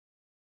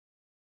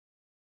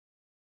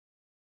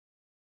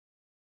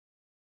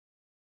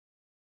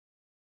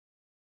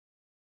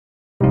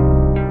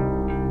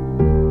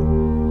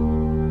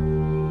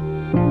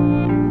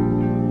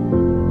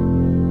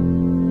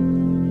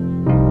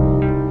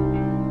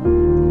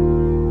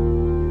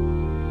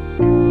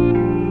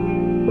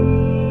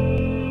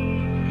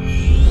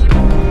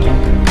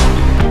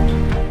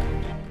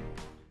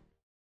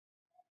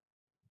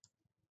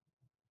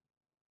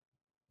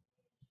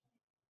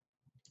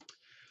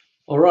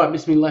right,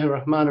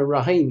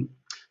 Bismillahirrahmanirrahim.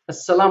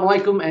 Assalamu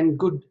alaikum and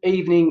good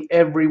evening,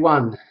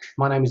 everyone.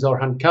 My name is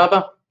Orhan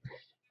Kaba,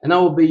 and I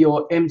will be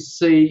your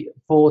MC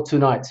for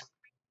tonight.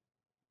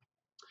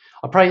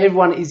 I pray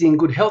everyone is in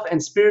good health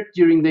and spirit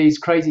during these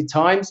crazy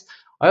times.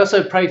 I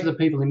also pray for the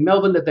people in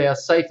Melbourne that they are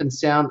safe and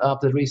sound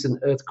after the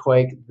recent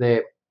earthquake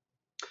there.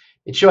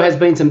 It sure has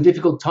been some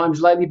difficult times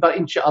lately, but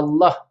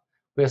inshallah,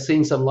 we are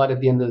seeing some light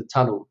at the end of the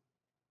tunnel.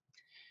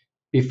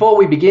 Before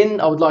we begin,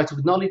 I would like to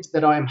acknowledge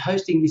that I am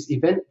hosting this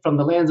event from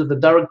the lands of the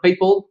Darug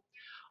people.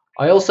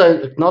 I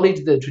also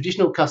acknowledge the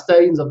traditional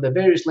custodians of the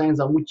various lands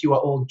on which you are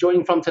all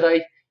joining from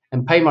today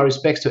and pay my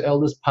respects to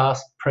elders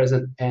past,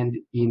 present and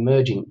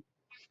emerging.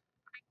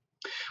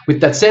 With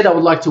that said, I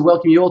would like to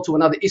welcome you all to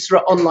another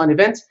ISRA online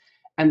event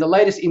and the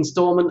latest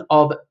installment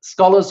of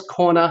Scholars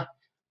Corner,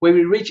 where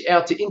we reach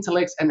out to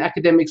intellects and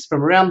academics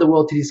from around the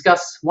world to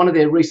discuss one of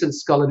their recent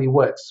scholarly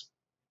works.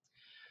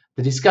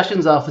 The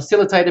discussions are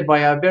facilitated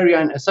by our very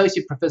own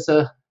Associate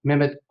Professor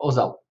Mehmet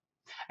Ozalp,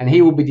 and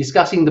he will be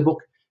discussing the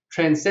book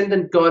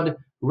Transcendent God,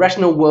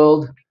 Rational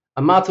World,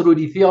 a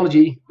Māturīdī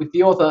Theology with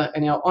the author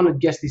and our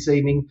honoured guest this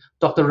evening,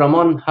 Dr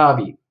Ramon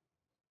Harvey.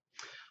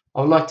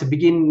 I would like to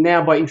begin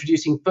now by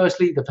introducing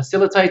firstly the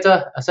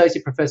facilitator,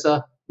 Associate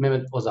Professor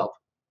Mehmet Ozalp.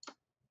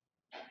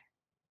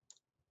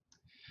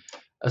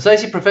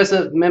 Associate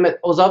Professor Mehmet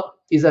Ozalp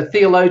is a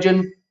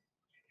theologian,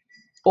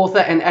 author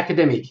and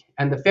academic,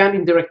 and the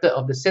founding director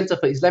of the Centre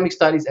for Islamic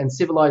Studies and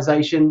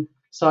Civilisation,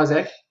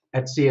 CISAC,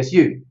 at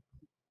CSU.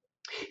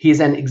 He is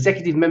an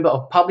executive member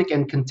of Public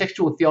and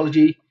Contextual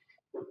Theology,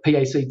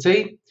 PACT,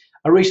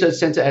 a research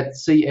centre at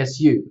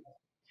CSU.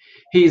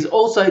 He is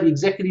also the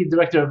executive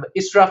director of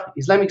ISRA,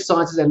 Islamic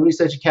Sciences and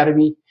Research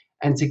Academy,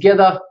 and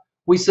together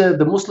we serve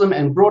the Muslim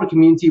and broader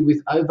community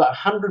with over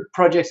 100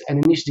 projects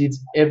and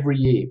initiatives every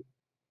year.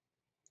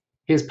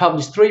 He has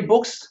published 3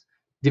 books,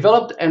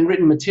 developed and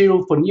written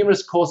material for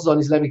numerous courses on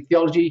Islamic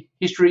theology,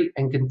 history,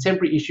 and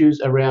contemporary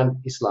issues around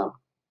Islam.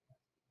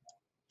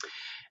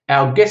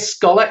 Our guest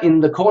scholar in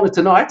the corner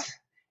tonight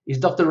is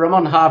Dr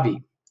Ramon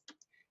Harvey.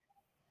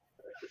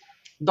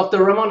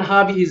 Dr Ramon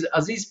Harvey is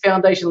Aziz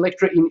Foundation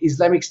Lecturer in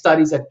Islamic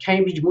Studies at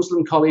Cambridge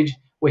Muslim College,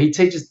 where he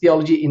teaches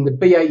theology in the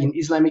BA in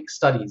Islamic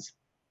Studies.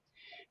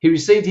 He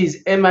received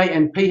his MA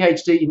and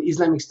PhD in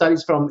Islamic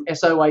Studies from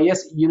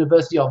SOAS,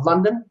 University of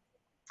London.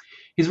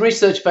 His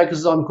research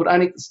focuses on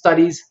Qur'anic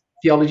studies,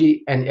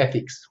 theology, and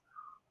ethics.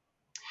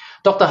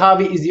 Dr.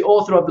 Harvey is the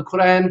author of the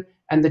Qur'an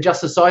and the Just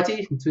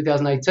Society in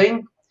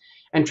 2018,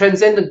 and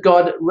Transcendent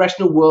God,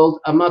 Rational World,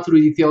 a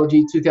Maturidi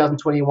Theology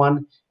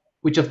 2021,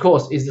 which of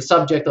course is the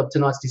subject of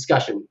tonight's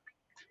discussion,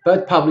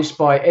 both published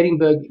by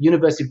Edinburgh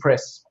University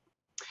Press.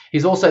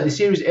 He's also the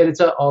series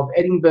editor of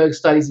Edinburgh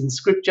Studies in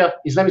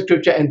Islamic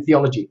Scripture and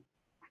Theology.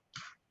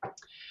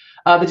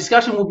 The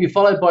discussion will be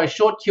followed by a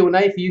short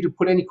Q&A for you to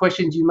put any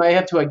questions you may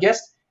have to our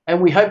guest,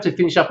 and we hope to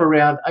finish up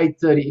around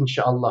 8:30,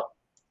 inshallah.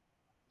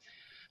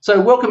 So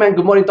welcome and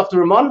good morning, Dr.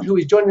 Ramon, who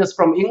is joining us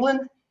from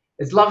England.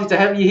 It's lovely to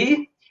have you here,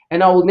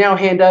 and I will now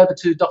hand over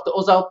to Dr.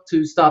 Ozalp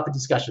to start the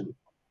discussion.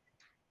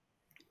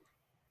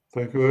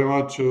 Thank you very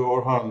much,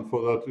 Orhan,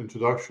 for that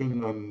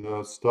introduction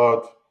and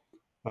start.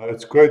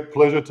 It's a great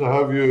pleasure to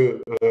have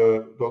you,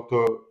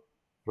 Dr.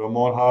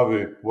 Ramon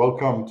Harvey.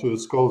 Welcome to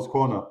Scholars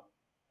Corner.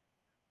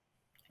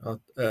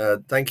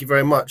 Thank you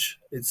very much.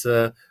 It's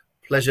a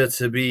pleasure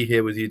to be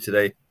here with you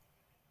today.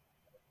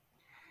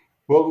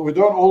 Well, we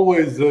don't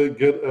always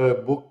get a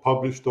book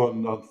published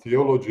on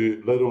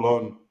theology, let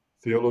alone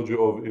theology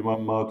of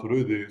Imam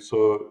Māturīdī.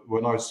 So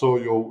when I saw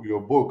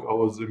your book, I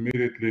was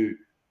immediately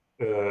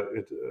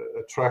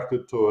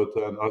attracted to it,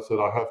 and I said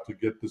I have to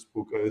get this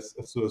book as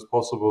soon as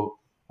possible.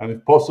 And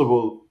if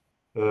possible,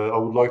 I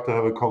would like to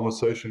have a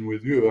conversation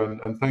with you.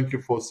 And thank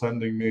you for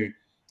sending me.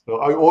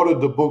 I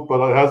ordered the book,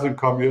 but it hasn't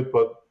come yet.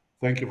 But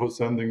thank you for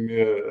sending me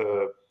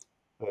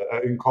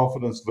an in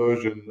confidence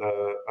version,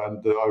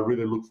 and I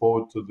really look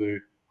forward to the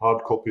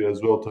hard copy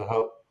as well, to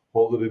help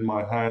hold it in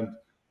my hand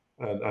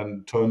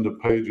and turn the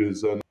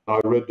pages. And I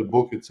read the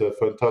book. It's a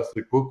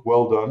fantastic book,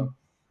 well done.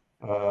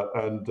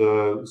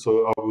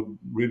 So I would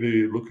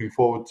really looking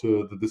forward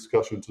to the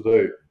discussion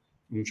today,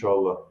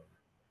 inshallah.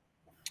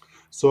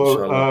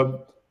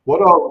 So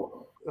what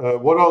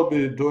I'll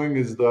be doing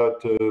is that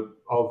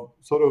I'll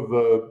sort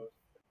of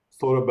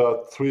thought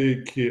about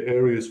 3 key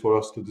areas for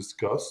us to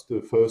discuss.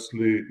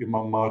 Firstly,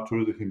 Imam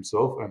Maturidi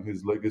himself and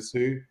his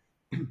legacy.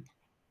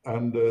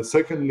 And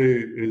secondly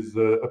is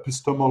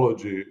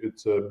epistemology.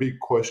 It's a big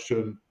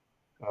question.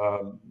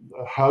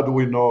 How do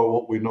we know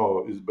what we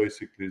know is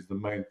the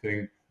main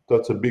thing.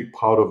 That's a big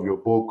part of your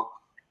book.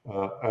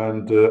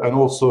 And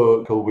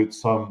also with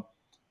some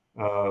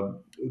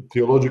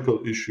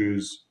theological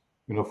issues,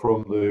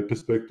 from the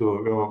perspective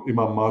of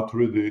Imam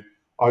Māturīdī.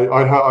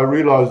 I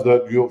realize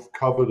that you've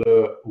covered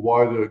a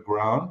wider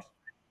ground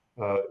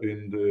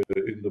in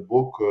the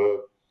book.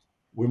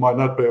 We might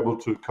not be able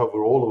to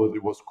cover all of it.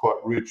 It was quite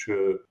rich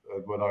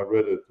when I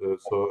read it.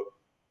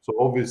 So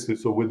obviously,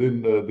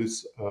 within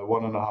this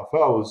 1.5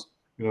 hours,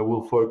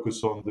 we'll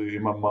focus on the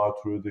Imam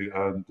Māturīdī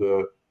and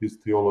his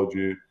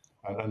theology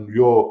and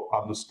your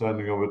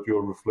understanding of it,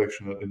 your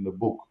reflection in the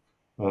book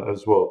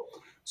as well.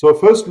 So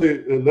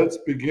firstly, let's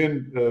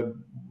begin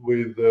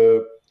with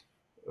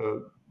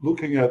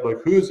looking at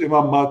like who is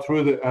Imam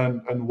Maturidi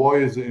and why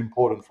is it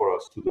important for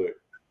us today?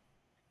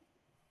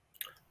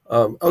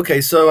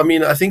 Okay, so I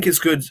mean, I think it's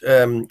good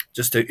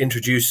just to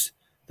introduce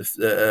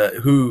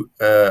who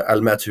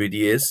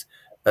Al-Maturidi is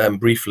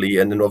briefly,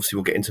 and then obviously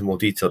we'll get into more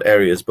detailed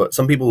areas. But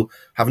some people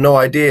have no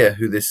idea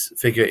who this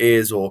figure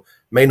is, or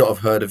may not have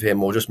heard of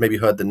him, or just maybe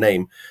heard the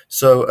name.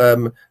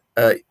 So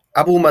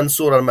Abu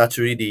Mansur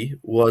al-Maturidi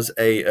was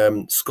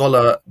a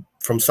scholar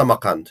from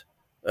Samarkand,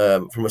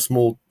 from a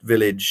small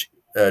village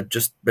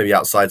just maybe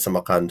outside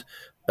Samarkand,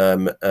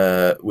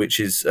 which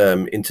is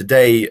in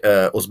today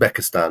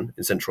Uzbekistan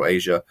in Central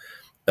Asia.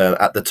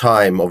 At the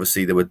time,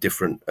 obviously, there were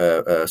different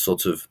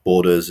sorts of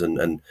borders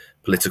and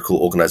political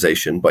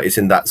organization, but it's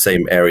in that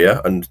same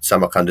area. And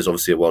Samarkand is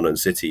obviously a well-known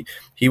city.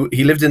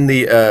 He lived in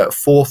the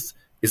 4th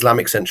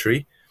Islamic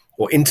century,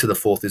 or into the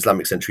 4th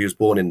Islamic century. He was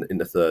born in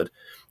the 3rd,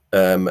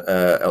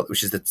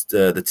 which is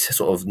the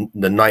sort of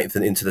the 9th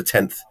and into the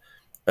 10th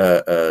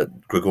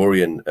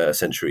Gregorian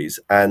centuries.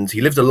 And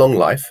he lived a long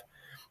life.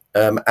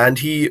 And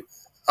he,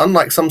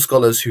 unlike some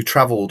scholars who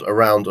traveled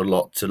around a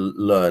lot to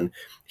learn,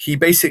 he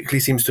basically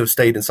seems to have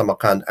stayed in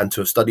Samarkand and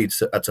to have studied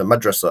at a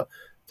madrasa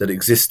that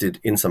existed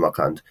in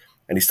Samarkand.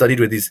 And he studied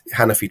with these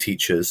Hanafi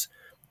teachers.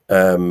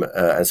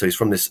 And so he's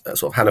from this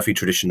sort of Hanafi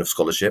tradition of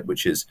scholarship,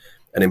 which is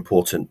an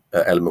important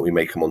element we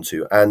may come on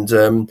to.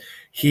 And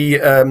he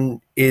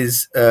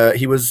was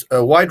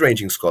a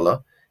wide-ranging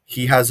scholar.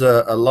 He has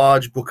a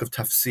large book of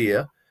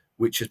tafsir,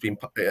 which has been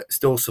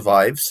still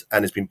survives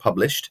and has been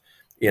published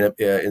in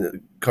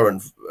the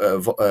current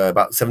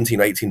about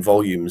 17 or 18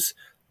 volumes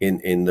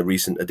in the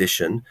recent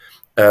edition.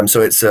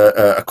 So it's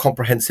a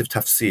comprehensive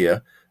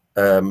tafsir,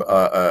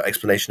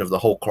 explanation of the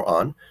whole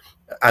Qur'an.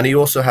 And he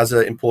also has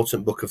an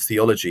important book of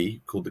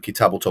theology called the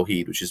Kitab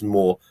al-Tawhid, which is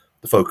more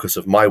the focus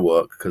of my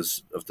work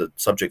because of the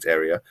subject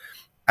area.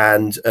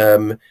 And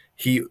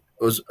he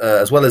was,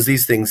 as well as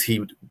these things,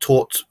 he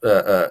taught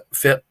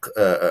fiqh,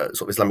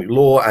 sort of Islamic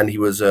law, and he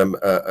was a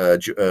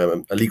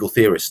legal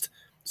theorist.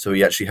 So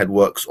he actually had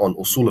works on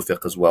usul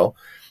al-fiqh as well.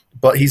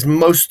 But he's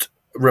most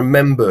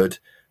remembered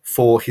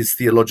for his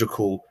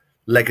theological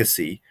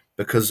legacy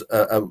because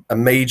a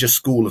major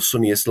school of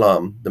Sunni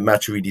Islam, the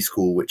Maturidi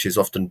school, which is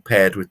often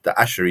paired with the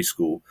Ash'ari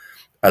school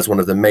as one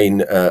of the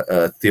main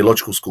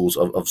theological schools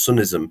of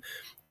Sunnism,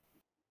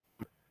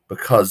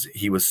 because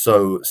he was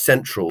so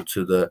central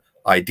to the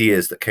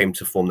ideas that came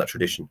to form that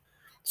tradition.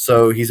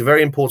 So he's a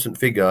very important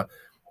figure,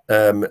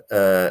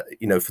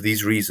 you know, for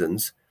these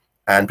reasons,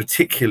 and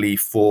particularly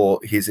for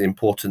his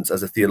importance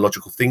as a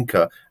theological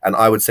thinker, and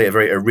I would say a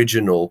very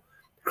original,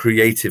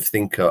 creative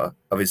thinker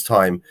of his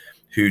time,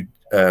 who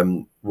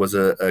was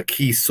a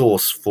key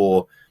source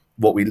for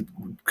what we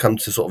come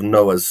to sort of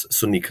know as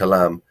Sunni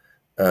Kalam,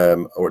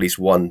 or at least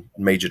one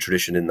major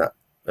tradition in that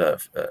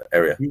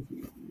area.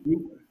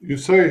 You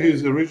say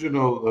he's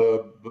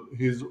original.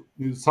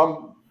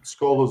 Some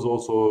scholars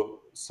also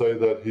say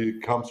that he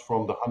comes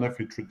from the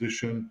Hanafi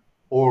tradition,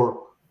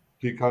 or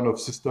he kind of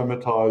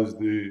systematized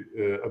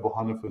the Abu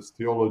Hanifa's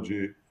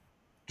theology.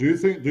 Do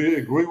you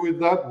agree with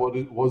that?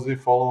 Was he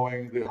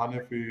following the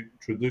Hanafi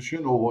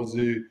tradition, or was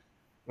he,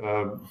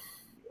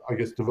 I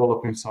guess,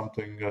 developing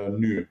something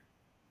new?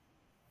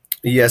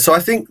 Yeah, so I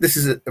think this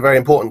is a very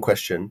important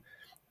question.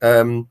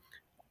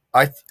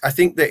 I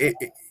think that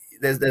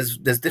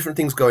there's different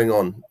things going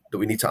on that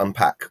we need to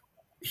unpack.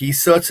 He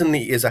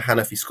certainly is a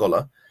Hanafi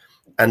scholar,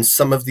 and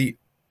some of the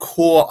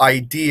core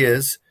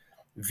ideas,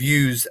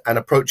 views, and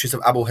approaches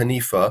of Abu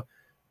Hanifa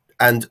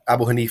and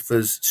Abu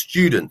Hanifa's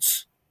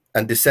students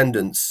and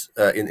descendants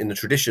in the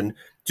tradition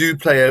do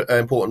play an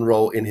important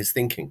role in his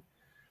thinking.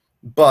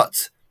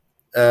 But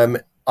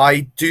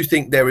I do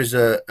think there is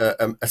a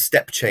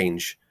step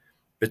change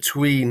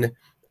between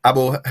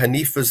Abu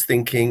Hanifa's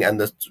thinking and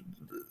the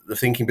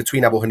thinking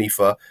between Abu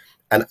Hanifa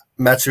and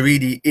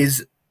Maturidi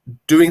is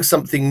doing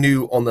something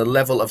new on the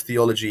level of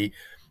theology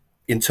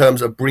in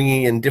terms of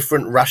bringing in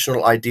different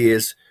rational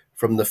ideas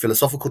from the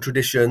philosophical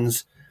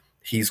traditions.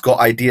 He's got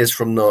ideas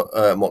from the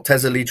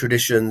Mu'tazili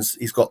traditions.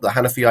 He's got the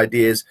Hanafi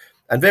ideas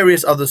and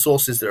various other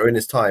sources that are in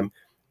his time.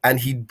 And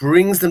he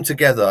brings them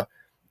together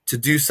to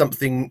do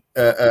something,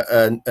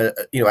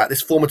 you know, at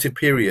this formative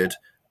period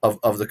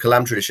of the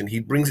Kalam tradition. He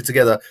brings it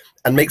together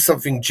and makes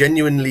something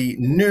genuinely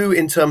new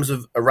in terms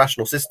of a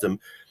rational system.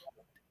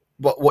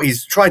 But what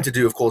he's trying to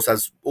do, of course,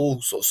 as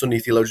all sort of Sunni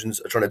theologians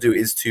are trying to do,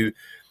 is to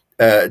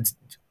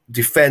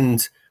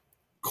defend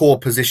core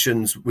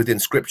positions within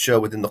Scripture,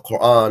 within the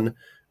Qur'an,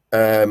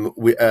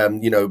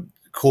 you know,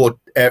 core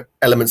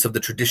elements of the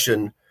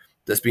tradition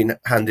that's been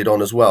handed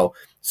on as well.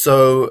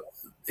 So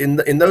in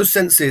those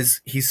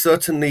senses, he's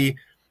certainly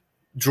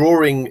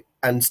drawing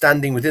and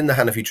standing within the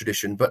Hanafi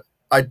tradition, but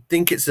I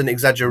think it's an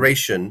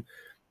exaggeration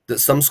that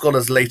some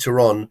scholars later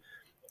on,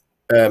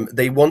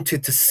 they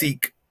wanted to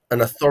seek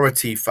an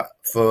authority for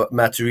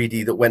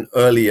Maturidi that went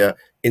earlier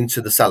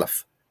into the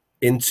Salaf,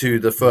 into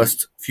the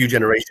first few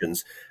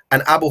generations.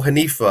 And Abu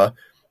Hanifa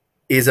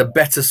is a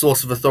better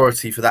source of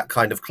authority for that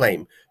kind of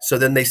claim. So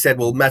then they said,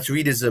 well,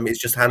 Maturidism is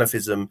just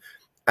Hanafism,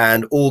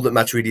 and all that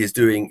Maturidi is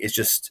doing is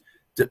just,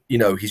 you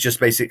know, he's just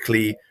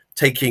basically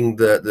taking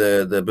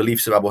the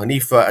beliefs of Abu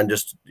Hanifa and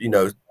just, you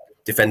know,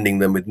 defending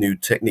them with new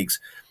techniques.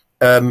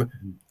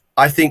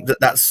 I think that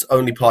that's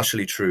only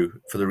partially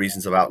true for the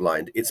reasons I've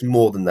outlined. It's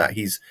more than that.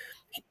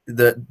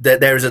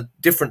 There is a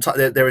different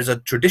type. There is a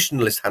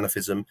traditionalist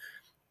Hanafism,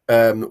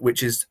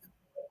 which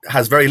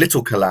has very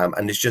little kalam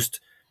and is just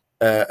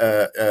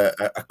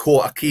a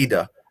core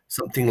aqidah,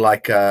 something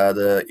like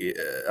the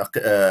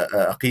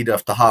aqidah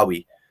of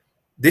Tahawi.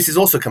 This is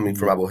also coming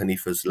from Abu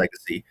Hanifa's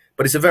legacy,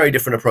 but it's a very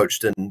different approach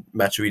than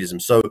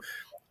Maturidism. So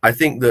I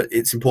think that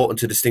it's important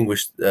to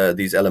distinguish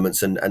these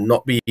elements and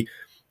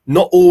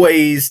not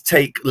always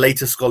take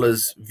later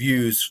scholars'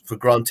 views for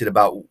granted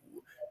about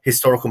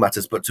historical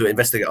matters, but to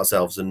investigate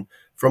ourselves. And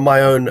from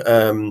my own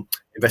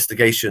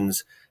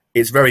investigations,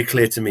 it's very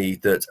clear to me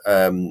that,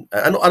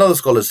 and other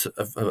scholars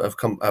have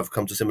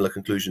come to similar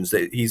conclusions,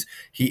 that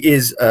he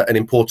is an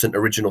important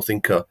original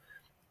thinker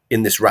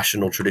in this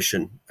rational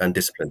tradition and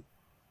discipline.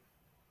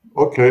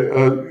 Okay,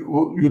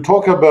 you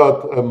talk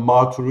about a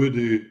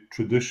Maturidi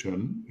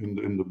tradition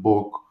in the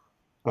book.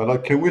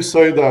 Like, can we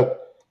say that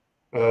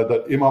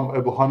that Imam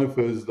Abu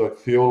Hanifa's like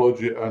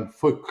theology and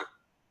fiqh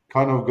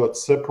kind of got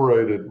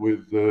separated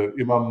with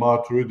Imam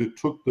Maturidi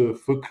took the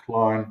fiqh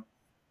line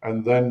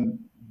and then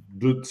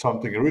did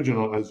something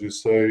original, as you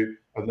say,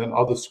 and then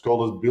other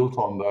scholars built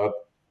on that,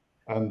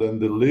 and then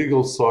the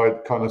legal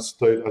side kind of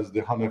stayed as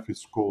the Hanafi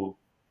school.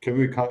 Can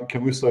we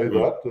say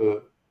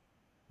that?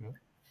 Yeah.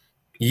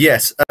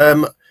 Yes,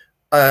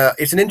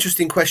 it's an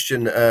interesting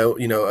question.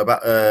 You know,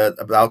 about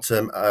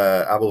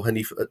Abu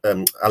Hanifa,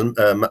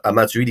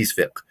 Maturidi's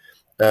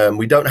fiqh.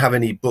 We don't have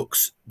any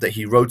books that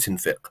he wrote in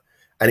fiqh,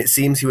 and it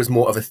seems he was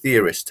more of a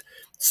theorist.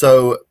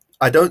 So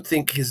I don't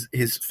think his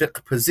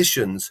fiqh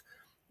positions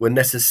were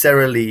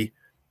necessarily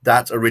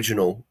that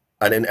original.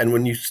 And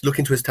when you look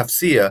into his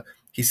tafsir,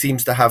 he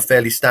seems to have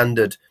fairly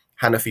standard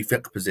Hanafi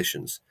fiqh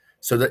positions.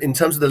 So that in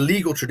terms of the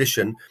legal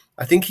tradition,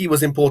 I think he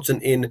was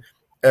important in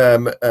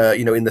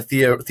you know, in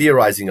the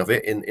theorizing of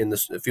it in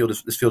this field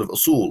of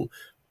usul,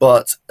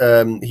 but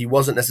he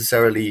wasn't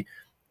necessarily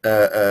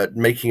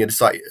making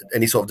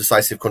any sort of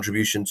decisive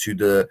contribution to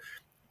the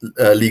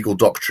legal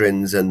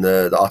doctrines and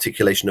the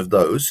articulation of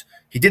those.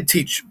 He did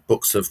teach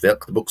books of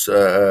fiqh. The books,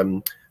 I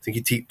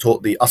think he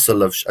taught the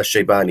Asl of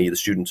Shaybani, the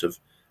student of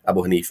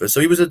Abu Hanifa. So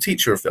he was a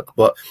teacher of fiqh,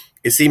 but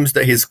it seems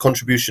that his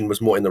contribution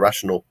was more in the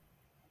rational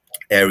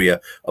area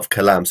of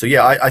kalam. So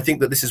yeah, I think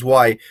that this is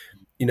why,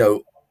 you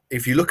know,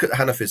 if you look at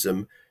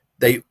Hanafism,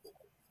 the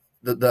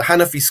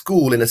Hanafi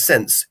school, in a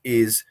sense,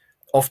 is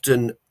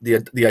often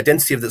the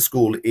identity of the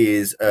school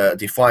is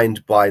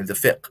defined by the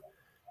fiqh,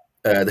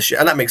 and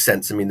that makes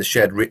sense. I mean, the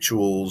shared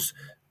rituals,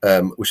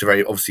 which are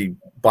very obviously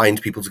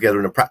bind people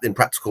together in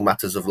practical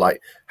matters of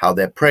like how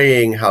they're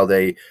praying, how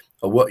they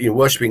are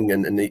worshipping,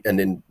 and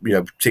in, you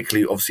know,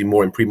 particularly obviously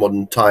more in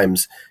pre-modern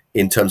times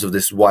in terms of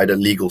this wider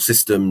legal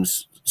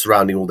systems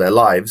surrounding all their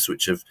lives,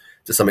 which have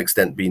to some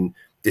extent been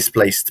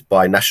displaced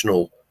by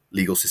national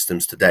legal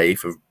systems today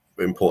for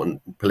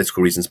important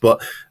political reasons.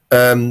 But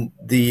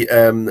the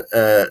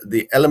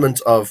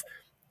element of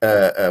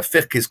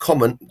fiqh is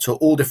common to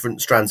all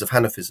different strands of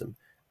Hanafism,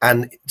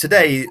 and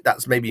today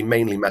that's maybe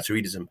mainly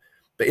Maturidism.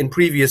 But in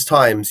previous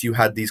times, you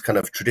had these kind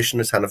of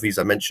traditionalist Hanafis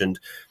I mentioned.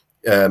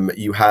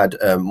 You had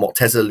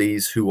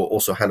Mu'tazilis who were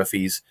also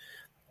Hanafis.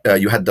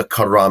 You had the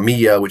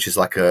Karramiyya, which is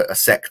like a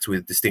sect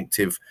with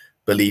distinctive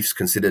beliefs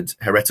considered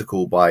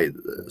heretical by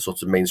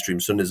sort of mainstream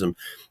Sunnism,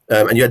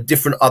 and you had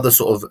different other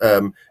sort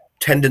of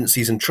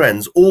tendencies and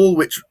trends, all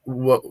which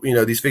were, you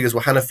know, these figures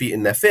were Hanafi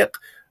in their fiqh,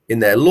 in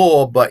their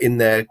law, but in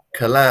their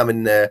kalam,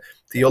 in their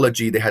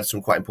theology, they had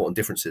some quite important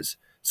differences.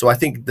 So I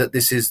think that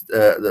this is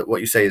that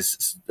what you say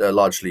is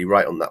largely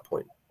right on that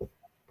point.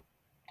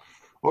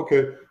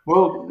 Okay,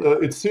 well,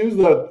 it seems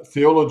that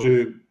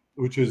theology,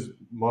 which is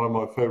one of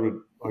my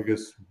favorite, I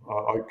guess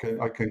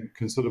I can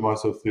consider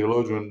myself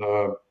theologian,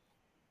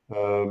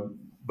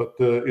 but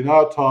in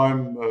our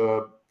time,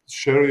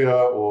 Sharia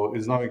or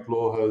Islamic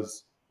law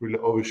has really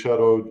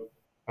overshadowed,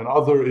 and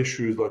other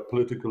issues like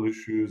political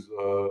issues,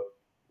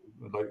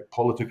 like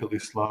political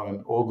Islam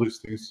and all these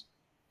things.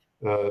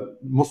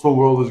 Muslim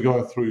world is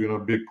going through, you know,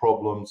 big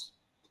problems.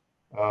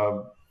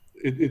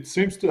 It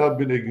seems to have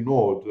been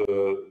ignored,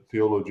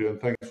 theology, and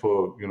thanks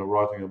for, you know,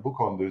 writing a book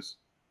on this.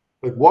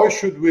 Like, why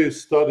should we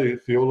study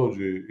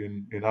theology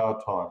in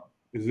our time?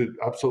 Is it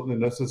absolutely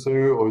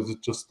necessary, or is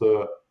it just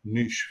a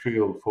niche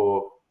field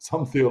for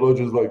some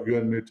theologians like you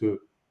and me to,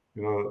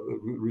 you know,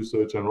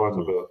 research and write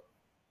about?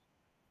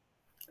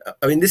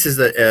 I mean, this is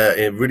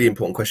a really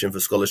important question for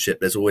scholarship.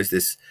 There's always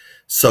this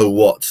 "so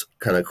what"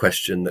 kind of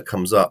question that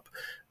comes up.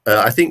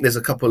 I think there's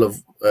a couple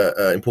of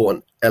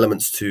important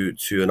elements to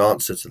an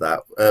answer to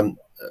that.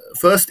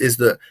 First is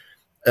that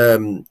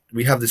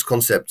we have this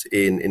concept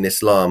in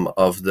Islam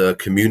of the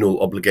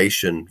communal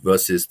obligation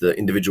versus the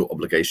individual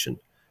obligation,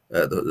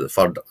 the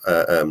fard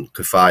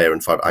kifaya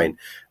and fard ayn.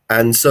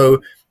 And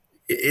so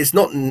it's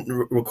not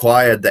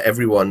required that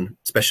everyone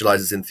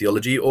specializes in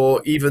theology,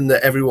 or even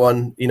that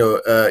everyone, you know,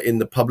 in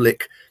the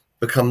public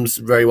becomes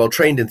very well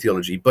trained in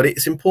theology. But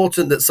it's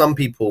important that some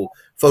people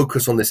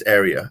focus on this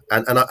area,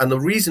 and the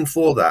reason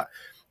for that,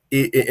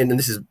 and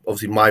this is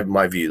obviously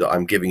my view that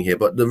I'm giving here,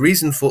 but the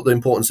reason for the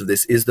importance of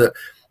this is that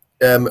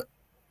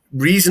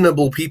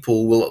reasonable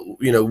people will,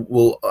 you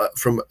know,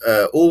 from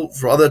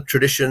other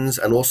traditions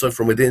and also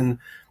from within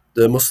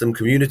the Muslim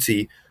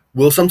community,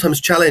 will sometimes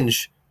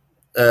challenge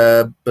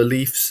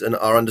beliefs and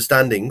our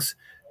understandings,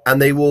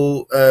 and they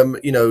will,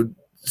 you know,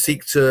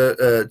 seek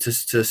to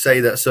say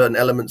that certain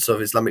elements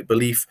of Islamic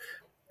belief,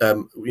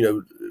 you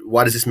know,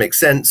 why does this make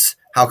sense?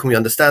 How can we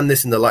understand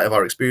this in the light of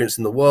our experience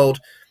in the world?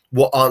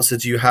 What answer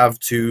do you have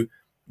to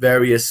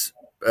various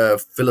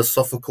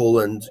philosophical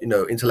and, you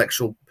know,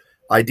 intellectual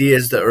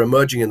ideas that are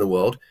emerging in the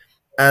world?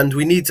 And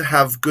we need to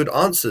have good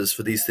answers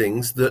for these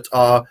things that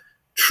are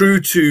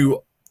true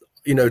to,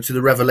 you know, to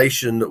the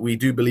revelation that we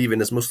do believe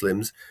in as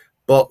Muslims,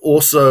 but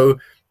also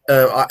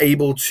are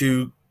able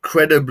to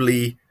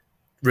credibly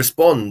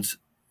respond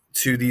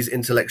to these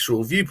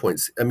intellectual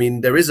viewpoints. I mean,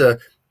 there is a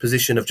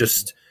position of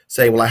just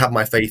saying, well, I have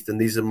my faith and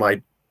these are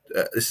my,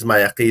 this is my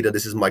aqidah,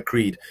 this is my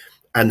creed,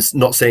 and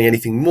not saying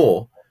anything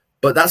more.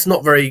 But that's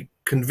not very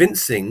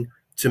convincing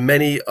to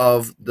many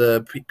of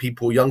the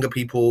people, younger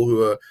people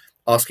who are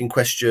asking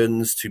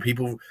questions, to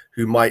people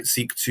who might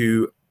seek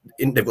to,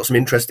 they've got some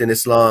interest in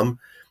Islam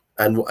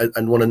and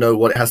want to know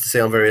what it has to say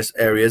on various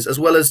areas, as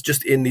well as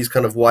just in these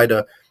kind of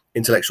wider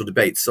intellectual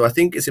debates. So I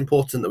think it's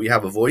important that we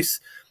have a voice,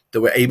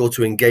 that we're able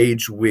to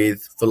engage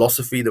with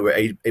philosophy, that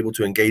we're able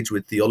to engage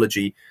with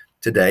theology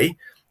today.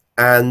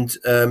 And,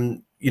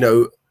 you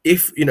know,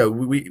 if, you know,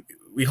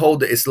 we hold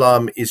that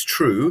Islam is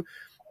true,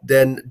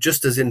 then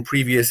just as in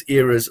previous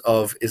eras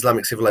of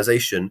Islamic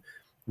civilization,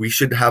 we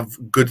should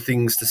have good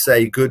things to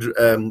say, good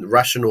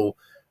rational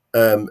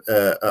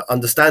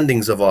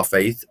understandings of our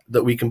faith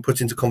that we can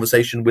put into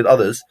conversation with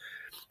others.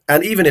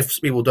 And even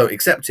if people don't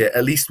accept it,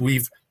 at least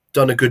we've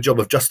done a good job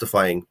of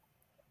justifying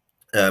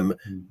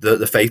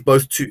the faith,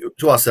 both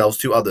to ourselves,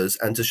 to others,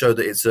 and to show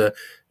that it's a,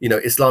 you know,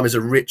 Islam is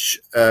a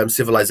rich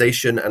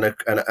civilization and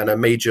a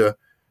major,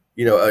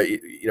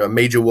 a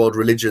major world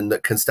religion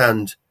that can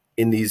stand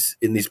in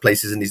these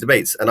places, in these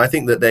debates. And I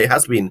think that there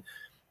has been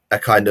a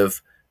kind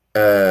of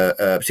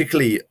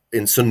particularly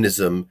in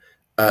Sunnism,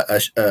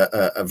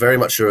 a very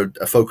much a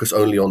focus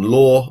only on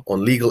law,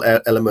 on legal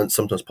elements,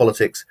 sometimes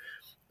politics,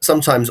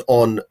 sometimes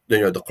on,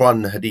 you know, the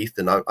Qur'an and Hadith.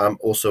 And I'm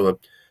also a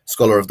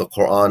scholar of the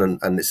Qur'an,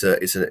 and it's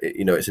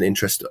an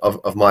interest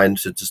of mine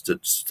to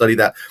study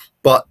that.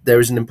 But there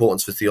is an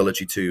importance for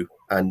theology too,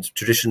 and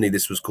traditionally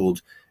this was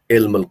called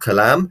ilm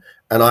al-kalam.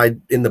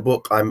 And in the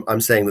book,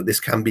 I'm saying that this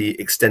can be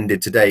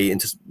extended today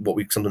into what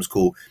we sometimes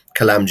call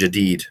kalam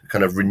jadid,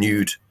 kind of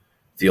renewed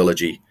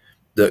theology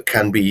that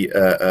can be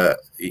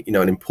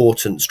an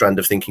important strand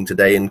of thinking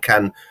today, and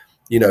can,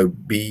 you know,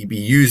 be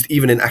used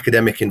even in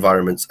academic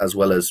environments as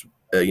well as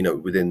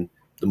within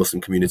the Muslim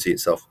community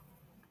itself.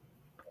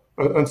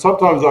 And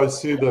sometimes I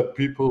see that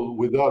people,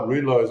 without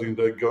realizing,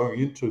 they're going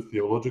into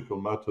theological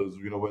matters,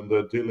 you know, when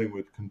they're dealing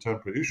with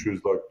contemporary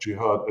issues like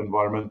jihad,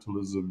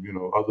 environmentalism, you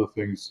know, other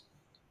things.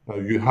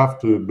 You have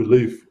to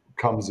believe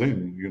comes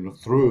in, you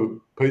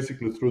know,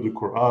 basically through the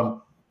Quran.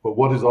 But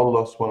what is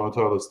Allah subhanahu wa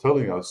ta'ala is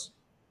telling us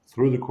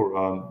through the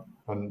Quran?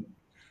 And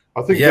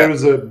I think there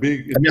is a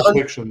big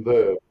intersection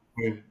there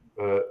between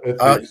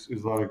ethics,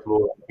 Islamic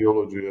law,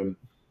 theology, and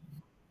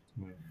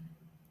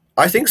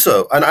I think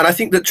so, and I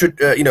think that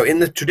in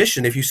the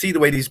tradition, if you see the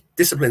way these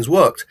disciplines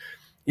worked,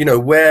 you know,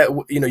 where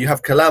you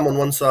have kalam on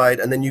one side,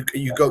 and then you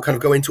go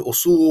into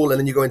usul, and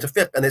then you go into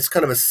fiqh, and it's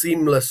kind of a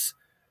seamless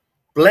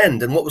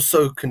blend. And what was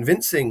so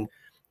convincing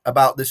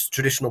about this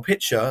traditional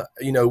picture,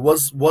 you know,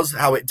 was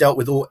how it dealt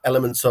with all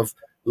elements of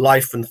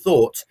life and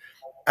thought.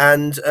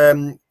 And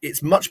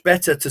it's much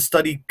better to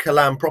study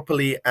kalam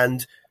properly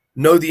and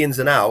know the ins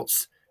and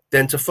outs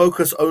than to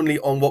focus only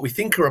on what we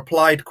think are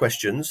applied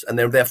questions, and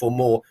they're therefore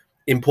more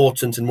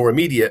important and more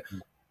immediate,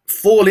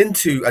 fall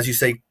into, as you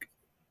say,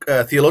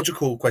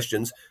 theological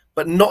questions,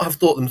 but not have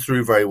thought them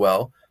through very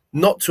well,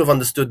 not to have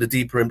understood the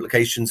deeper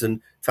implications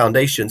and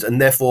foundations, and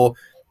therefore,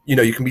 you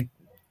know, you can be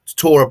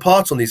tore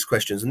apart on these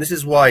questions. And this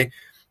is why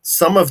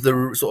some of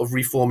the sort of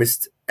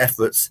reformist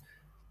efforts,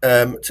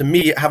 to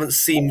me, haven't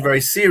seemed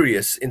very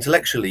serious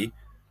intellectually,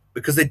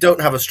 because they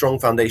don't have a strong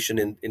foundation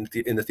in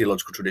the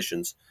theological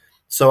traditions.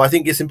 So I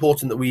think it's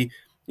important that we,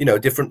 you know,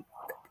 different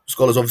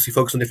scholars obviously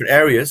focus on different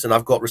areas, and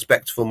I've got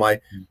respect for my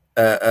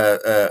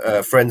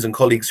friends and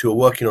colleagues who are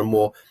working on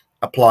more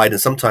applied and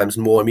sometimes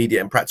more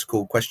immediate and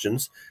practical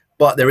questions.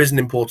 But there is an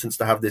importance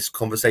to have this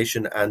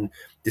conversation and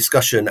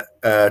discussion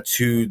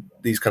to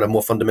these kind of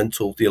more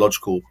fundamental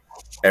theological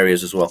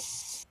areas as well.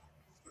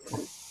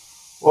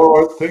 All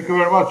right, thank you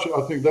very much.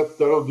 I think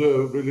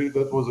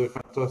that was a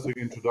fantastic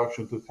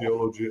introduction to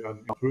theology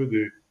and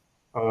Maturidi.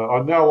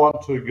 I now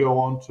want to go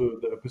on to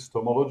the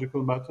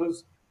epistemological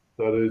matters.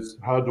 That is,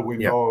 how do we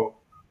know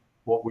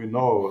what we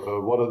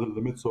know? What are the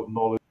limits of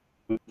knowledge?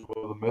 What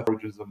are the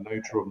methods and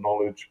nature of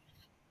knowledge?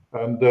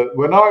 And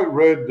when I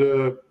read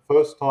the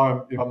first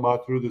time in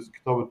Māturīdī's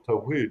Kitab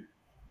al-Tawhid,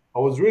 I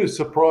was really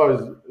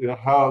surprised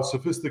how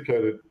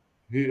sophisticated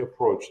he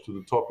approached to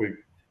the topic.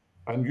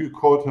 And you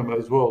quote him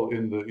as well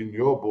in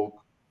your book,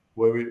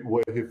 where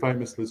he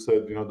famously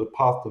said, the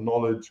path to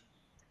knowledge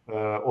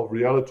of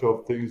reality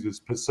of things is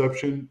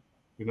perception,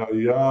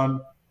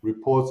 iyan,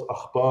 reports,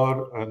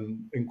 akhbar, and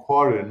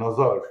inquiry,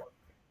 nazar.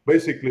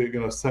 Basically,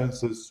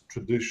 senses,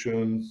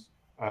 traditions,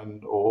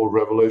 or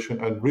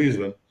revelation and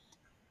reason.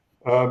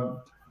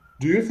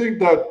 Do you think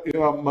that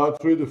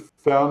Maturidi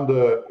found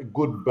a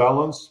good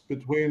balance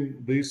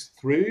between these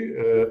three,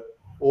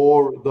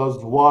 or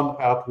does one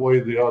outweigh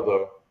the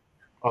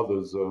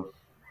others?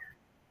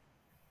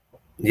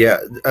 Yeah,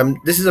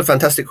 this is a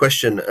fantastic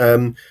question.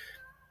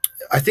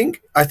 I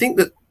think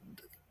that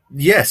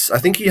yes, I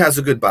think he has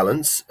a good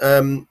balance.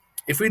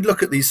 If we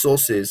look at these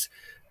sources,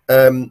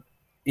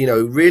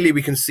 really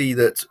we can see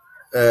that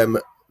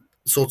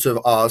sort of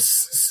our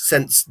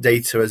sense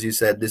data, as you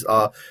said, this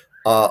our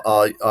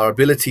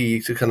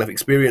ability to kind of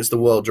experience the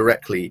world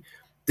directly.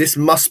 This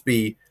must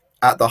be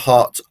at the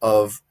heart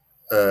of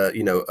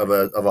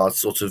of our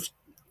sort of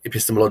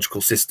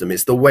epistemological system.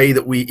 It's the way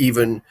that we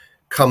even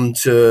come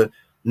to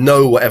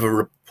know whatever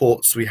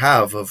reports we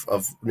have of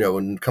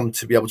and come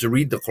to be able to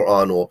read the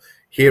Qur'an or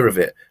hear of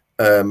it,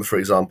 for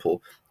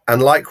example.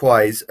 And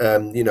likewise,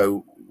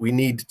 we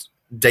need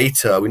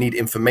data, we need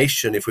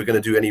information if we're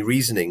going to do any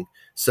reasoning.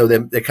 So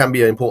there can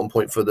be an important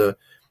point for the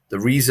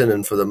reason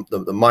and for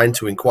the mind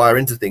to inquire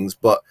into things,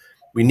 but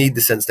we need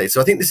the sense data.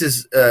 So I think this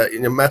is,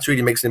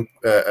 Maturidi makes an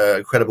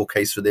incredible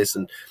case for this,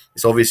 and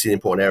it's obviously an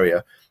important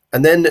area.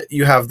 And then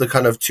you have the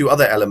kind of two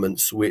other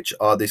elements, which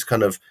are this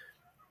kind of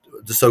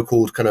the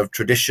so-called kind of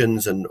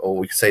traditions, or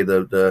we could say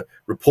the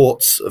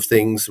reports of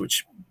things,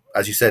 which,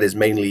 as you said, is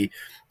mainly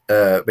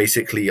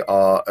basically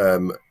are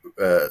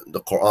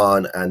the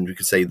Qur'an, and we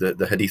could say the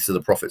hadiths of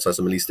the Prophet, at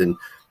least in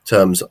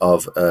terms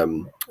of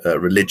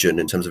religion,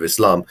 in terms of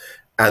Islam.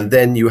 And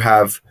then you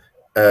have,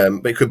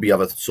 but it could be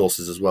other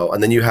sources as well.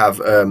 And then you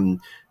have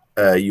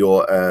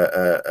your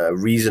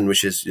reason,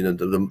 which is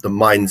the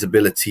mind's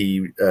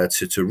ability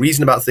to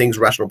reason about things,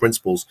 rational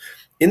principles.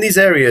 In these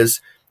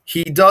areas,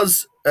 he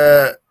does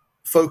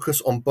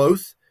focus on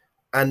both,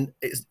 and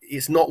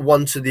it's not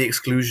one to the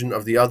exclusion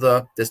of the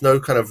other. There's no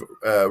kind of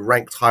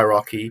ranked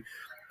hierarchy.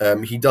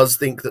 He does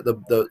think that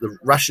the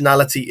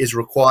rationality is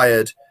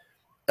required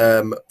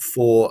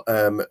for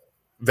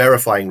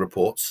verifying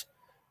reports,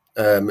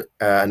 and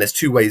there's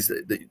two ways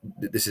that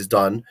this is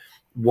done.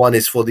 One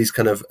is for these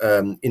kind of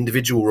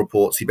individual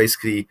reports. He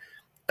basically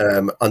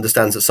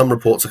understands that some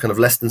reports are kind of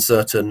less than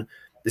certain.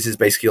 This is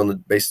basically on the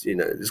base,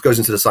 this goes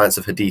into the science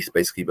of hadith,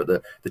 basically, but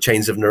the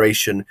chains of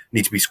narration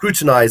need to be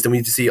scrutinized, and we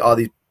need to see, are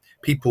these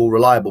people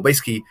reliable?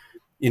 Basically,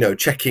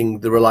 checking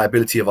the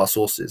reliability of our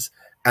sources.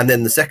 And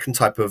then the second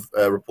type of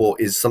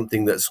report is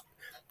something that's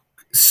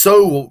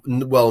so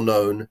well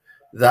known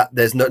that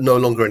there's no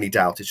longer any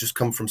doubt. It's just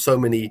come from so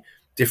many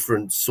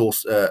different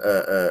source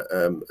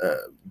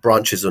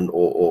branches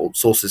or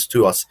sources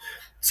to us.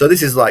 So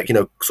this is like,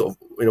 sort of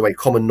in a way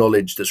common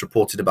knowledge that's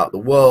reported about the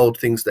world,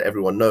 things that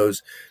everyone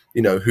knows,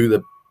 who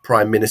the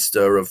prime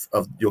minister of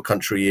your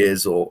country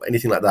is or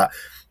anything like that.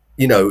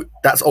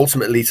 That's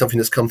ultimately something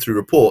that's come through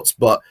reports,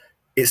 but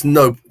it's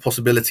no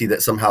possibility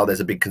that somehow there's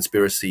a big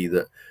conspiracy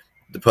that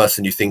the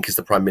person you think is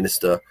the prime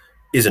minister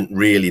isn't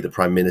really the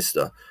prime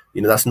minister.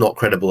 That's not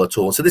credible at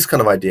all. So this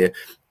kind of idea,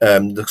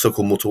 the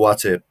so-called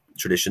mutawatir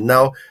tradition.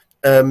 Now,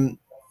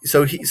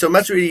 so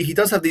Maturidi, he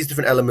does have these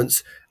different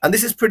elements, and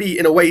this is pretty,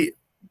 in a way,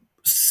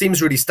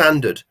 seems really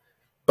standard.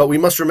 But we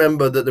must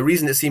remember that the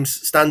reason it seems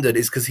standard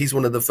is because he's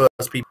one of the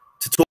first people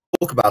to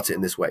talk about it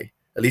in this way,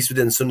 at least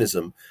within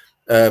Sunnism.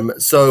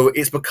 So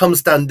it's become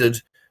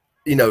standard.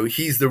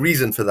 He's the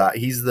reason for that.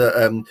 He's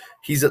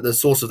at the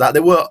source of that.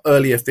 There were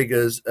earlier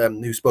figures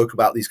who spoke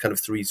about these kind of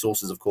three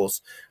sources, of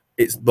course.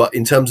 But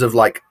in terms of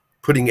like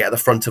putting it at the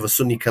front of a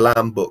Sunni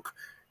Kalam book,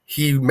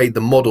 he made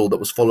the model that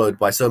was followed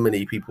by so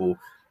many people,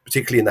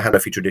 particularly in the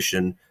Hanafi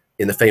tradition,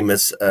 in the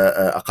famous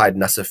Aqaid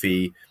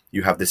Nasafi.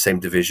 You have the same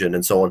division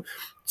and so on.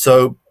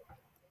 So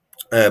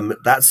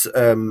that's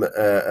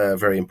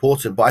very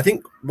important. But I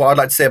think what I'd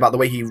like to say about the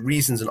way he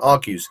reasons and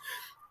argues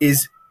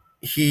is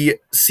he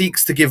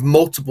seeks to give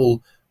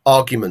multiple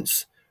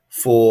arguments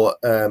for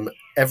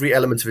every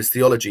element of his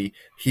theology.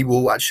 He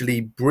will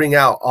actually bring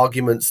out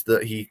arguments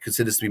that he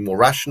considers to be more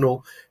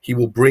rational. He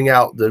will bring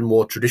out the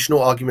more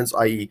traditional arguments,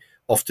 i.e.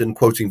 often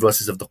quoting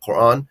verses of the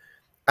Qur'an.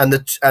 And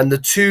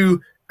the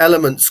two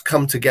elements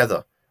come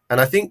together. And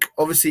I think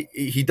obviously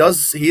he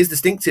is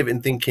distinctive in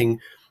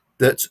thinking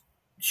that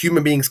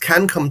human beings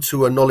can come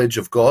to a knowledge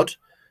of God,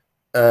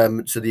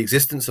 to the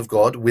existence of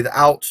God,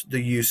 without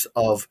the use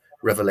of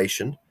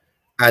revelation.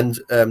 And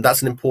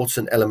that's an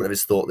important element of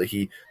his thought, that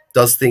he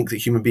does think that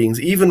human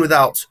beings, even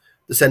without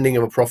the sending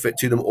of a prophet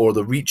to them or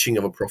the reaching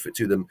of a prophet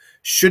to them,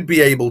 should be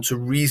able to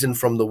reason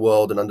from the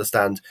world and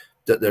understand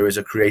that there is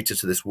a creator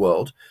to this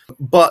world.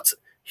 But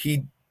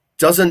he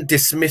doesn't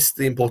dismiss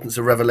the importance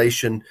of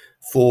revelation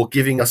for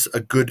giving us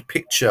a good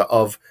picture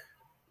of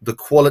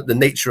the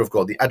nature of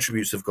God, the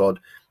attributes of God,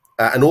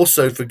 and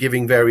also for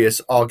giving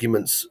various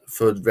arguments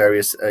for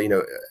various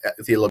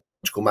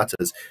theological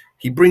matters.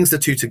 He brings the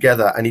two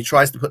together and he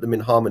tries to put them in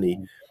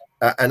harmony,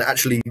 and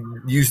actually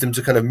use them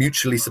to kind of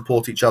mutually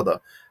support each other.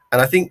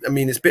 And I think, I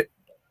mean, it's a bit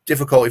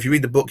difficult. If you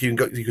read the book, you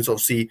can sort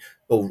of see,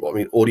 or I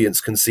mean,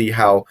 audience can see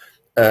how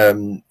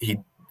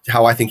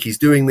how I think he's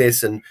doing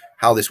this and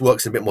how this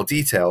works in a bit more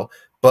detail.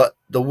 But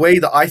the way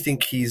that I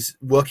think he's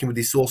working with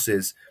these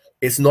sources,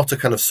 it's not a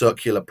kind of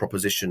circular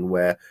proposition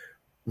where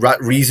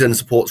reason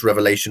supports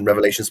revelation,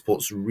 revelation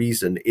supports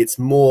reason. It's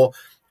more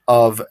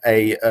of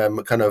a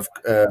kind of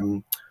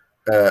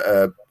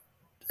a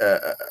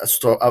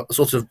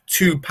sort of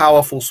two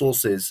powerful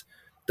sources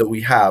that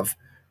we have.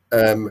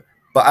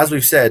 But as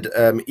we've said,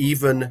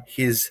 even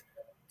his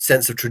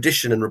sense of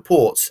tradition and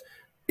reports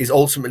is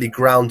ultimately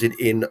grounded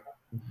in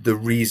the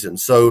reason.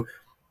 So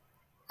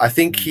I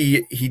think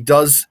he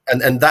does,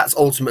 and that's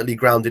ultimately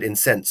grounded in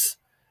sense.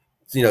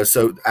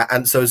 So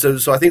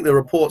I think the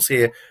reports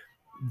here,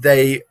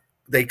 they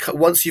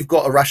once you've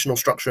got a rational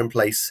structure in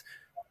place,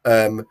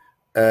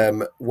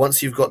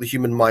 once you've got the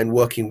human mind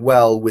working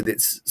well with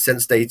its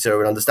sense data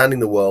and understanding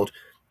the world,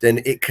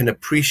 then it can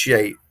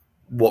appreciate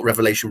what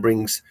revelation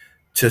brings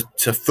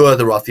to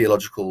further our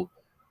theological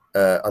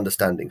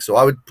understanding. So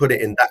I would put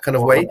it in that kind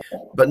of way,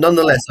 but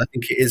nonetheless, I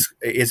think it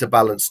is a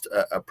balanced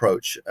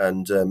approach,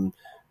 and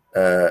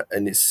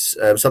it's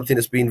something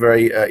that's been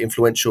very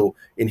influential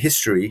in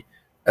history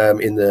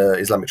in the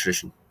Islamic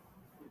tradition.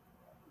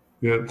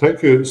 Yeah,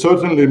 thank you.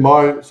 Certainly,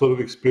 my sort of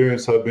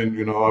experience have been,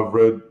 I've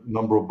read a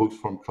number of books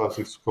from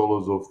classic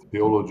scholars of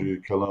theology,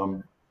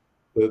 Kalam.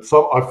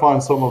 I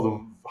find some of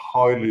them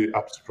highly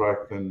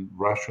abstract and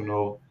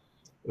rational.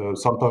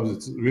 Sometimes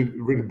it's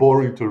really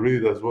boring to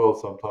read as well.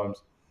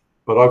 Sometimes,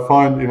 but I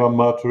find Imam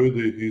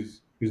Maturidi,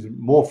 he's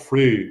more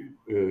free.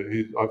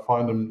 I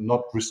find him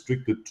not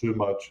restricted too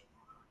much,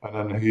 and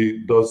then he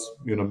does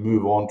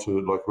move on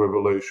to like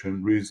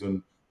revelation,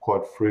 reason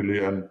quite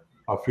freely, and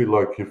I feel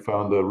like he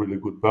found a really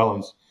good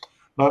balance.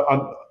 Now,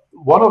 and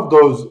one of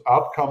those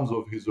outcomes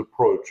of his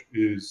approach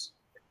is,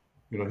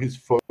 his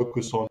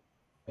focus on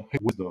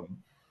wisdom.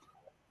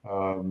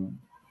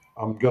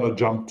 I'm going to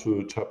jump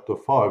to chapter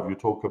 5. You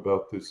talk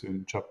about this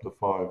in chapter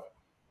 5.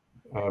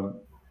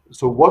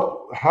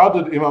 How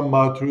did Imam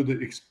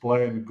Maturidi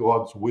explain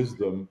God's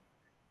wisdom,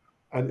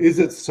 and is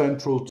it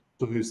central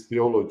to his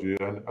theology,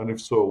 and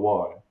if so,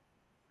 why?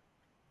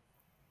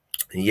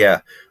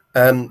 Yeah,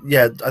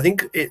 I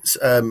think it's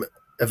a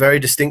very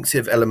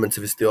distinctive element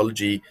of his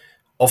theology,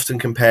 often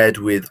compared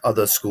with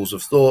other schools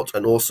of thought,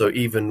 and also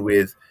even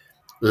with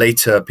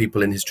later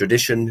people in his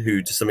tradition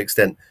who, to some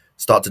extent,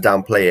 start to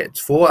downplay it.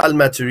 For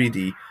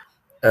al-Maturidi,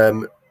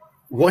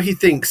 what he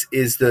thinks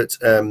is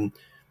that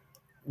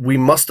we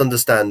must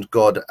understand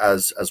God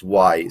as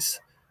wise,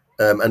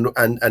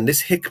 and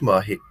this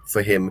hikmah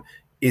for him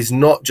is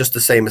not just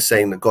the same as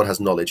saying that God has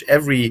knowledge.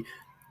 Every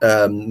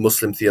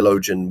Muslim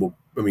theologian will,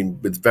 I mean,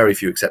 with very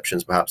few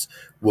exceptions perhaps,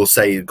 will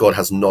say God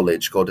has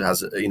knowledge. God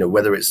has,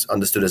 whether it's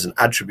understood as an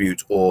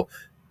attribute or,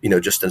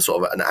 just in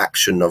sort of an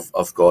action of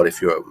God.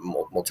 If you're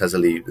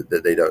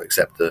Mu'tazili, they don't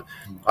accept the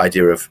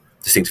idea of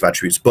distinctive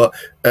attributes. But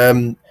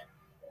the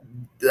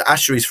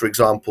Ash'aris, for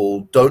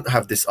example, don't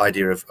have this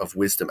idea of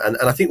wisdom. And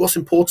I think what's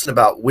important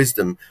about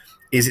wisdom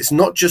is it's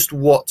not just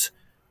what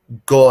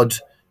God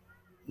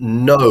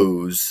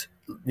knows.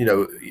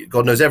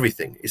 God knows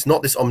everything. It's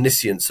not this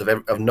omniscience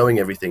of knowing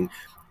everything.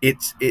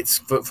 It's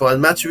for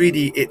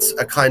al-Maturidi, it's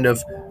a kind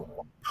of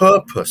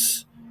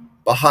purpose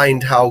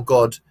behind how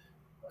God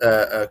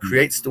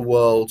creates the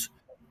world,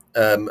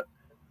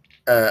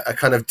 a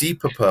kind of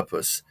deeper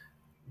purpose,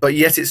 but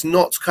yet it's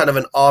not kind of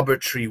an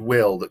arbitrary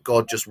will that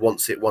God just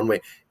wants it one way.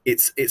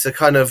 It's a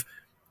kind of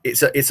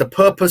it's a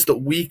purpose that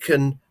we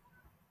can,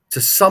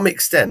 to some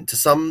extent, to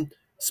some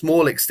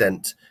small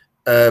extent,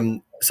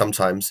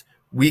 sometimes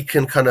we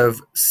can kind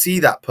of see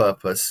that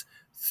purpose.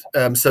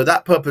 So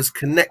that purpose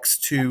connects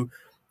to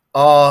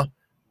our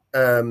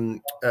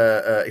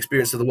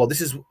experience of the world.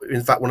 This is,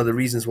 in fact, one of the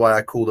reasons why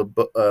I call the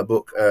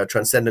book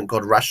Transcendent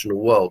God,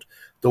 Rational World.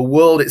 The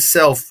world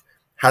itself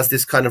has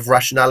this kind of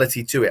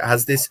rationality to it,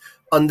 has this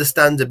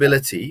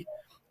understandability,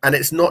 and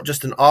it's not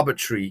just an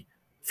arbitrary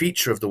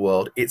feature of the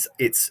world. It's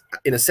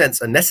in a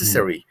sense a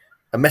necessary,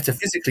 a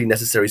metaphysically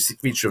necessary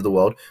feature of the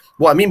world.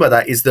 What I mean by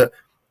that is that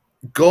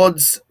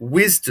God's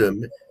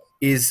wisdom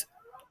is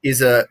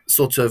a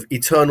sort of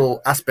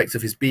eternal aspect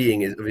of his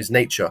being, of his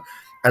nature,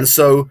 and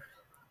so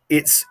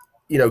it's,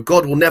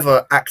 God will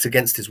never act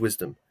against his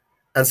wisdom.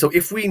 And so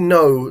if we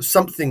know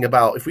something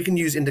about, if we can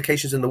use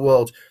indications in the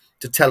world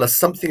to tell us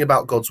something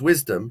about God's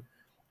wisdom,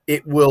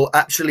 it will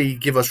actually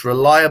give us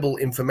reliable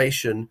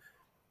information,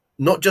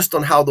 not just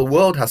on how the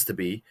world has to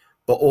be,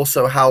 but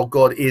also how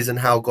God is and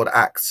how God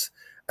acts.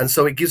 And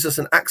so it gives us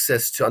an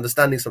access to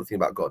understanding something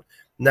about God.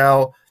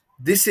 Now,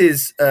 this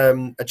is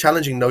a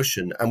challenging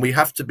notion, and we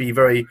have to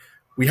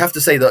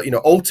say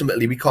that,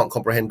 ultimately we can't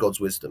comprehend God's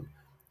wisdom.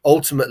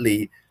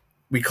 Ultimately,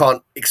 we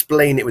can't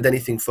explain it with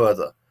anything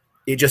further.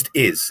 It just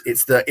is.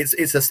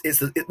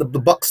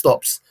 The buck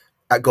stops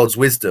at God's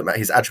wisdom, at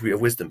his attribute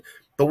of wisdom.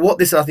 But what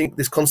this, I think,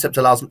 this concept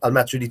allows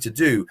al-Maturidi to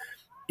do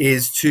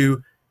is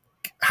to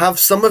have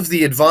some of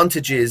the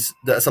advantages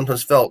that are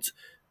sometimes felt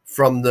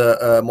from the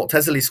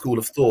Mu'tazili school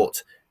of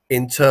thought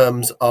in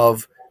terms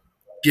of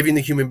giving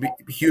the human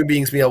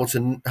beings being able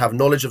to have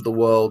knowledge of the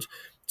world,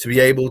 to be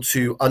able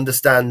to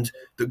understand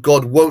that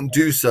God won't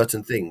do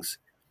certain things,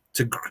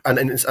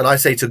 and I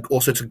say to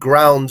also to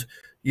ground,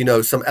 you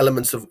know, some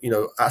elements of, you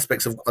know,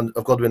 aspects of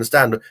God we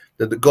understand,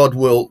 that God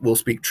will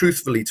speak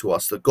truthfully to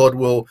us, that God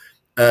will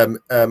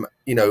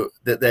you know,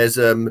 that there's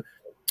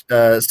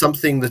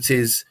something that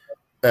is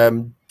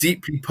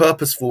deeply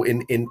purposeful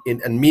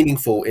and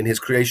meaningful in his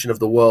creation of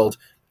the world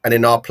and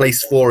in our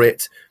place for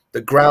it,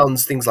 that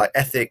grounds things like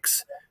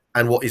ethics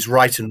and what is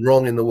right and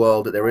wrong in the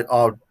world, that there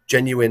are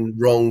genuine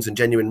wrongs and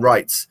genuine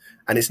rights,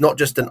 and it's not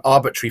just an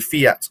arbitrary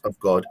fiat of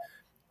God,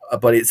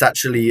 but it's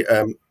actually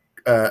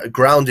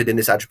grounded in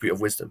this attribute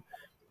of wisdom.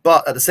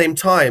 But at the same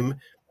time,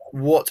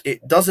 what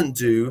it doesn't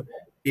do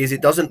is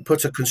it doesn't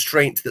put a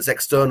constraint that's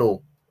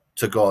external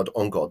to God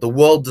on God. The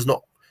world does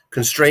not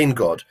constrain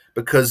God,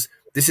 because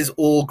this is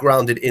all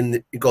grounded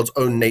in God's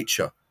own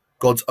nature,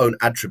 God's own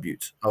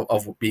attribute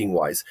of being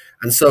wise.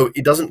 And so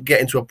it doesn't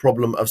get into a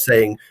problem of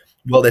saying,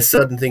 well, there's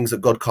certain things that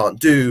God can't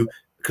do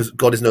because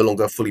God is no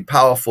longer fully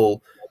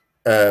powerful,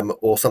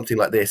 or something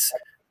like this.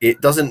 It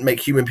doesn't make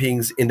human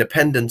beings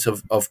independent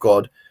of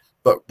God,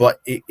 but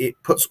it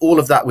puts all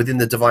of that within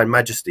the divine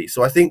majesty.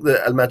 So I think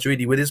that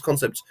al-Maturidi, with his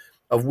concept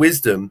of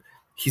wisdom,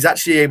 he's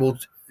actually able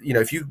to, you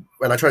know,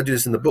 and I try to do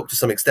this in the book to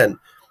some extent,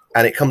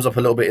 and it comes up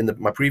a little bit in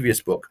my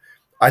previous book,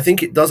 I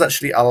think it does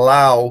actually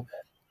allow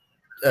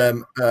a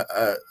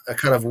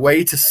kind of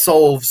way to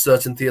solve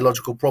certain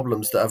theological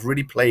problems that have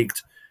really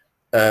plagued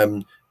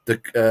you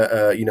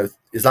know,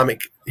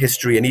 Islamic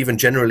history, and even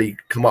generally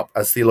come up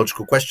as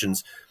theological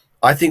questions.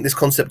 I think this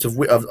concept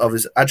of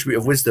his attribute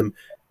of wisdom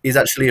is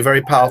actually a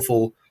very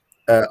powerful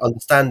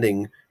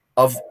understanding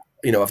of,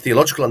 you know, a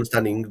theological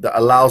understanding that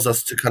allows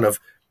us to kind of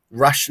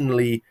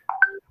rationally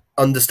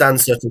understand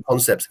certain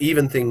concepts,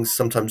 even things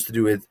sometimes to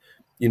do with,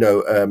 you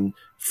know,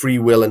 free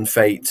will and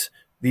fate.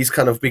 These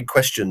kind of big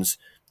questions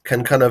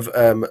can kind of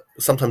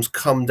sometimes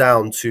come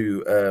down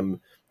to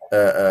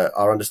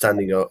our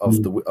understanding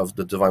of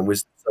the divine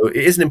wisdom. So it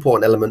is an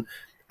important element,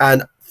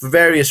 and for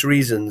various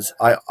reasons,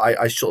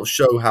 I sort of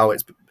show how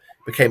it's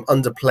became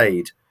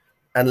underplayed,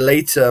 and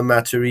later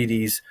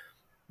Maturidis,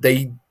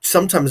 they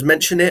sometimes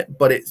mention it,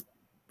 but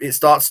it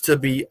starts to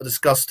be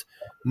discussed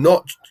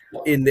not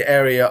in the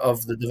area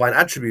of the divine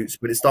attributes,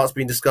 but it starts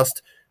being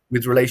discussed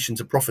with relation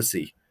to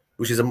prophecy,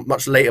 which is a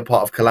much later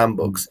part of Kalam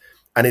books,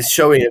 and it's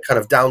showing a kind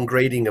of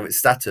downgrading of its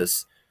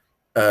status.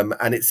 And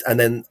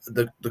then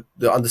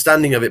the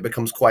understanding of it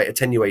becomes quite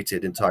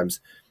attenuated in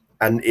times,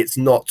 and it's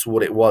not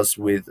what it was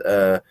with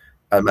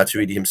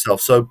Maturidi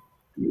himself. So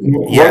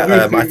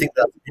yeah, I think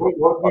that.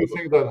 What do you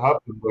think that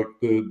happened? Like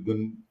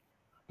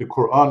the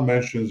Quran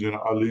mentions, you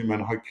know, Alim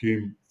and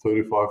Hakim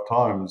 35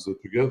 times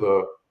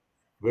together.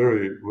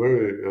 Very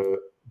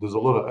there's a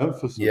lot of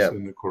emphasis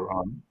in the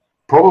Quran.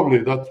 Probably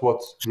that's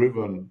what's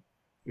driven,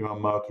 you know,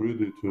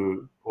 Maturidi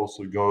to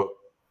also go.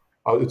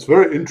 It's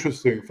very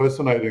interesting,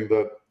 fascinating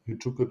that he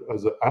took it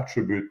as an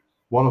attribute,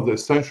 one of the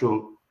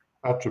essential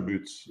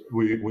attributes.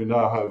 We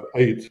now have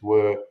 8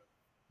 where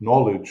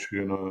knowledge,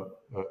 you know,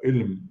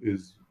 ilm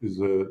is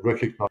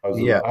recognized as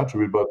an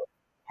attribute, but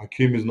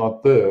Hakim is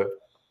not there.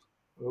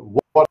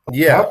 What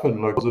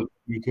happened? Like, was it,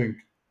 do you think,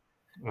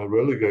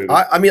 relegated?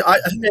 I mean, I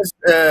think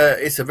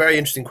it's a very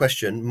interesting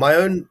question. My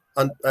own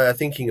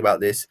thinking about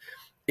this,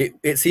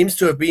 it seems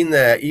to have been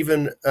there.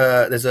 Even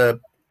there's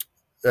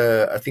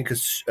I think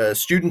a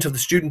student of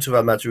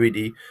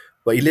al-Maturidi,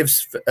 but he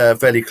lives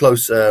fairly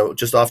close,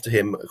 just after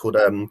him, called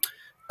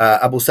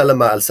Abu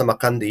Salama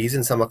al-Samarkandi. He's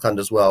in Samarkand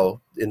as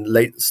well,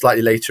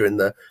 slightly later in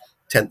the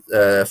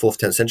 4th,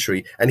 10th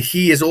century, and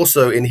he is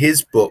also in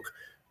his book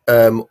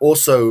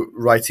also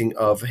writing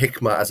of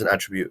hikmah as an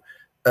attribute.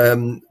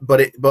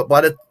 But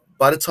by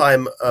the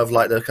time of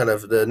like the kind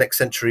of the next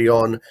century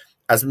on,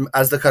 as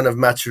the kind of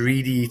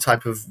Maturidi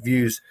type of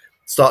views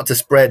start to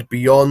spread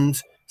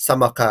beyond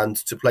Samarkand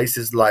to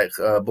places like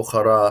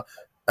Bukhara,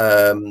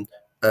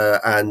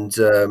 and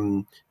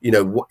you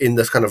know, in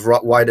this kind of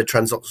wider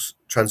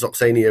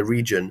Transoxania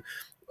region,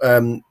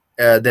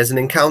 there's an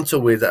encounter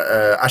with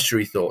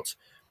Ash'ari thought,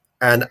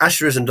 and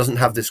Ash'arism doesn't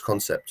have this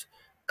concept,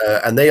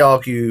 and they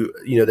argue,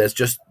 you know,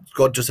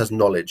 God just has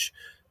knowledge.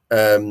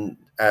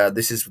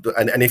 This is,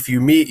 and if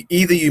you mean,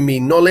 either you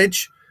mean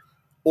knowledge,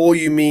 or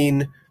you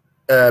mean,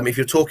 if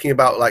you're talking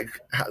about like,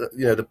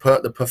 you know,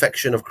 the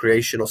perfection of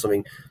creation or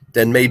something,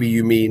 then maybe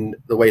you mean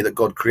the way that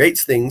God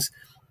creates things.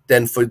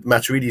 Then for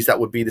Maturidis, that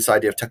would be this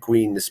idea of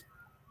takween, this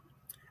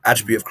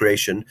attribute of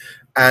creation,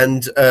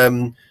 and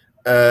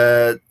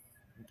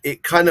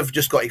it kind of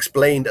just got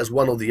explained as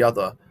one or the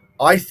other.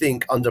 I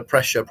think under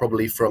pressure,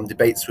 probably from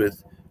debates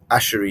with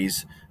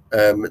Ash'aris,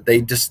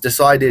 they just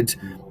decided,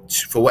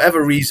 for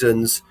whatever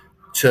reasons,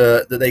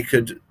 that they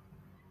could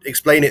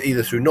explain it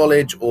either through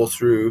knowledge or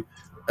through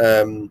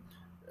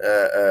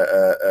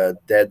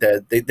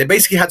They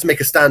basically had to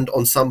make a stand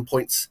on some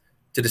points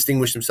to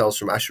distinguish themselves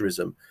from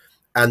Asherism.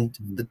 And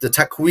the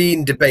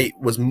Takween debate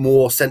was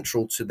more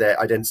central to their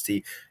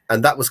identity,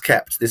 and that was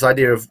kept. This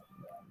idea of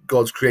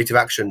God's creative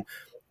action,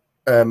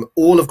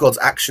 all of God's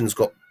actions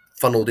got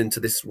funneled into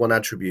this one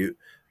attribute.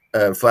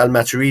 For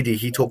Al-Maturidi,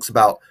 he talks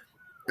about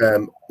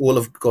all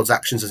of God's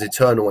actions as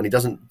eternal, and he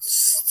doesn't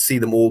see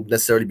them all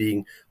necessarily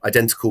being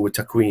identical with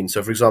Takween.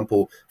 So, for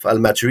example, for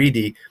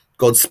Al-Maturidi,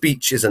 God's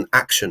speech is an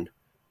action,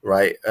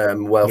 right?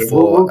 Well,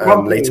 for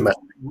later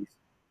Maturidi,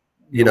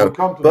 you know,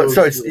 but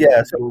sorry,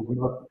 yeah.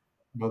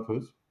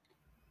 Methods.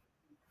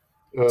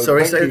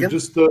 Sorry, say again.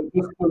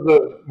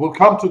 We'll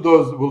come to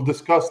those. We'll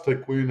discuss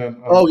Takween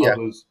and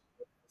others.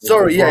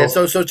 Sorry, yeah.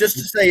 So just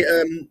to say,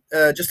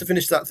 just to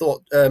finish that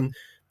thought.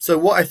 So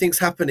what I think's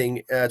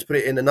happening, to put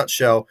it in a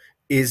nutshell,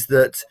 is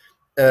that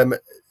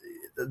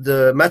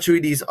the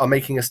Maturidis are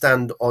making a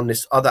stand on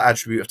this other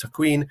attribute of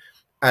Takween,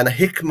 and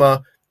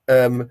hikmah,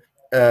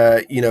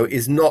 you know,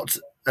 is not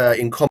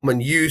in common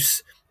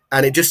use.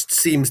 And it just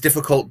seems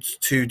difficult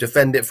to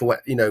defend it for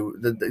what, you know,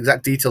 the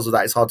exact details of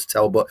that is hard to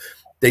tell, but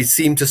they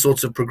seem to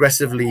sort of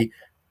progressively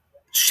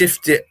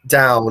shift it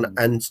down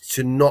and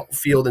to not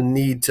feel the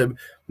need to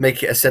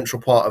make it a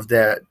central part of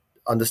their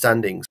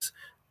understandings.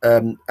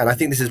 And I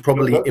think this is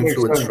probably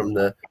influenced from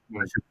the...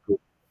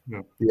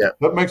 Yeah.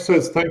 That makes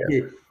sense. Thank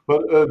you.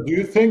 But do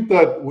you think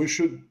that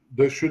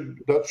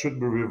that should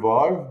be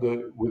revived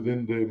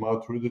within the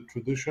Maturidi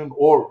tradition,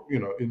 or, you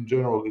know, in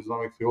general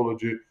Islamic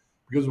theology?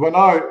 Because when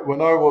I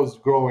was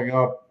growing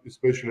up,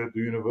 especially at the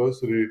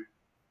university,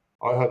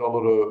 I had a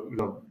lot of, you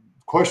know,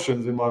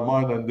 questions in my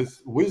mind, and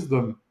this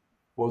wisdom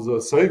was a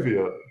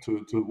savior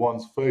to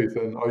one's faith,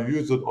 and I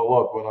use it a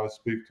lot when I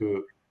speak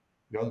to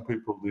young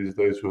people these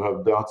days who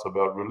have doubts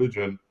about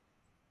religion.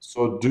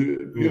 So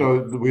you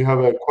know, we have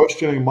a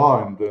questioning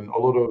mind, and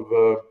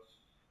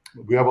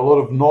we have a lot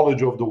of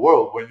knowledge of the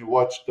world. When you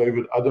watch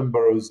David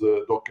Attenborough's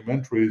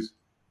documentaries,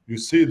 you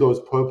see those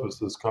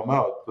purposes come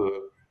out.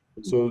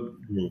 So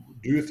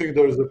do you think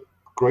there is a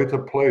greater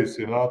place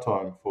in our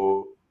time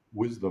for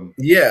wisdom?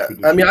 Yeah,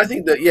 I mean, I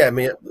think that, yeah, I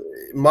mean,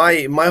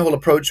 my whole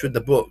approach with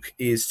the book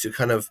is to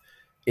kind of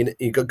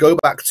go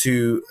back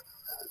to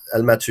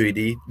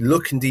Al-Maturidi,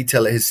 look in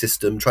detail at his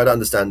system, try to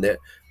understand it.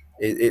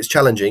 It's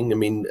challenging. I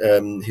mean,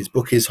 his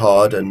book is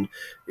hard, and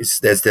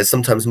there's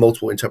sometimes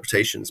multiple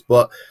interpretations,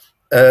 but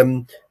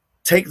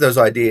take those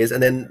ideas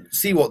and then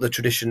see what the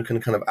tradition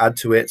can kind of add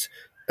to it.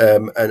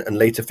 And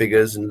later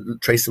figures,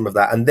 and trace some of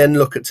that, and then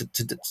look at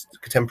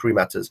contemporary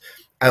matters.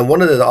 And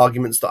one of the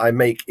arguments that I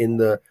make in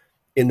the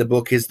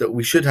book is that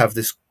we should have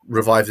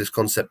revive this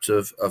concept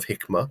of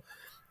hikmah,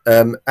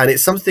 and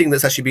it's something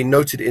that's actually been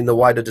noted in the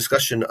wider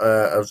discussion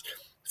of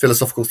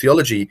philosophical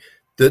theology,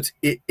 that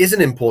it is an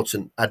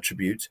important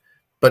attribute,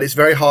 but it's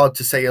very hard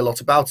to say a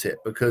lot about it,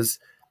 because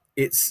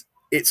it's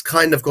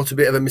kind of got a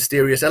bit of a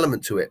mysterious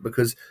element to it,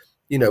 because,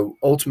 you know,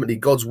 ultimately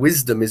God's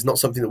wisdom is not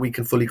something that we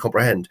can fully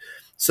comprehend.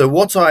 So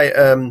what I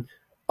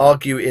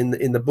argue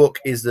in the book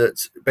is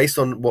that, based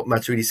on what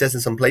Maturidi says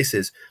in some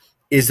places,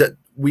 is that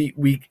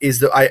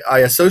I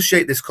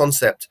associate this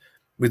concept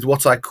with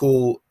what I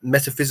call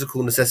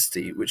metaphysical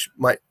necessity, which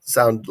might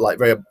sound like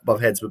very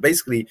above heads, but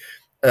basically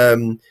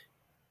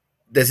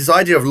there's this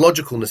idea of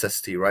logical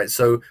necessity, right?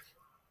 So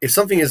if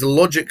something is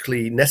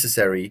logically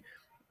necessary,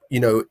 you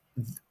know,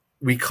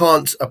 we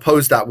can't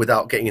oppose that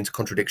without getting into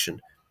contradiction.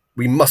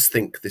 We must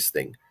think this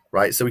thing,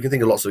 right? So we can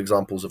think of lots of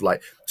examples of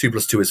like 2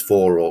 + 2 is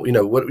 4, or, you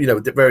know,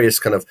 the various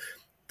kind of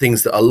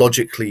things that are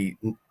logically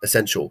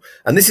essential.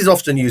 And this is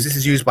often used. This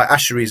is used by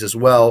Asheris as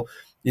well.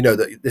 You know,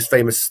 this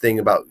famous thing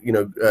about, you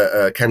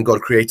know, can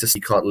God create us?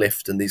 He can't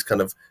lift, and these kind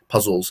of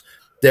puzzles.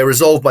 They're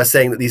resolved by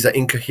saying that these are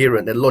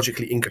incoherent. They're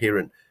logically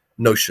incoherent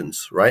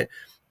notions, right?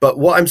 But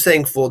what I'm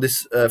saying for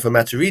this, for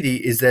Maturidi,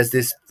 is there's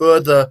this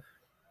further,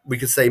 we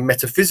could say,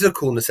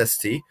 metaphysical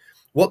necessity.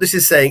 What this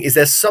is saying is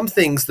there's some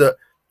things that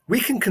we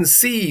can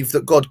conceive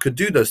that God could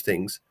do those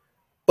things,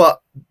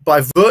 but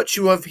by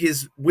virtue of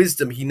his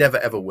wisdom, he never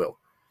ever will.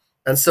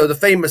 And so there's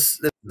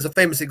a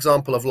famous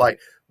example of, like,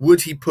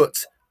 would he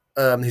put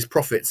his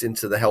prophets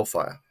into the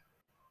hellfire?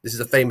 This is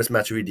a famous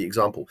Maturidi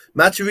example.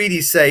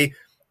 Maturidi say,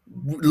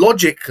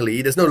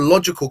 logically, there's no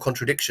logical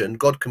contradiction.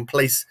 God can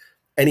place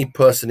any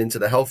person into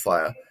the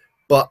hellfire,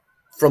 but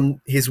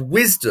from his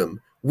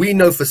wisdom, we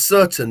know for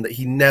certain that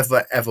he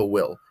never ever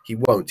will. He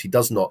won't. He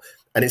does not.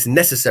 And it's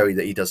necessary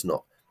that he does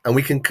not. And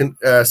we can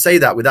say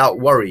that without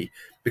worry,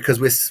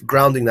 because we're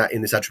grounding that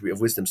in this attribute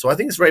of wisdom. So I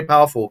think it's a very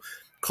powerful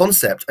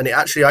concept. And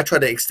I try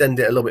to extend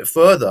it a little bit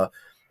further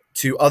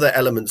to other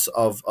elements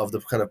of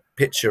the kind of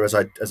picture as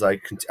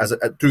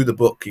through the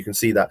book. You can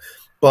see that.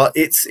 But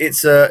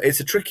it's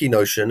a tricky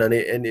notion, and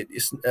it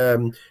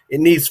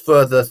needs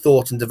further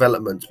thought and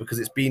development, because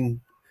it's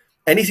been,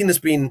 anything that's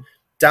been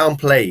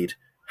downplayed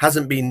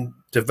hasn't been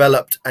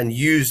developed and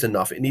used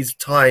enough. It needs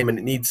time, and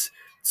it needs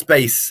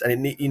space,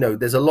 and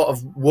there's a lot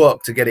of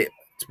work to get it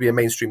to be a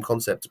mainstream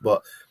concept.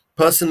 But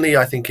personally,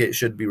 I think it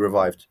should be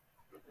revived.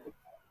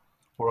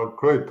 All right,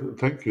 great,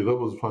 thank you. That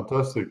was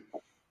fantastic.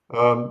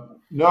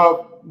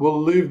 Now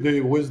we'll leave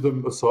the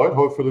wisdom aside.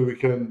 Hopefully, we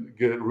can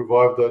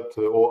revive that,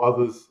 or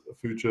others,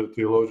 future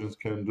theologians,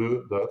 can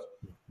do that.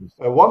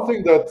 One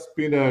thing that's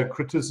been a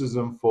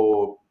criticism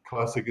for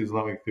classic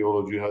Islamic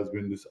theology has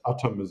been this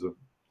atomism.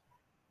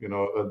 You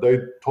know, they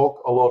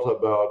talk a lot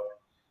about,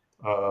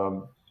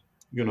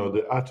 you know,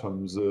 the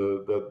atoms,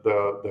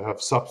 that they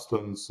have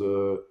substance,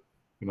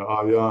 you know,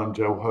 ayan,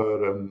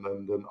 jawhar, and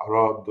then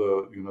arad,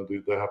 you know,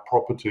 they have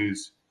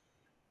properties.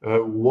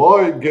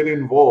 Why get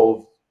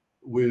involved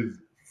with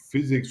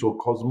physics or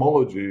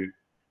cosmology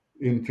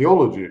in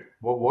theology?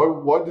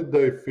 Why did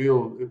they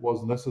feel it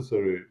was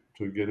necessary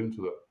to get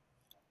into that?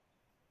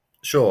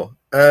 Sure.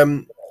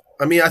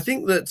 I mean, I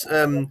think that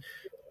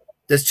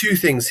there's two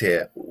things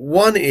here.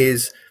 One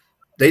is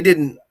they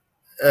didn't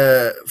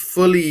there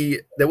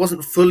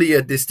wasn't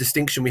fully this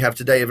distinction we have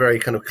today, a very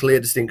kind of clear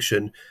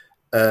distinction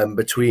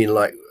between,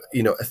 like,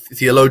 you know,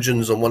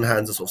 theologians on one hand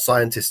and sort of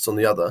scientists on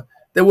the other.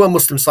 There were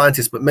Muslim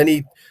scientists, but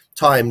many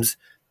times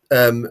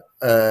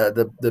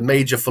the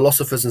major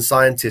philosophers and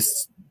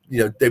scientists,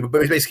 you know, they were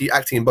basically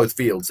acting in both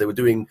fields. They were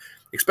doing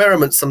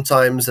experiments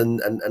sometimes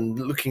and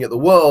looking at the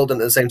world,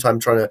 and at the same time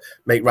trying to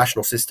make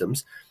rational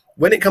systems.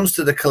 When it comes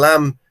to the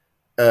Kalam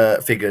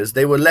figures,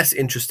 they were less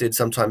interested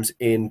sometimes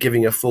in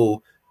giving a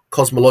full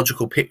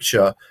cosmological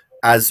picture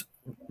as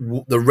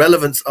the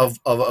relevance of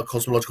a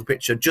cosmological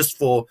picture just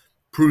for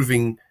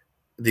proving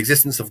the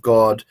existence of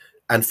God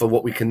and for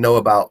what we can know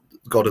about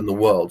God and the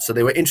world. So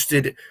they were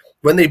interested,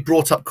 when they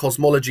brought up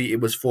cosmology,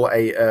 it was for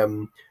a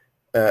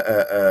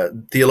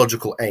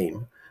theological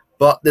aim.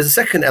 But there's a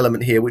second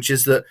element here, which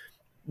is that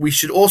we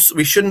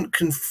shouldn't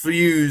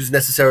confuse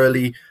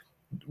necessarily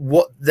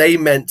what they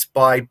meant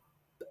by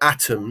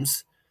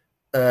atoms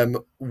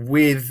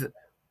with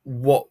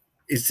what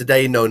is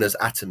today known as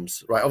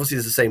atoms, right? Obviously,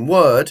 there's the same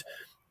word,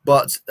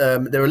 but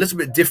they're a little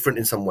bit different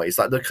in some ways.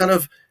 Like the kind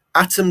of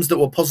atoms that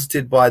were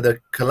posited by the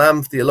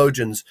Kalam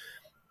theologians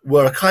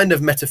were a kind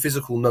of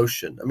metaphysical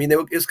notion. I mean,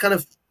 it was kind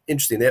of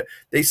interesting.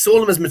 They saw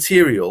them as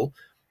material,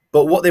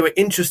 but what they were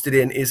interested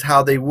in is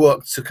how they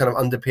worked to kind of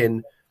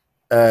underpin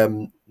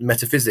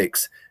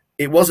metaphysics.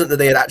 It wasn't that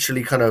they had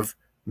actually kind of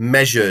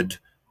measured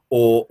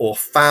or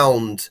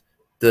found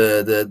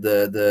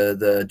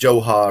the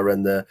Johar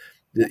and the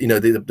you know,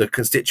 the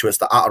constituents,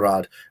 the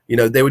A'rad. You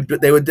know, they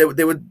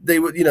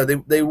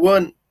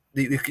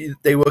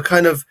were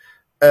kind of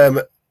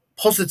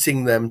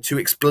positing them to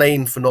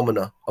explain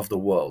phenomena of the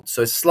world.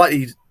 So it's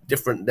slightly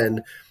different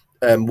than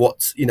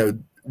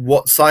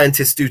what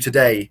scientists do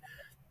today.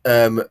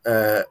 You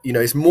know,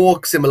 it's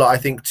more similar, I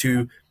think,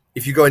 to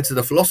if you go into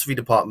the philosophy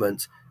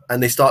department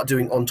and they start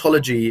doing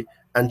ontology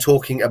and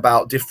talking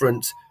about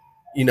different,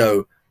 you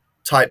know,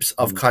 types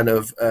of kind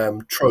of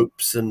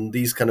tropes and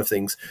these kind of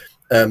things,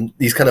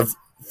 these kind of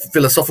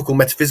philosophical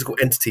metaphysical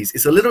entities.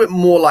 It's a little bit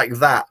more like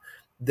that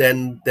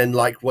than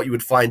like what you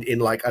would find in,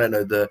 like, I don't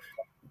know, the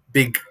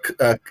big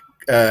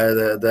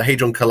the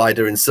Hadron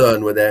Collider in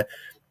CERN, where they're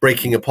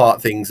breaking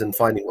apart things and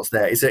finding what's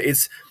there.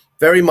 It's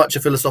very much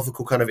a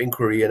philosophical kind of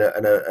inquiry and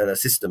a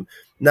system.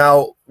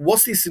 Now,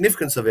 what's the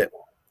significance of it?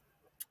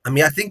 I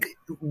mean, I think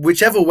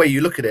whichever way you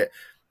look at it,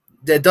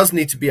 there does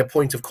need to be a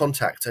point of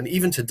contact. And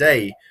even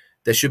today,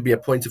 there should be a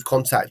point of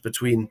contact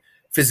between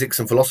physics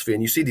and philosophy.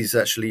 And you see these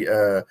actually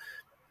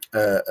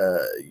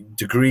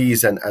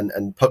degrees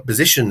and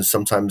positions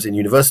sometimes in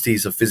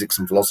universities of physics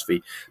and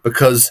philosophy,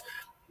 because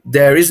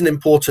there is an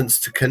importance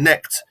to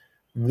connect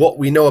what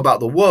we know about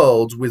the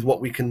world with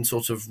what we can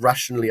sort of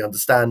rationally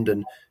understand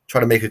and try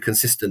to make a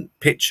consistent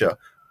picture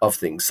of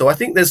things. So I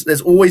think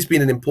there's always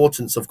been an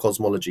importance of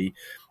cosmology,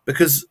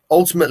 because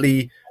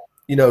ultimately,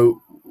 you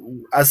know,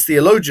 as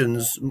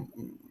theologians,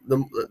 the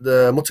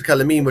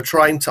Mutakallimin were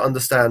trying to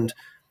understand,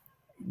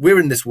 we're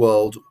in this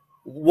world,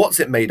 what's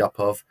it made up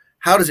of,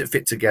 how does it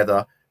fit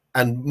together,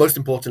 and most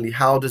importantly,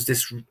 how does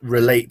this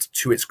relate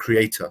to its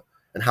creator,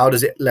 and how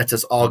does it let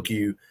us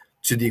argue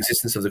to the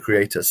existence of the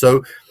creator.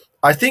 So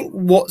I think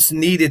what's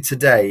needed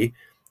today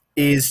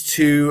is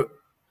to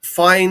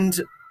find,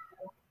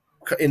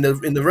 in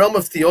the realm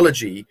of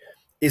theology,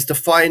 is to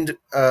find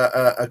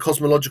a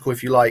cosmological,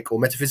 if you like, or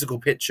metaphysical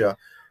picture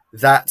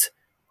that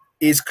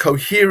is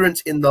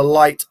coherent in the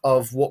light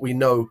of what we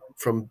know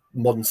from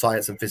modern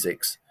science and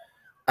physics,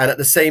 and at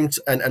the same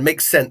and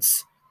makes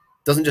sense.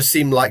 Doesn't just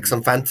seem like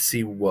some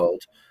fantasy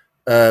world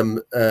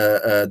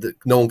that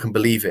no one can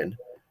believe in.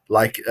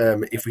 Like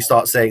if we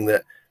start saying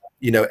that,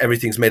 you know,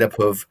 everything's made up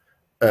of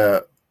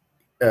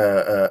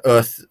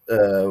earth,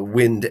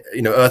 wind,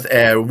 you know, earth,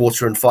 air,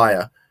 water, and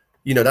fire.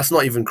 You know, that's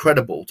not even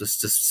credible to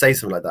say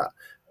something like that.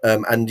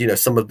 And you know,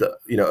 some of the,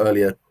 you know,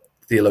 earlier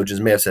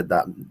theologians may have said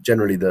that.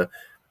 Generally, the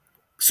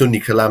Sunni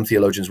Kalam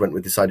theologians went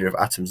with this idea of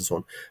atoms and so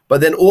on.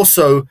 But then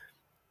also,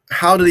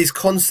 how do these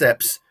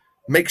concepts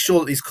make sure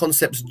that these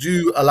concepts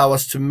do allow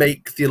us to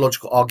make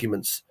theological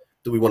arguments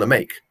that we want to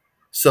make?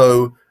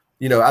 So,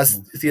 you know,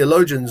 as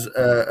theologians,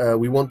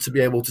 we want to be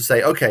able to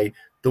say, okay,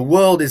 the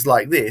world is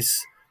like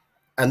this,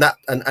 and that,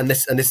 and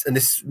this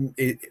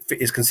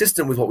is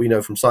consistent with what we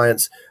know from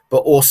science, but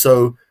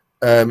also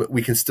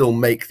we can still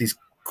make these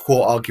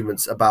core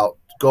arguments about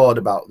God,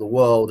 about the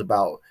world,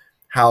 about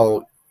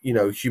how, you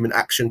know, human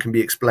action can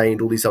be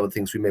explained, all these other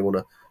things we may want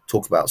to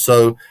talk about.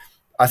 So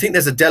I think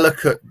there's a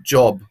delicate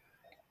job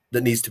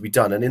that needs to be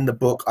done. And in the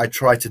book, I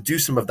try to do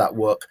some of that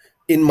work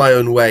in my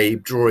own way,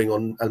 drawing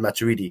on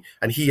al-Maturidi.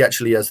 And he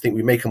actually, as I think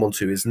we may come on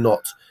to, is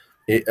not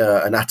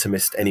an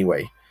atomist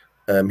anyway.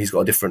 He's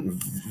got a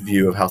different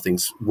view of how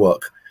things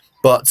work.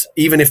 But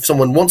even if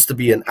someone wants to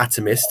be an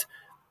atomist,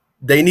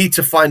 they need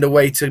to find a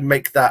way to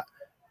make that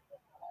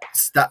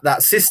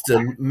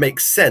system make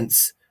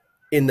sense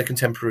in the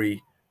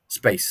contemporary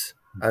space.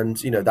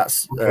 And, you know,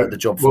 that's the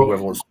job for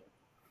whoever wants to.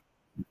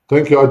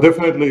 Thank you. I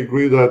definitely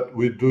agree that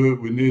we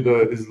need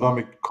an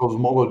Islamic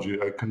cosmology,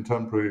 a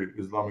contemporary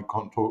Islamic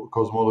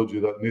cosmology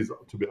that needs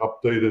to be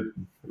updated.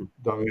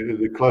 I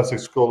mean, the classic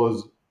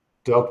scholars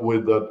dealt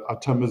with that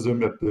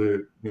atomism at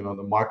the, you know,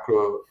 the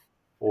micro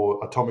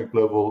or atomic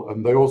level,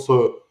 and they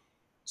also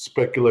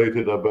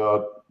speculated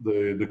about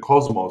the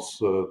cosmos,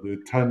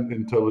 the 10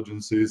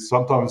 intelligences.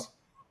 Sometimes,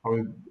 I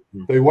mean,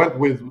 they went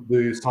with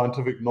the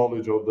scientific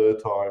knowledge of their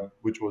time,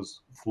 which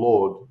was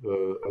flawed,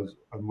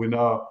 and we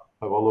now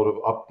have a lot of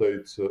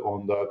updates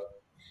on that.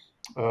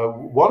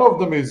 One of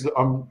them is,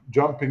 I'm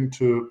jumping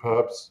to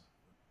perhaps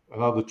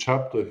another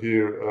chapter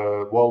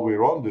here while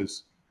we're on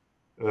this.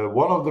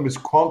 One of them is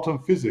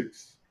quantum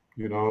physics.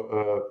 You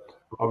know,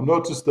 I've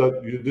noticed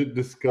that you did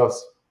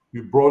discuss,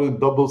 you brought in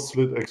double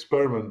slit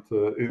experiment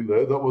in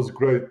there. That was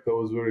great. That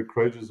was very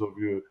courageous of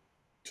you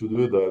to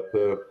do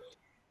that.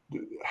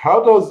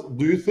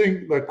 Do you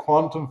think that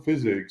quantum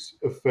physics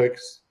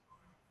affects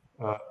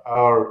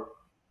our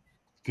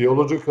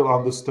theological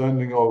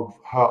understanding of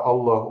how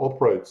Allah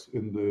operates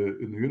in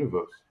the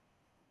universe?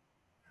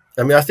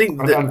 I mean, I think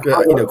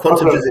that you know,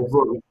 quantum physics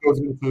well, it goes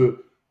into,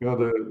 you know,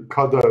 the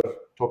qadar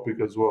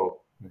topic as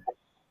well.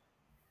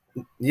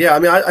 Yeah, I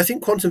mean, I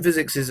think quantum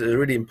physics is a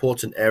really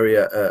important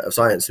area of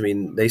science. I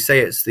mean, they say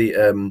it's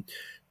the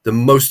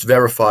most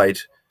verified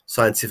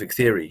scientific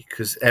theory,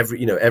 because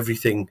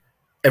everything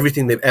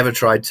they've ever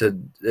tried to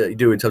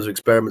do in terms of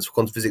experiments for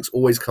quantum physics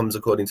always comes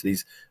according to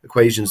these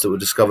equations that were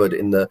discovered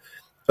in the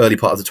early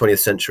part of the 20th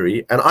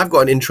century. And I've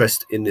got an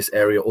interest in this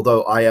area,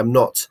 although I am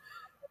not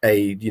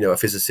a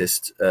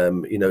physicist.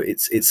 You know,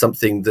 it's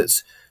something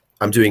that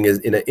I'm doing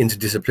in an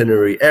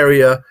interdisciplinary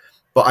area,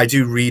 but I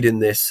do read in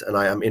this, and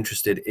I am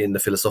interested in the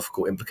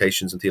philosophical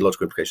implications and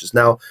theological implications.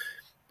 Now,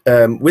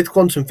 with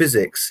quantum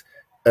physics,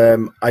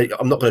 I'm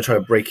not going to try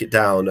to break it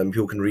down, and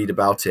people can read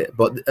about it.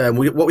 But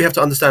what we have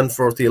to understand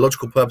for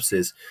theological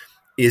purposes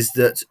is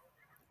that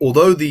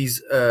although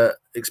these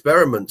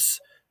experiments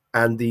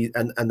and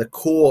the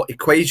core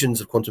equations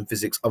of quantum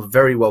physics are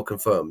very well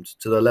confirmed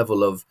to the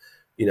level of,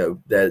 you know,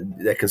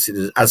 they're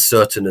considered as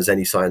certain as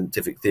any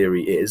scientific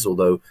theory is,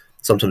 although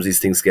sometimes these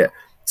things get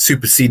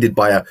superseded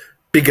by a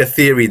bigger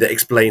theory that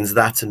explains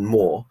that and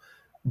more.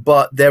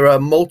 But there are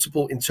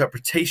multiple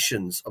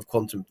interpretations of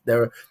quantum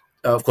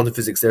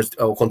physics. There's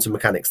quantum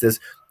mechanics. There's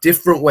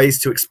different ways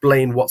to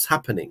explain what's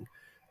happening,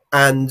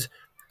 and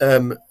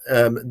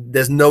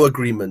there's no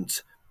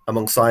agreement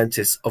among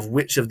scientists of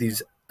which of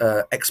these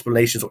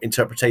explanations or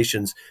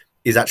interpretations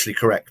is actually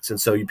correct.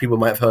 And so people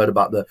might have heard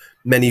about the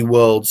many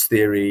worlds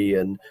theory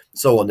and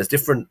so on. There's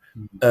different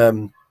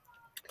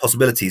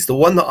possibilities. The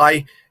one that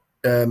I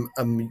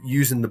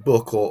use in the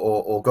book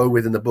or go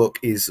with in the book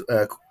is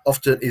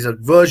often a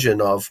version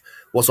of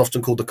what's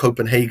often called the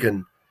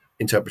Copenhagen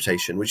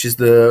interpretation, which is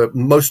the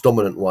most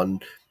dominant one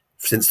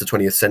since the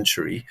 20th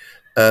century.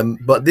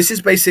 But this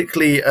is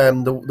basically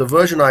the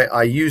version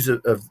I use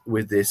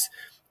with this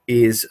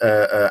is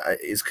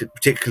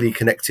particularly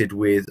connected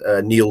with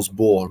Niels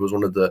Bohr, who was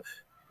one of the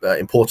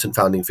important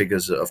founding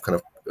figures of kind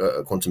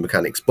of quantum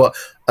mechanics. But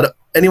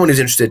anyone who's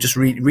interested, just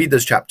read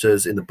those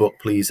chapters in the book,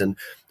 please, and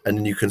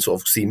then you can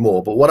sort of see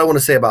more. But what I want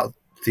to say about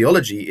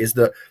theology is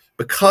that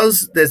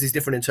because there's these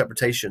different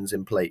interpretations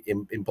in play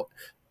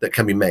that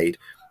can be made,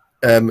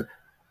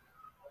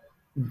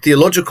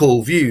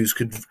 theological views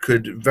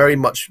could very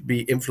much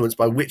be influenced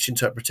by which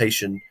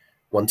interpretation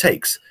one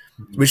takes,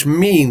 which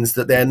means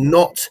that they're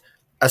not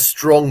a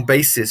strong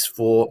basis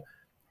for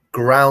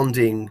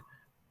grounding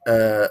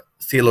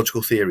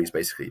theological theories,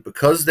 basically.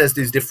 Because there's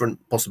these different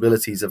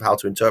possibilities of how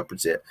to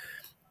interpret it,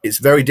 it's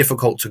very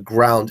difficult to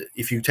ground.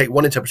 If you take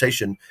one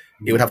interpretation,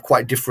 it would have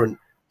quite different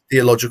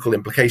theological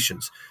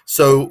implications.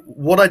 So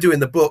what I do in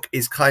the book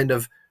is kind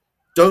of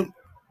don't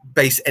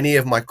base any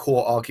of my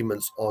core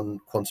arguments on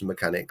quantum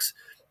mechanics.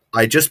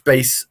 I just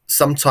base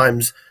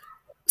sometimes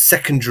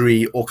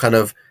secondary or kind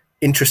of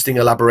interesting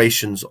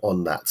elaborations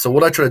on that. So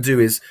what I try to do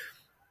is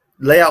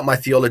lay out my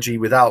theology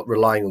without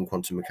relying on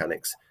quantum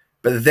mechanics,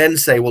 but then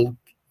say, well,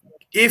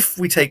 if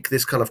we take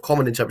this kind of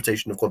common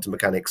interpretation of quantum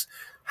mechanics,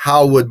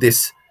 how would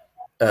this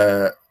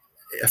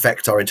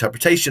affect our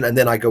interpretation? And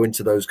then I go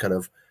into those kind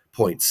of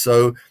points.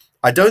 So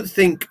I don't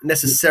think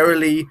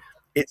necessarily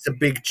it's a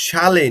big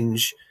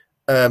challenge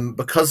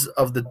because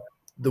of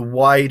the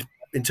wide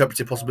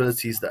interpretive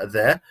possibilities that are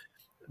there.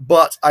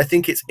 But I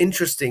think it's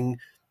interesting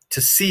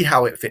to see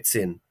how it fits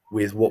in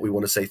with what we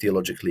want to say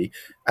theologically.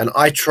 And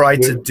I try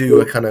to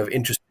do a kind of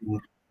interesting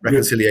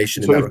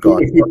reconciliation So in that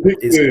regard.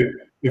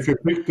 If you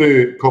pick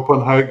the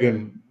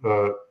Copenhagen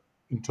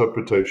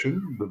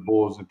interpretation, the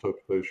Bohr's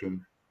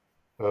interpretation,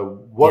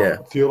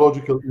 what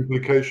theological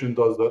implication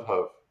does that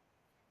have?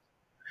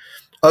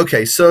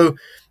 Okay, so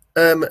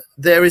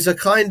there is a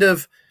kind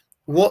of,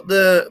 what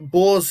the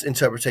Bohr's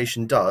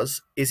interpretation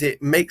does is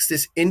it makes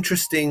this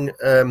interesting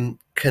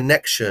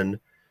connection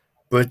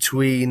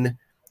between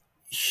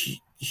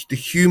the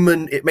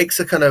human. It makes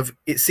a kind of,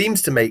 it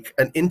seems to make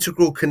an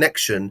integral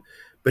connection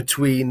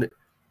between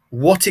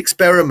what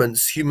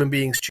experiments human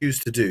beings choose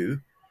to do,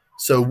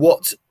 so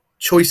what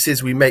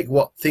choices we make,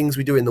 what things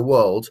we do in the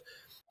world,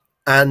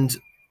 and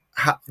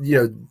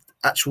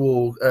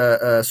actual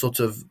sort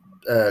of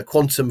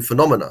quantum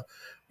phenomena.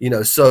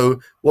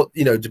 So what,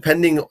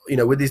 depending,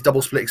 with these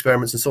double split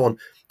experiments and so on,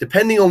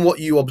 depending on what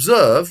you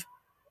observe,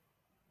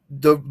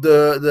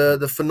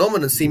 the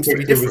phenomenon seems to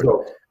be different.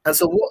 And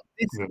so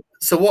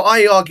what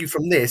I argue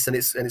from this, and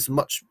it's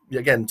much,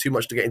 again, too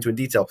much to get into in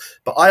detail,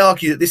 but I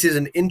argue that this is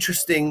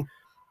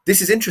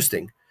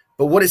interesting,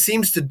 but what it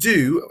seems to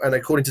do, and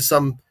according to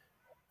some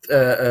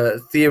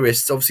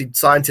theorists, obviously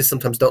scientists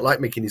sometimes don't like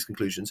making these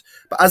conclusions,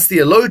 but as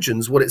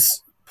theologians, what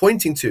it's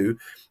pointing to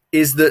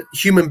is that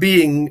human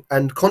being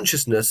and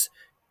consciousness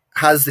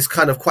has this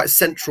kind of quite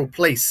central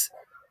place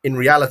in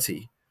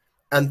reality,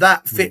 and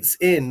that fits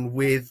in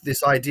with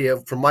this idea,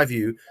 from my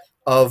view,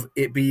 of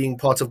it being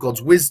part of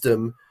God's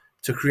wisdom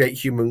to create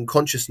human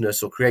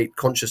consciousness, or create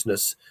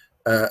consciousness,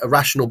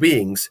 rational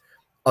beings.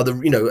 And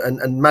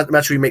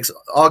Maturidi makes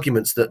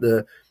arguments that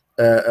the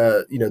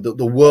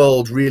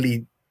world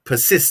really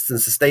persists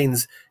and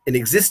sustains in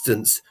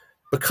existence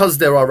because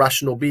there are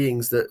rational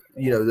beings that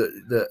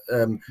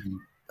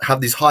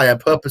have these higher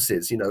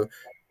purposes.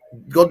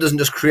 God doesn't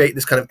just create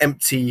this kind of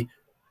empty,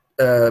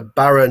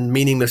 barren,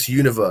 meaningless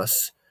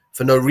universe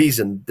for no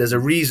reason. There's a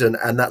reason,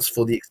 and that's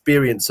for the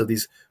experience of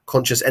these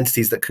conscious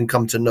entities that can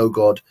come to know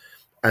God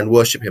and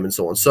worship him and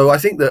so on. So I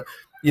think that,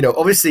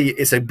 obviously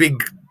it's a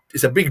big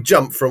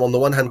jump from, on the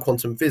one hand,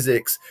 quantum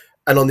physics,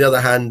 and on the other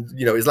hand,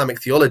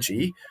 Islamic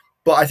theology.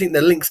 But I think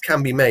the links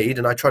can be made,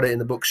 and I try to in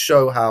the book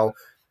show how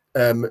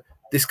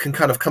this can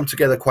kind of come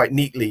together quite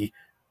neatly.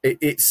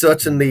 It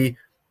certainly,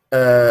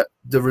 the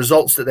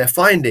results that they're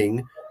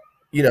finding,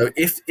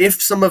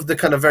 if some of the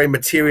kind of very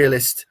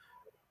materialist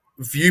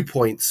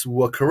viewpoints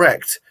were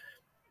correct,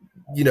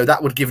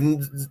 that would give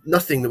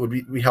nothing that would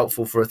be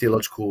helpful for a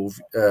theological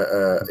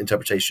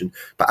interpretation.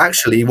 But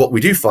actually, what we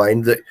do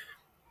find that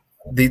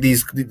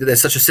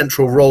there's such a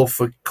central role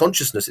for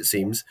consciousness, it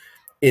seems,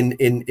 in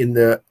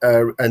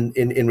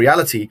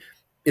reality,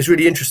 is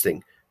really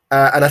interesting.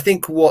 And I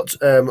think what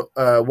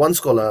one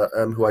scholar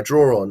who I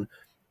draw on,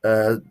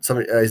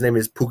 his name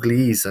is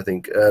Pugliese, I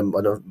think, I don't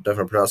know if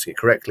I'm pronouncing it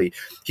correctly.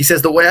 He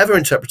says that whatever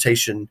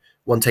interpretation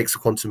one takes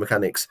of quantum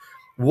mechanics,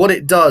 what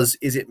it does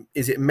is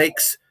it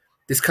makes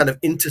this kind of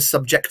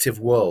intersubjective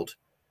world,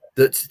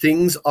 that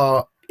things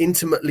are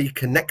intimately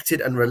connected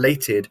and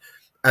related,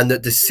 and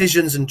that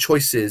decisions and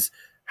choices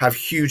have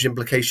huge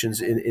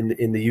implications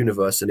in the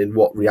universe and in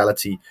what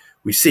reality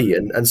we see.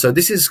 And so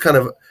this is kind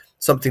of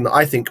something that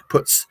I think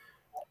puts,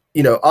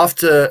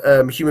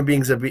 after human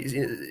beings have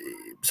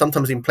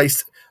sometimes been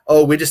placed,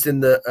 we're just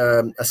in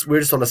we're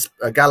just on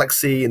a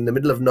galaxy in the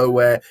middle of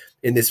nowhere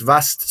in this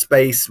vast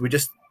space, we're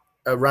just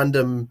a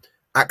random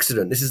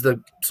accident. This is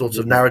the sort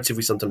of narrative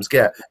we sometimes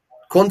get.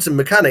 Quantum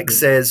mechanics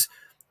says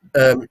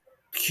the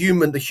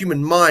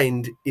human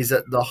mind is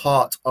at the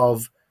heart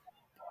of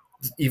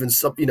even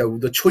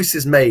the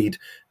choices made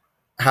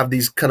have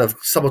these kind of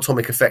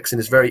subatomic effects in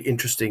this very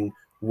interesting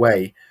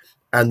way,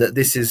 and that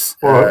this is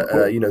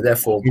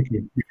therefore we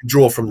can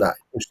draw from that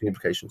interesting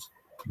implications.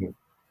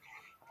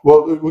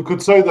 Well, we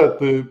could say that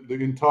the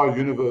entire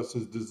universe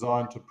is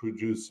designed to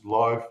produce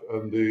life,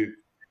 and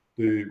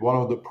one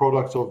of the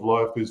products of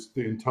life is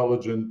the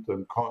intelligent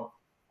and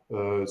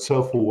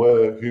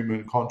self-aware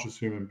conscious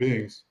human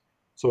beings.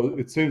 So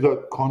it seems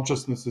that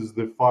consciousness is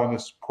the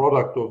finest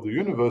product of the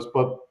universe,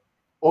 but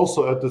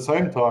also at the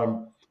same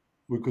time,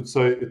 we could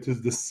say it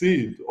is the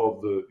seed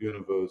of the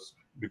universe,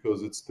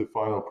 because it's the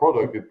final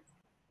product.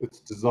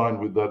 It's designed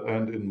with that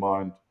end in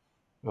mind.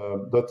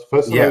 That's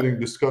fascinating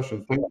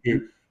discussion. Thank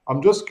you.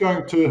 I'm just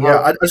going to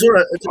have...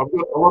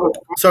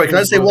 Sorry, can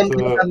I say one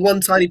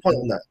tiny point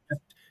on that?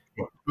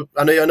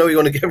 I know you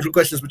want to get through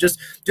questions, but just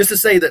to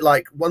say that,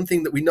 like, one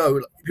thing that we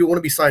know, people want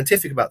to be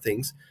scientific about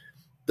things.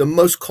 The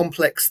most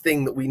complex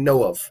thing that we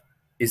know of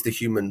is the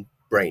human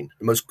brain.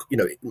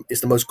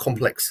 It's the most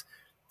complex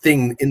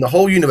thing in the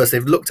whole universe.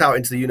 They've looked out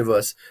into the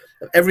universe,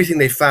 everything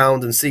they've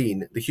found and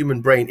seen. The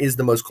human brain is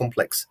the most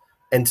complex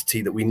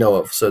entity that we know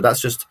of. So that's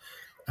just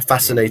a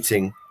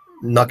fascinating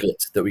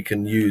nugget that we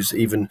can use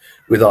even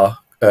with our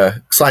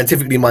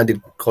scientifically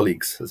minded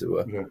colleagues, as it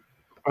were. Yeah.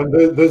 And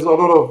there's a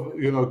lot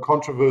of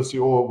controversy,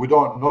 or we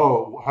don't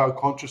know how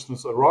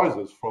consciousness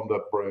arises from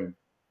that brain,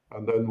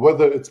 and then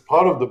whether it's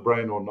part of the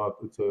brain or not.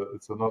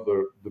 It's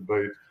another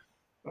debate.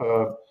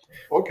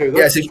 Okay,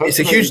 it's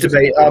a huge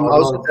debate. I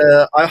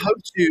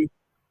hope to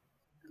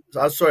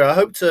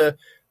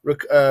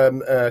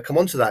come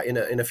on to that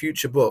in a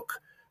future book.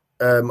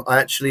 I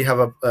actually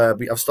have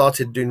I've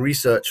started doing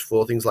research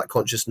for things like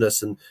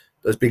consciousness and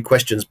those big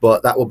questions,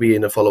 but that will be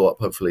in a follow-up,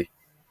 hopefully.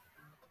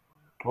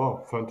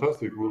 Oh,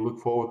 fantastic. We'll look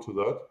forward to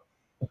that.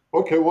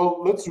 Okay,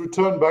 well, let's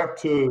return back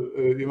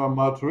to Imam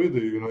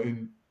Maturidi. You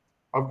know,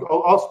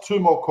 I'll ask two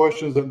more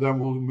questions and then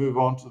we'll move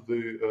on to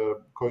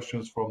the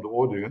questions from the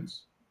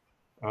audience.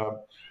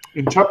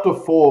 In chapter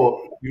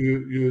 4,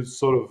 you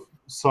sort of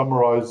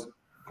summarize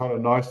kind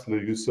of nicely.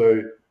 You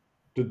say,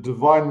 the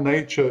divine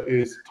nature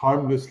is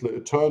timelessly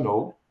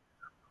eternal,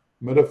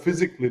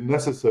 metaphysically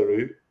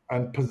necessary,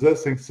 and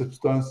possessing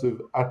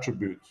substantive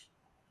attributes.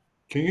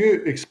 Can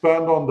you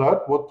expand on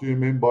that? What do you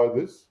mean by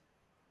this?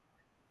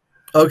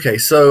 Okay,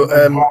 so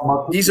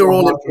these are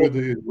all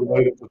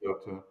related to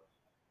that.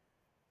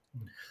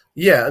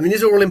 Yeah, I mean,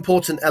 these are all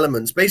important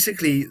elements.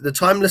 Basically, the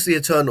timelessly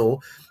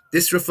eternal,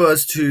 this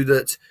refers to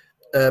that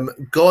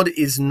God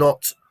is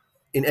not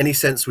in any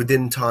sense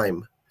within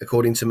time,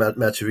 according to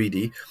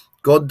Maturidi.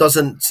 God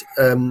doesn't,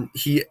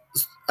 he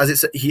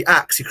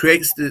acts, he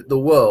creates the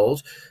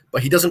world,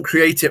 but he doesn't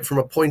create it from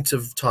a point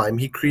of time.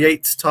 He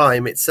creates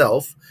time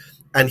itself,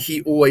 and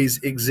he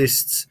always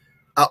exists,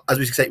 as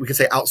we can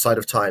say outside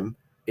of time,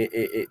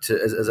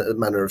 as a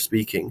manner of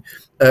speaking.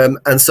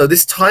 And so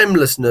this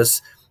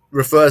timelessness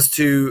refers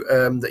to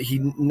that he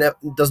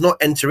does not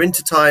enter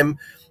into time.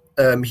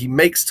 He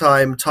makes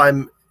time,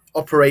 time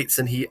operates,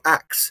 and he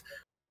acts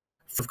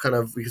for kind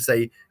of, we could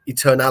say,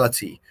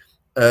 eternality.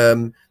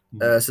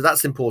 So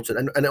that's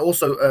important. And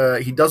also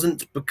he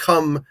doesn't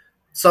become,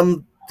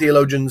 some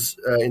theologians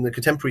in the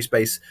contemporary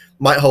space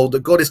might hold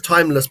that God is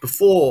timeless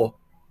before,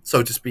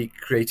 so to speak,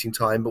 creating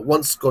time, but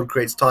once God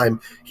creates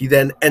time, he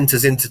then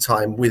enters into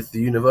time with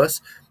the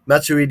universe.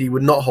 Maturidi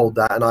would not hold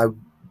that, and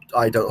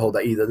I don't hold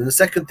that either. Then the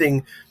second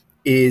thing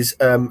is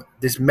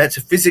this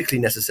metaphysically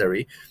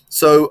necessary.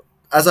 So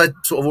as I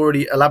sort of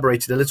already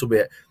elaborated a little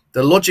bit,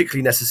 the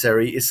logically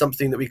necessary is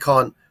something that we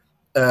can't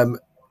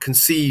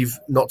conceive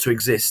not to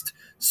exist.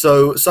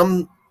 So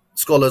some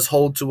scholars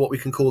hold to what we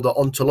can call the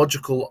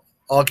ontological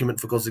argument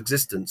for God's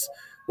existence.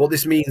 What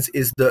this means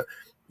is that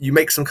you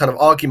make some kind of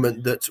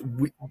argument that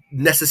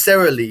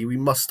necessarily we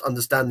must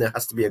understand there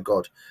has to be a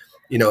God,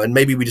 you know, and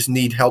maybe we just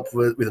need help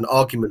with an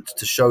argument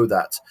to show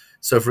that.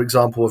 So, for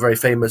example, a very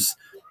famous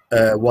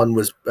one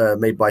was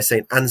made by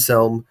Saint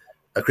Anselm,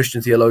 a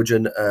Christian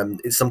theologian.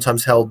 It's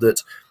sometimes held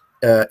that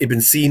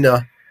Ibn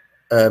Sina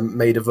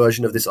made a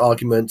version of this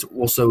argument.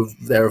 Also,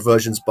 there are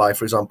versions by,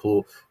 for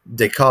example,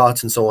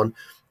 Descartes and so on.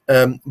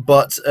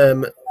 But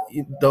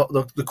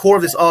the core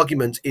of this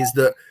argument is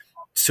that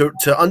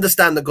to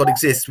understand that God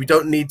exists, we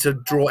don't need to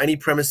draw any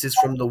premises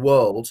from the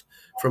world,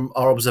 from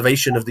our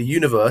observation of the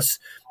universe,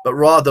 but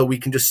rather we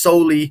can just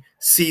solely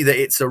see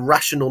that it's a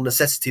rational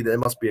necessity that there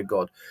must be a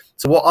God.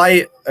 So what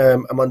I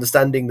am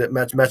understanding, that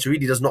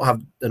Maturidi does not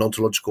have an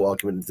ontological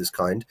argument of this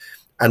kind,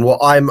 and what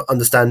I'm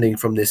understanding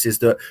from this is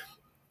that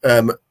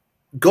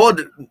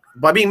God,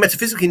 by being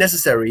metaphysically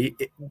necessary,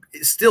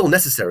 it's still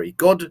necessary.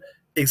 God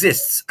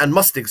exists and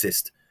must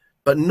exist,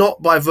 but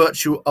not by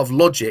virtue of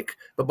logic,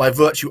 but by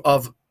virtue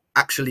of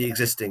actually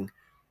existing,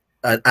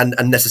 and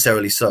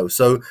necessarily so.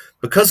 So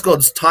because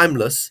God's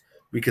timeless,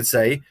 we could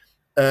say,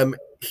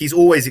 he's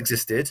always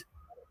existed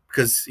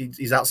because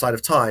he's outside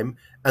of time,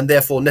 and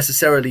therefore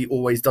necessarily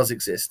always does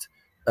exist.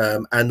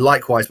 And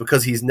likewise,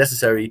 because he's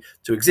necessary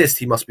to exist,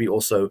 he must be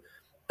also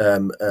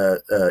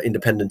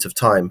independent of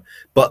time.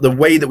 But the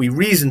way that we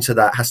reason to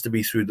that has to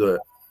be through the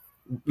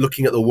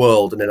looking at the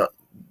world and then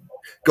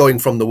going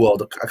from the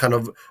world, a kind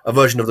of a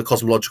version of the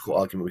cosmological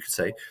argument, we could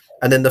say.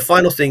 And then the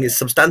final thing is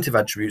substantive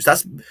attributes.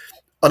 That's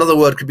another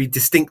word, could be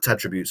distinct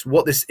attributes.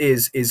 What this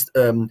is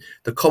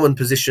the common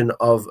position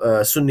of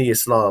Sunni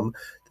Islam,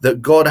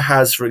 that God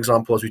has, for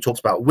example, as we talked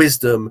about,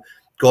 wisdom,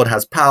 God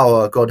has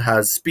power, God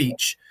has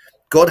speech,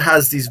 God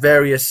has these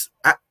various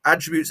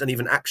attributes and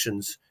even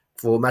actions.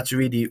 For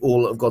Maturidi,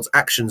 all of God's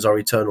actions are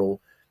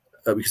eternal,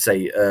 we could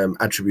say,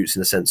 attributes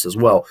in a sense as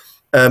well.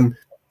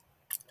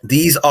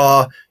 These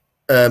are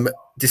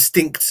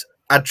distinct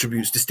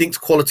attributes, distinct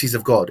qualities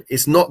of God.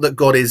 It's not that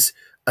God is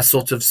a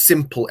sort of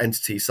simple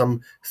entity.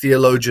 Some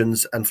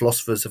theologians and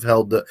philosophers have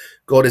held that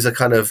God is a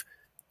kind of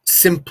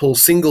simple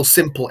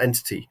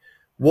entity.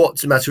 What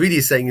Maturidi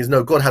is saying is,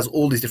 no, God has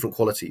all these different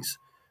qualities.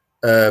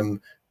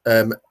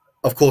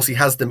 Of course, he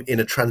has them in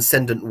a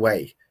transcendent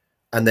way,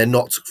 and they're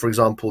not, for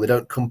example, they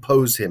don't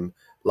compose him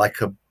like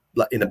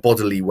in a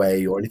bodily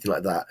way or anything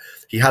like that.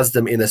 He has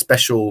them in a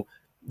special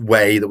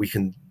way that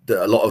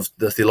a lot of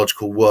the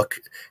theological work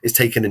is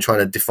taken in trying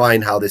to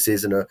define how this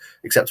is in an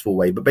acceptable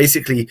way. But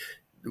basically,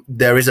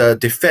 there is a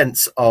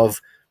defense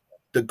of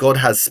that God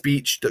has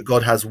speech, that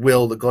God has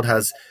will, that God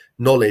has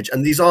knowledge,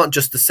 and these aren't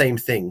just the same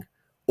thing,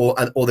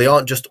 or they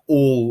aren't just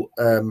all.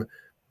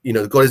 You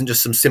know, God isn't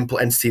just some simple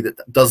entity that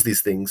does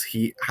these things.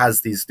 He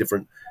has these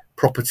different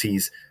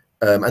properties,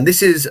 and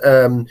this is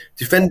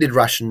defended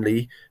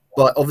rationally,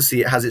 but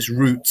obviously it has its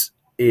roots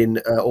in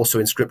also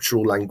in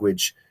scriptural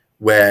language,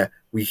 where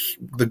the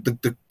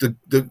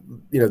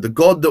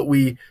God that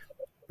we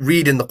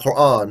read in the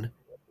Qur'an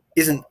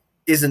isn't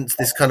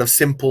this kind of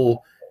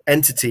simple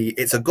entity.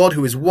 It's a God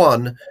who is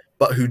one,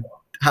 but who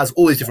has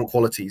all these different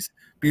qualities,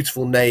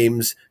 beautiful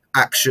names,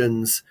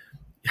 actions,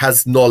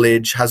 has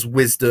knowledge, has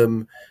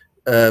wisdom.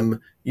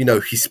 You know,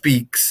 he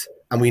speaks,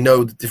 and we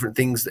know the different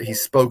things that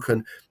he's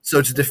spoken.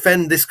 So to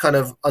defend this kind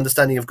of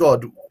understanding of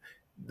God,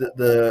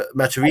 the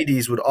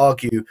Maturidis would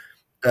argue,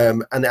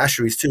 and the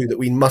Asharis too, that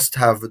we must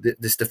have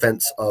this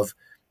defense of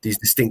these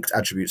distinct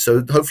attributes.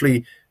 So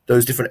hopefully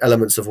those different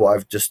elements of what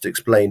I've just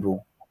explained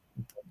will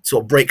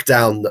sort of break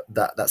down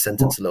that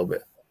sentence a little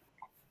bit.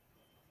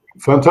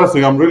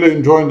 Fantastic. I'm really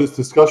enjoying this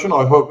discussion.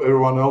 I hope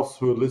everyone else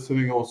who are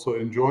listening also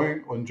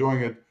enjoying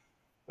it.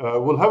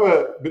 We'll have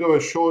a bit of a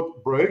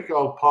short break.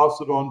 I'll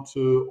pass it on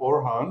to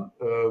Orhan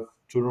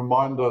to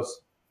remind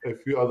us a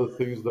few other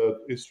things that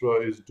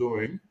ISRA is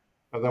doing,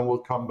 and then we'll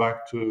come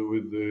back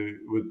with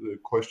the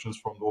questions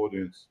from the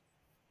audience.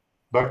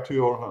 Back to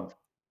you, Orhan.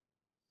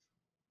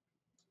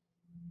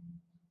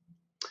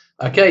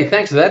 Okay,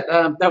 thanks for that.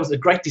 That was a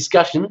great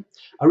discussion,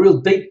 a real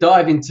deep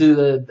dive into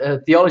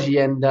the theology,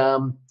 and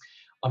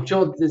I'm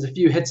sure there's a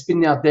few heads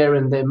spinning out there,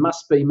 and there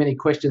must be many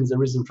questions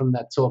arisen from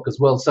that talk as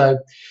well. So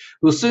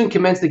we'll soon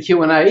commence the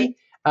Q&A,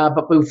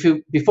 but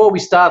before we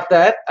start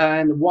that,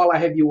 and while I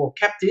have you all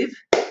captive,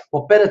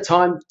 what better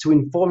time to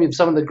inform you of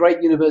some of the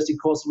great university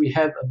courses we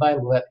have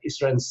available at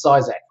ISRA and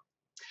CISAC.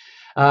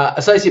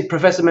 Associate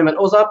Professor Mehmet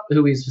Ozalp,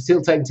 who is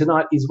facilitating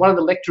tonight, is one of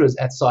the lecturers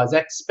at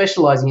CISAC,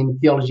 specialising in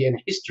theology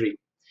and history.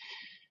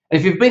 And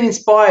if you've been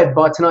inspired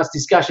by tonight's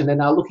discussion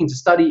and are looking to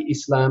study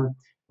Islam,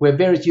 we have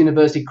various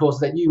university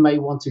courses that you may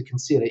want to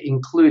consider,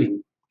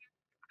 including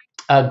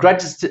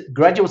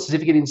Graduate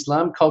Certificate in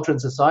Islam, Culture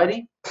and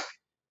Society,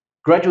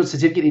 Graduate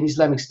Certificate in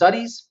Islamic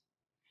Studies,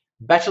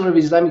 Bachelor of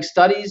Islamic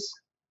Studies,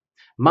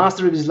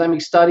 Master of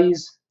Islamic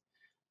Studies,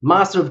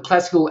 Master of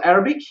Classical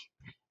Arabic,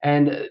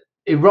 and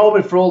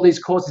enrollment for all these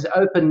courses is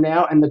open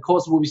now, and the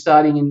course will be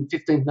starting in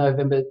 15th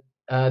November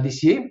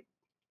this year,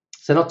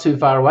 so not too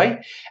far away.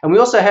 And we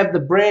also have the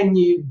brand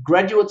new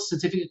Graduate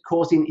Certificate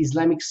course in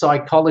Islamic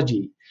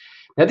Psychology.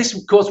 Now, this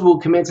course will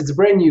commence, it's a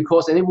brand new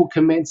course, and it will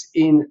commence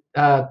in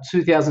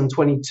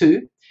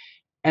 2022.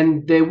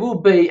 And there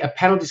will be a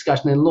panel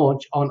discussion and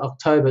launch on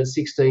October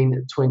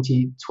 16,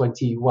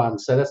 2021.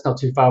 So that's not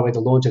too far away,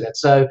 the launch of that.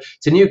 So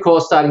it's a new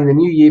course starting in the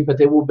new year, but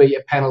there will be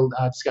a panel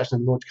discussion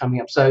and launch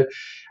coming up. So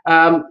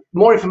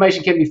more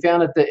information can be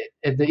found at the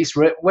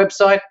ISRA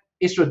website,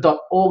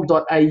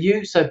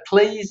 isra.org.au. So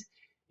please,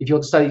 if you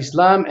want to study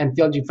Islam and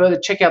theology further,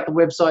 check out the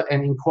website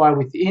and inquire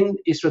within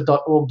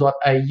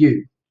isra.org.au.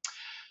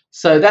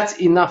 So that's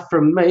enough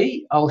from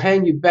me. I'll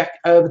hand you back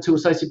over to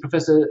Associate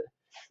Professor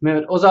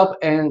Mehmet Ozalp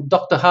and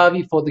Dr.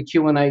 Harvey for the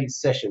Q&A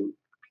session.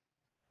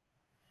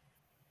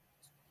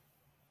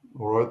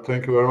 All right,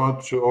 thank you very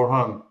much,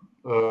 Orhan.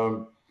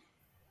 All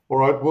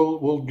right,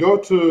 we'll go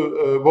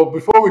to, well,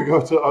 before we go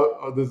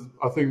to this,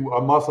 I think I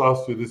must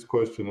ask you this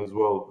question as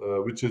well,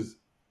 which is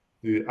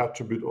the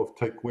attribute of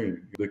taqween,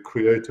 the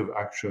creative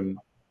action,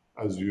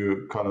 as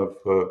you kind of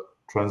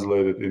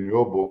translated in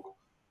your book.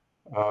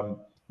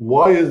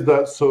 Why is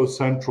that so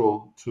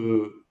central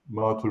to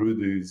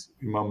Maturidi's,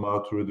 Imam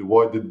Maturidi?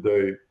 Why did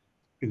they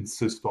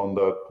insist on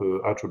that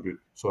attribute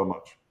so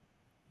much?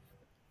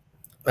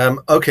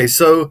 Okay,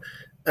 so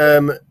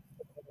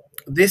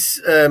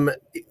this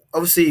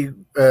obviously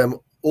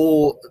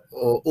all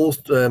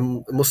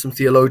Muslim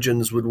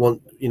theologians would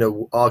want,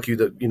 argue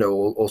that,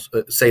 or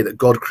say that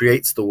God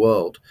creates the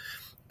world,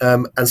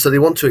 and so they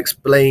want to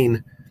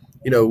explain,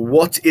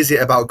 what is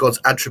it about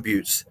God's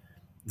attributes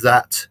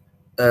that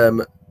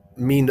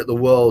mean that the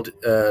world,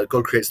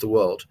 God creates the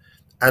world.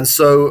 And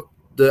so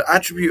the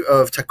attribute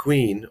of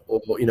taqween,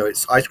 or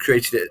I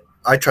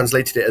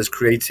translated it as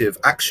creative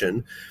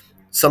action.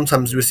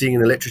 Sometimes we're seeing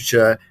in the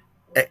literature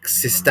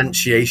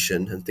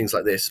existentiation and things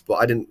like this, but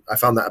I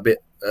found that a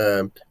bit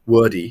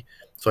wordy,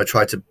 so I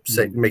tried to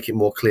make it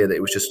more clear that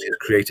it was just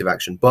creative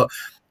action. But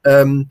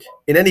in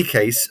any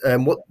case,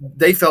 what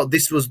they felt,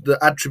 this was the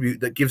attribute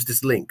that gives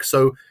this link.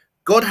 So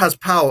God has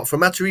power. For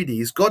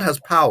Maturidis, God has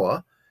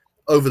power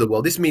over the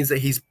world. This means that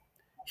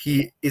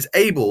he is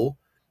able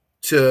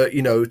to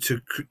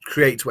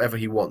create whatever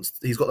he wants.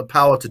 He's got the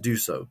power to do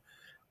so,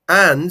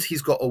 and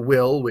he's got a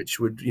will, which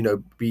would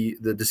be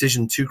the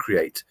decision to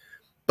create.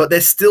 But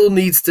there still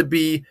needs to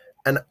be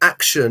an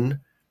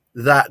action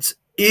that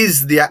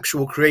is the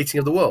actual creating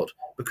of the world,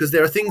 because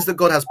there are things that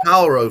God has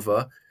power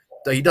over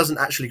that he doesn't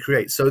actually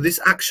create. So this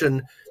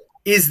action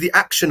is the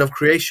action of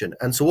creation.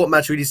 And so what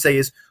Maturidis say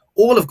is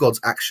all of God's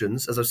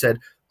actions, as I've said,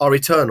 are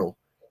eternal.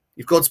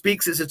 If God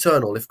speaks, it's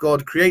eternal. If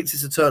God creates,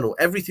 it's eternal.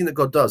 Everything that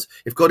God does,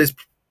 if God is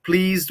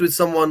pleased with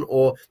someone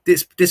or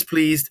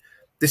displeased,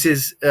 this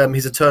is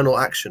his eternal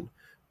action.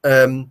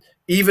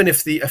 Even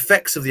if the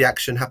effects of the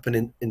action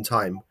happen in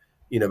time,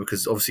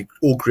 because obviously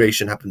all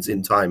creation happens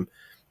in time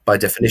by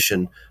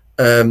definition.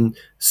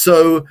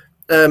 So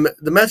the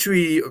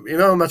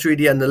Imam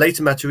Maturidi and the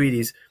later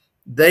Maturidis,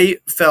 they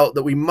felt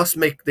that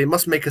they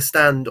must make a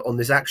stand on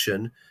this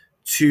action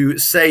to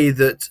say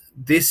that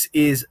this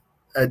is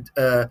an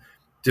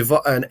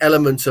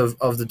element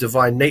of the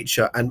divine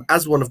nature, and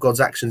as one of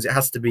God's actions, it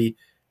has to be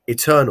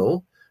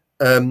eternal.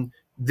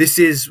 This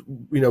is,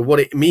 what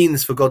it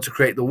means for God to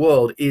create the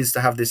world is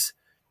to have this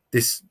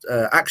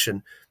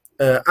action.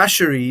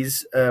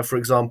 Asharis, for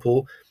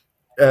example,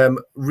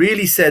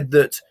 really said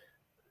that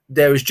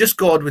there is just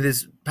God with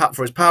his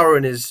power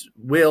and his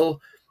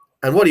will,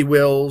 and what he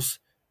wills,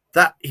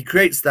 that he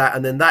creates that,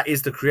 and then that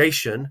is the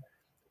creation.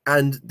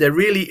 And there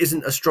really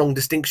isn't a strong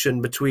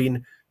distinction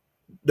between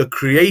the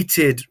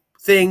created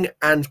thing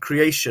and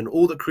creation.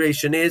 All that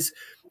creation is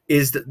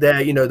that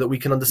there, that we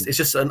can understand. It's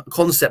just a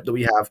concept that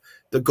we have,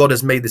 that God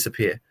has made this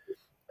appear.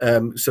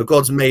 So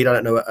God's made, I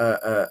don't know,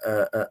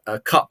 a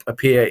cup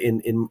appear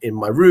in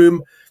my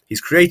room.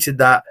 He's created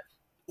that.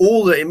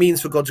 All that it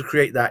means for God to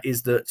create that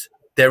is that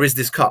there is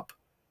this cup,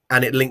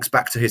 and it links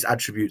back to his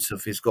attributes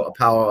of he's got a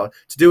power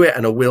to do it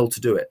and a will to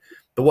do it.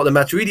 But what the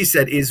Maturidi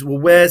said is, well,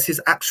 where's his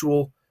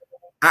actual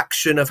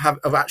action of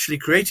actually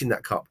creating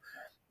that cup?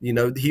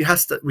 He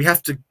has to. We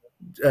have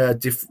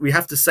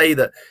to say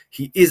that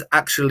he is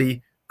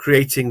actually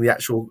creating the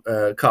actual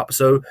cup.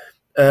 So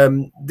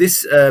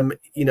this,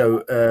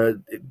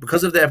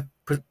 because of their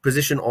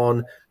position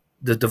on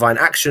the divine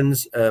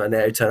actions and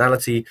their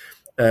eternality,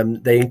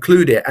 they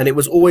include it, and it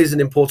was always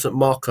an important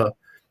marker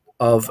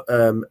of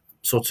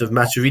sort of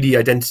Maturidi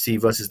identity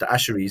versus the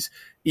Asharis.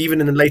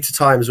 Even in the later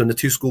times when the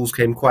two schools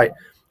came quite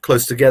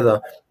close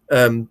together,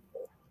 in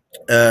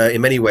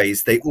many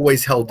ways, they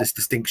always held this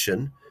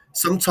distinction.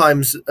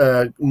 Sometimes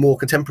more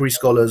contemporary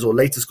scholars or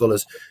later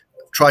scholars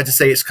try to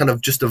say it's kind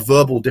of just a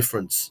verbal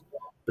difference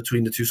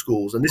between the two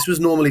schools, and this was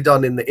normally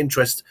done in the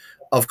interest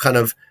of kind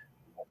of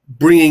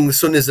bringing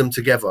Sunnism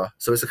together.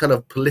 So it's a kind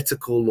of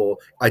political or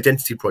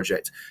identity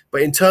project.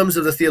 But in terms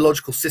of the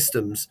theological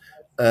systems,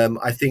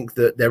 I think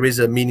that there is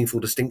a meaningful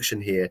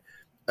distinction here,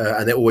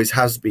 and there always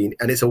has been,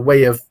 and it's a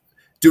way of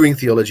doing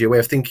theology, a way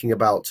of thinking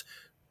about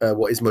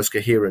what is most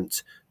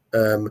coherent.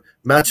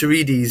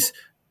 Maturidis,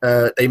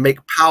 they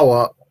make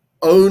power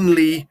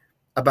only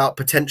about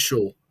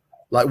potential.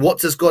 Like, what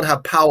does God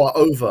have power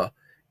over?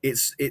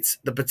 It's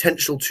the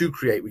potential to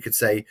create, we could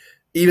say.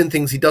 Even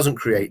things he doesn't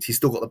create, he's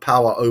still got the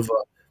power over.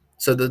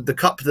 So the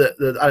cup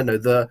that I don't know,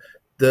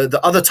 the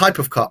other type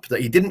of cup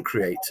that he didn't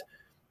create,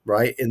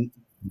 right? And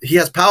he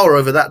has power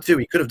over that too.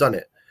 He could have done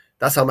it.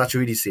 That's how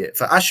Maturidi see it.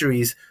 For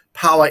Asharis,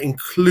 power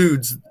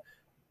includes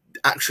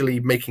actually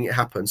making it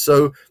happen.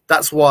 So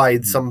that's why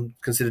some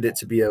considered it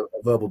to be a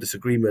verbal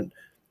disagreement.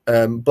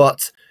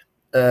 But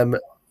for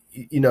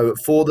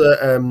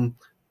the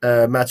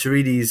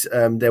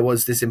Maturidis, there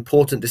was this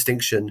important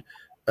distinction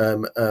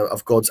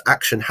of God's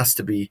action has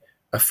to be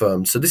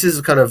affirmed. So this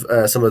is kind of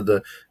some of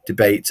the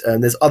debate,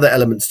 and there's other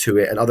elements to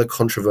it and other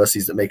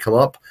controversies that may come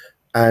up.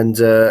 And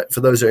for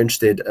those who are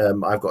interested,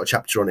 I've got a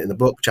chapter on it in the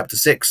book, chapter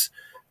 6.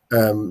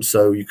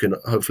 So you can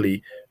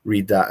hopefully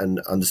read that and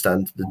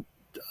understand the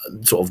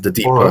sort of the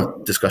deeper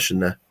discussion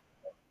there.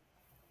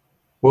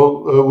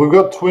 Well, we've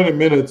got 20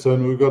 minutes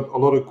and we've got a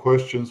lot of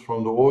questions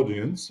from the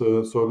audience.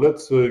 So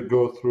let's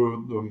go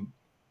through them,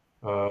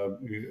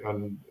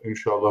 and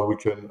inshallah we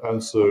can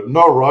answer.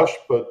 No rush,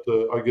 but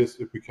I guess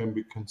if we can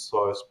be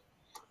concise.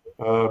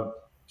 So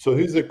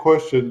here's a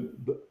question.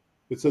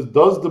 It says,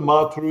 does the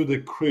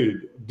Maturidi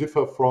creed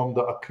differ from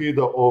the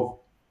Aqidah of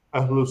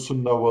Ahlul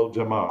Sunnah wal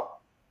Jama'ah?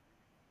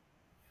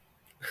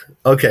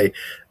 Okay,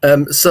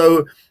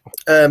 so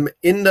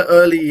in the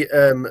early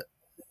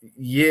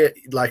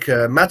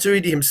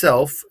Maturidi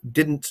himself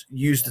didn't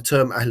use the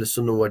term Ahlul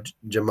Sunnah wal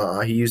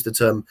Jama'ah. He used the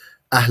term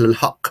Ahlul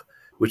Haqq,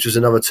 which was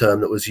another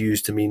term that was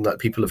used to mean like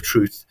people of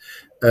truth.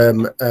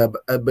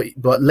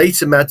 But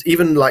later,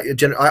 even like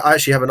I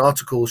actually have an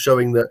article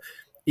showing that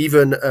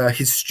even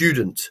his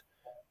student,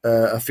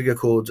 a figure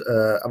called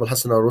Abul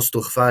Hasan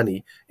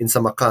al-Rustukhfani in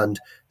Samarkand,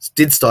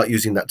 did start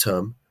using that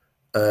term.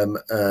 And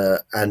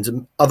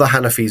other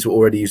Hanafis were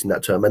already using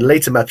that term, and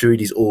later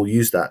Maturidis all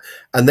use that,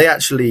 and they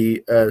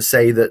actually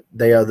say that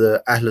they are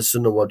the Ahl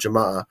Sunnah wal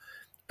Jama'ah,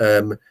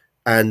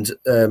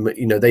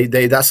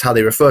 they that's how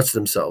they refer to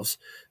themselves.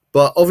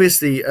 But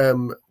obviously,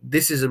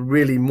 this is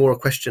really more a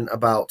question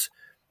about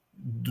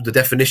the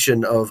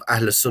definition of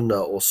Ahl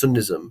Sunnah or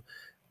Sunnism,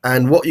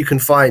 and what you can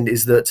find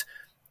is that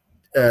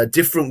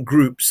different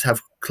groups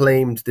have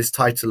claimed this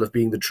title of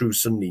being the true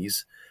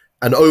Sunnis,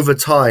 and over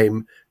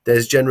time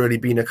there's generally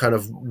been a kind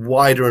of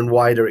wider and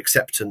wider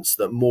acceptance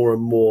that more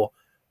and more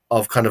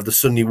of kind of the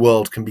Sunni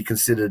world can be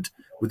considered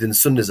within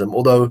Sunnism.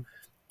 Although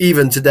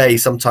even today,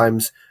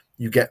 sometimes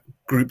you get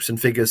groups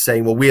and figures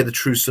saying, well, we're the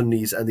true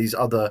Sunnis and these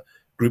other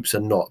groups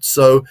are not.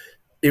 So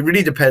it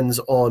really depends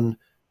on,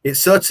 it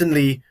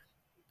certainly,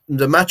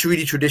 the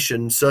Maturidi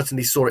tradition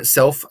certainly saw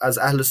itself as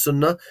Ahl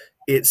Sunnah.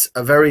 It's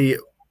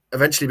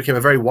eventually became a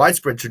very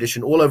widespread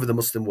tradition all over the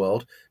Muslim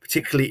world,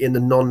 particularly in the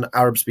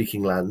non-Arab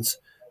speaking lands.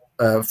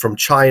 From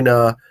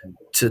China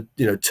to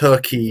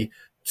Turkey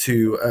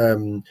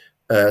to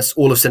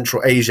all of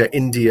Central Asia,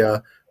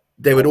 India,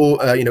 they would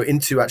all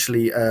into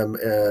actually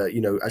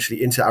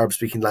into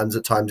Arab-speaking lands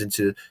at times,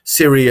 into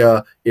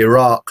Syria,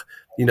 Iraq.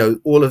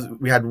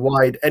 We had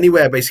wide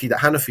anywhere basically that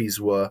Hanafis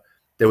were,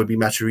 there would be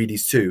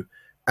Maturidis too,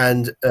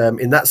 and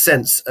in that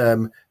sense,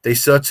 they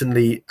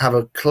certainly have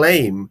a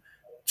claim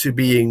to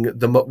being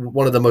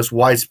one of the most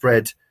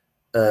widespread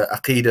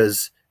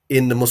aqidas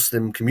in the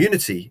Muslim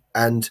community,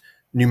 and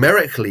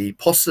numerically,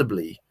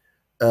 possibly,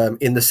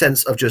 in the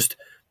sense of just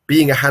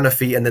being a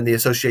Hanafi and then the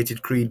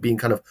associated creed being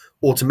kind of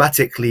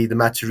automatically the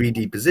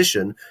Maturidi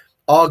position,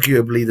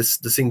 arguably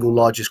the single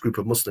largest group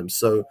of Muslims.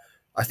 So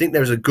I think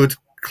there's a good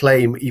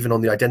claim, even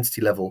on the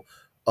identity level,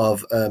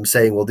 of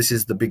saying, well, this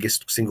is the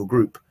biggest single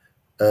group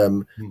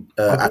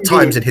at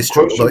times in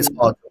history, although it's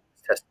hard to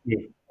test.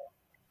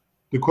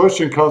 The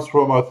question comes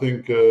from, I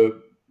think,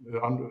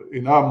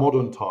 in our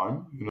modern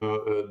time,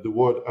 the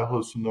word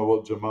Ahl Sunnah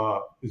wal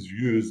Jama'ah is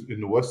used in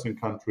the Western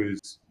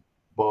countries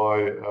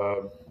by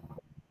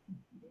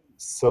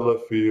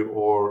Salafi,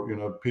 or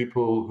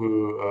people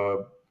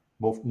who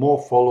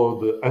more follow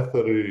the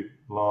Athari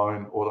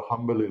line or the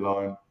Hanbali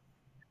line.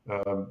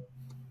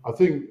 I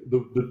think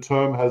the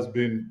term has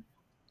been,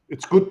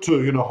 it's good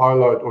to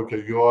highlight,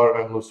 okay, you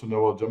are Ahl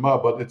Sunnah wal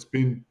Jama'ah, but it's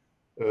been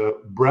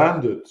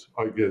branded,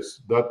 I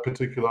guess. That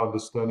particular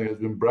understanding has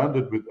been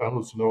branded with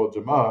Ahl Sunnah wal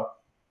Jama'ah.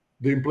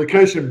 The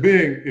implication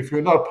being, if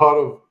you're not part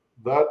of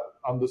that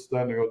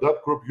understanding or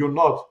that group, you're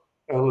not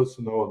Ahl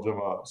Sunnah wal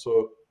Jama'ah.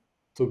 So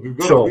we've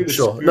got to really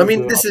sure. I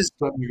mean, this is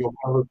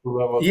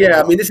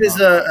yeah. I mean, this is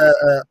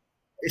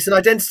it's an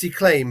identity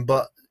claim,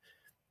 but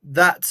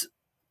that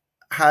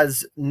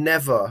has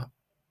never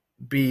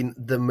been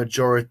the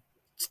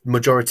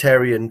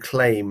majoritarian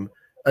claim,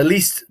 at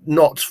least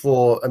not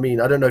for. I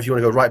mean, I don't know if you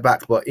want to go right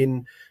back, but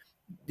in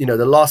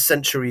the last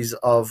centuries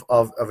of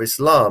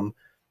Islam,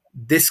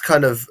 this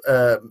kind of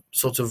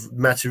sort of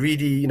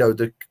Maturidi,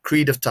 the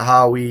creed of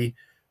Tahawi,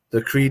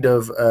 the creed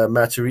of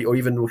Maturidi, or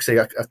even we'll say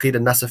Aqidah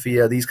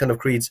Nasafiyya, these kind of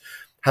creeds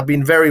have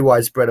been very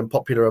widespread and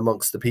popular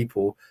amongst the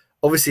people.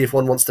 Obviously, if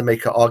one wants to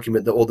make an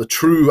argument that, or the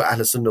true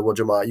Ahl Sunnah wal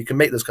Jama'ah, you can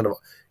make those kind of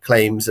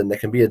claims and there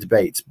can be a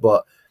debate,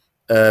 but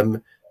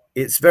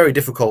it's very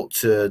difficult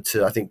to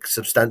I think,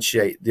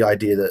 substantiate the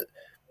idea that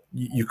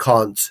you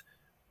can't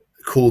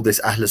call this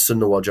Ahl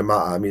Sunnah wal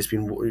Jama'ah. I mean, it's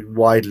been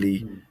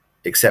widely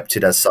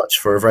accepted as such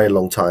for a very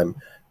long time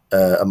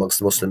amongst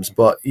the Muslims,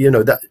 but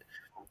that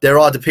there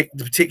are the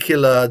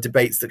particular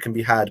debates that can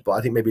be had, but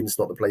I think maybe it's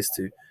not the place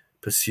to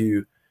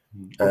pursue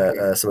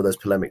some of those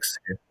polemics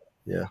here.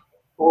 Yeah.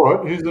 All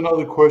right, here's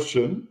another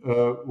question.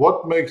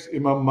 What makes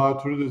Imam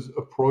Maturidi's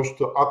approach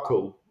to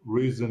aql,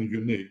 reason,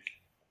 unique?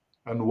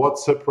 And what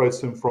separates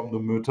him from the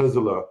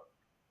Mu'tazila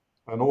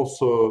and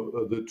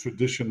also the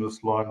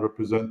traditionalist line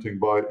representing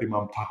by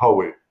Imam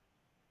Tahawi?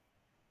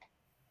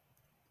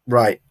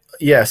 Right.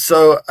 Yeah.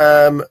 So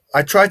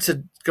I tried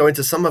to go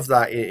into some of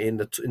that in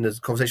the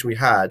conversation we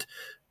had.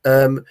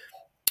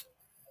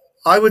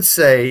 I would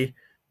say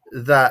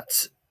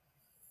that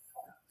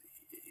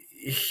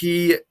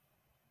he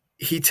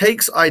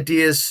takes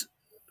ideas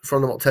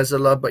from the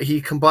Mu'tazila, but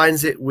he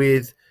combines it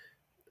with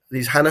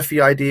these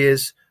Hanafi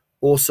ideas,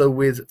 also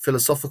with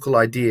philosophical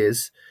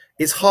ideas.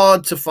 It's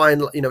hard to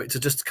find, to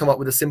just come up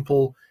with a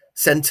simple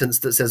sentence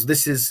that says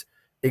this is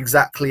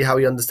exactly how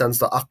he understands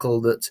the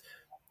aql, that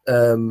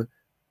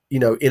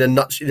in a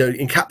nutshell,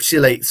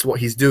 encapsulates what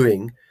he's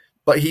doing.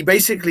 But he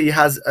basically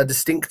has a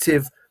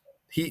distinctive,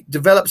 he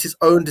develops his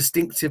own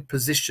distinctive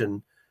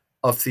position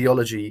of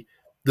theology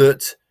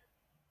that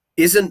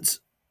isn't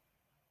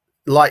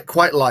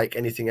quite like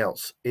anything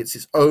else. It's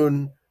its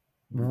own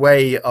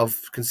way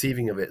of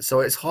conceiving of it.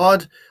 So it's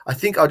hard. I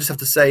think I'll just have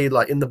to say,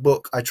 in the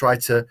book, I try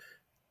to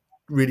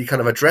really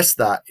kind of address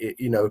that,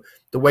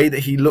 the way that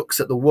he looks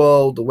at the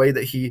world, the way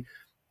that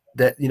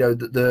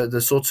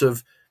the sort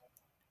of,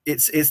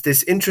 it's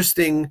this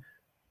interesting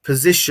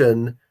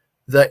position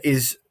that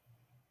is,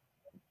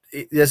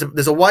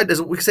 there's a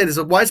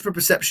widespread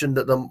perception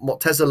that the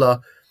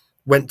Mu'tazila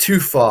went too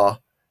far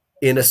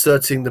in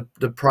asserting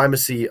the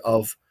primacy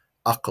of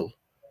aql,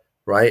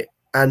 right?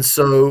 And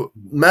so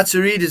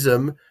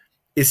Maturidism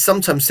is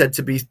sometimes said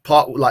to be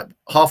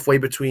halfway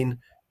between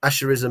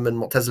Asharism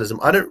and Mu'tazilism.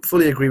 I don't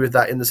fully agree with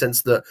that in the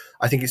sense that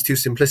I think it's too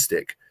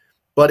simplistic,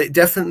 but it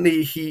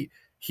definitely, he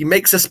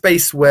makes a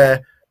space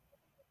where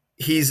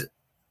he's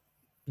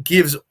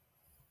gives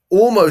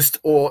almost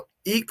or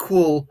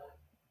equal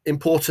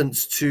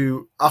importance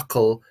to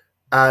aql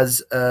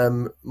as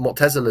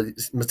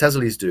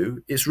Mu'tazilis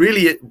do. It's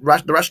really,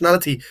 the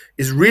rationality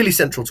is really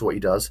central to what he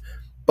does,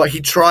 but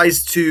he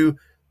tries to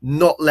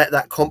not let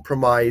that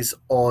compromise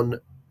on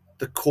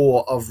the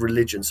core of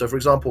religion. So, for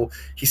example,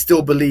 he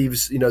still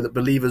believes, that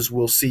believers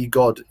will see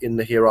God in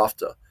the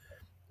hereafter.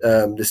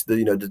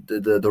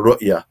 The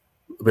ru'ya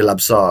bil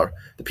absar.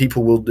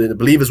 The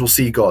believers will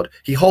see God.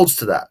 He holds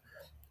to that.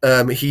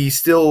 He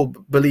still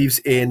believes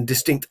in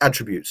distinct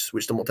attributes,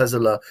 which the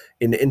Mu'tazila,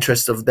 in the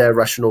interest of their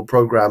rational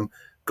program,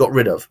 got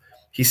rid of.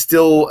 He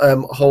still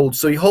holds.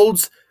 So he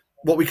holds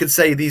what we could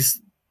say these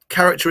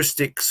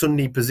characteristic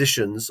Sunni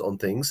positions on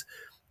things.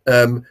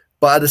 But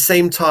at the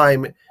same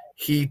time,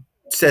 he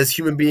says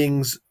human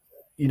beings,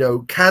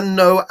 can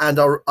know and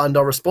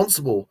are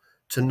responsible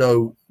to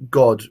know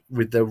God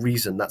with their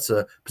reason. That's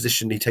a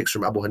position he takes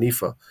from Abu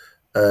Hanifa,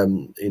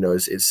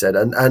 as it's said.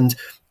 And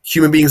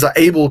human beings are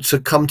able to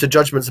come to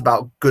judgments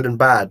about good and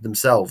bad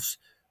themselves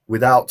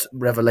without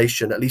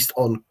revelation, at least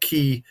on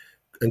key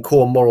and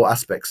core moral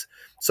aspects.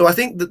 So I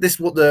think that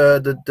what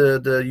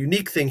the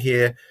unique thing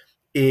here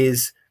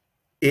is,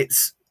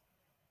 it's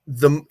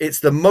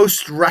the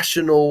most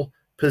rational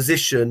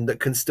position that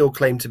can still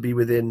claim to be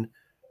within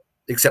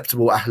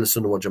acceptable Ahl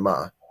Sunnah wal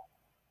Jama'ah.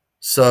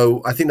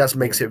 So I think that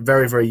makes it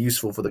very, very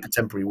useful for the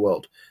contemporary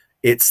world.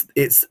 It's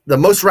the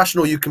most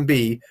rational you can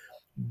be,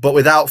 but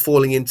without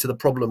falling into the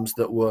problems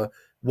that were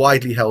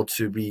widely held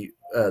to be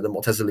the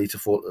Mu'tazila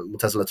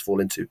to fall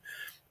into,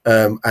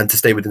 and to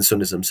stay within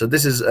Sunnism. So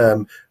this is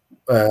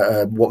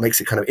what makes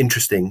it kind of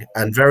interesting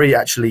and very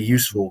actually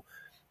useful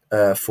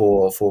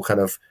for kind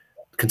of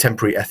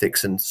contemporary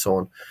ethics and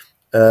so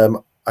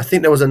on. I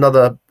think there was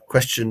another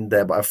question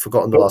there, but I've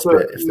forgotten the last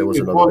bit. If there was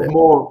another bit.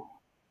 More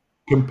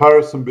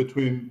comparison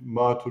between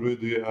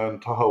Maturidi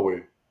and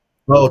Tahawi.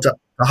 Oh,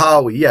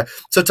 Tahawi, yeah.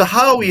 So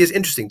Tahawi is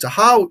interesting.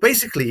 Tahawi,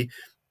 basically,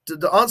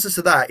 the answer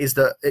to that is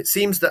that it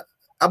seems that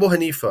Abu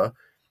Hanifa,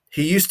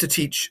 he used to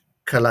teach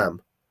Kalam,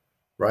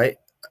 right?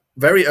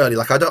 Very early.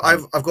 Like I've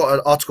got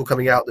an article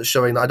coming out that's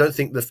showing that I don't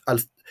think the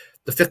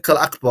Fiqh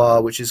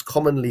al-Akbar, which is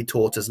commonly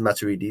taught as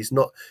Maturidi's,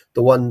 not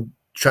the one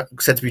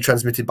said to be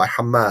transmitted by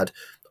Hamad.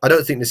 I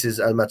don't think this is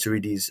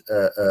Maturidi's.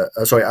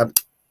 Sorry,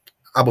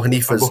 Abu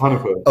Hanifa's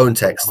own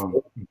text.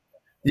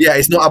 Yeah,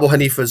 it's not Abu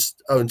Hanifa's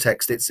own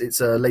text.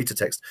 It's a later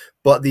text.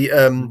 But the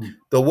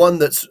one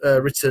that's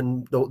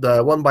written,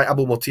 the one by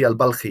Abu Muti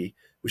al-Balkhi,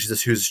 who's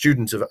a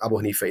student of Abu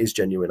Hanifa, is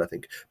genuine, I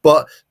think.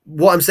 But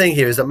what I'm saying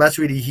here is that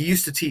Maturidi, he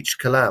used to teach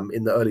Kalam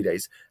in the early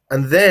days,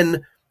 and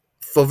then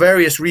for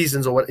various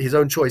reasons or his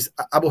own choice,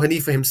 Abu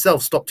Hanifa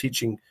himself stopped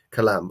teaching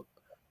Kalam,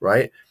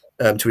 right,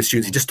 to his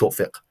students. He just taught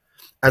fiqh.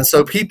 And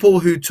so people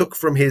who took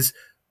from his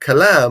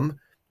Kalam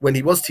when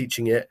he was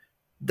teaching it,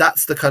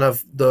 that's the kind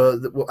of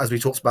as we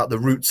talked about, the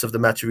roots of the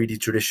Maturidi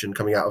tradition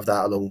coming out of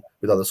that, along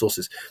with other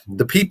sources.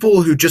 The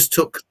people who just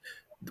took,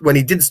 when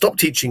he did stop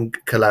teaching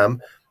Kalam,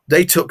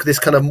 they took this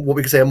kind of what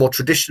we could say a more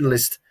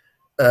traditionalist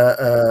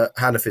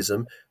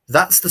Hanafism.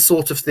 That's the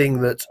sort of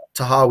thing that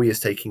Tahawi is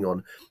taking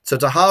on. So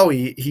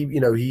Tahawi, he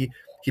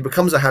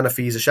becomes a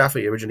Hanafi. He's a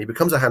Shafi'i originally. He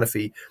becomes a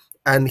Hanafi,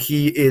 and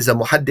he is a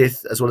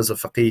muhaddith as well as a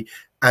faqih.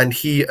 And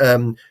he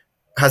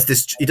has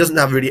this. He doesn't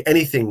have really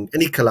any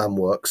Kalam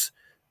works.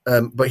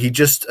 But he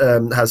just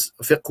has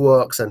fiqh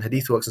works and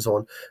hadith works and so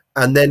on.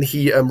 And then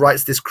he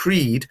writes this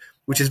creed,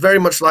 which is very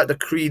much like the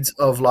creeds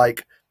of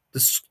like the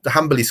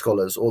Hanbali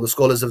scholars or the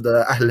scholars of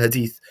the Ahl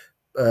Hadith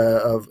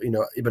of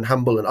Ibn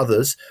Hanbal and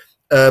others.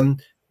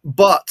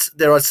 But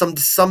there are some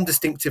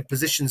distinctive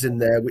positions in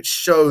there which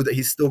show that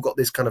he's still got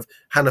this kind of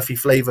Hanafi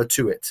flavor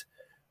to it.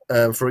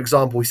 For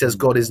example, he says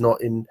God is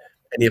not in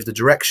any of the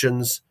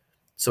directions,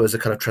 so there's a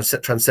kind of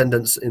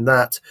transcendence in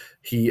that.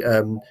 He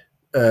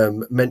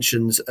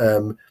mentions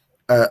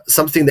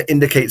something that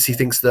indicates he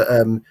thinks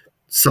that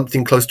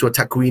something close to a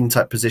takween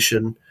type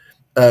position.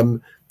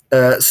 But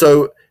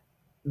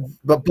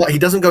he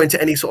doesn't go into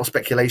any sort of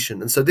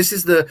speculation. And so this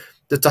is the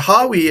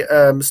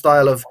Tahawi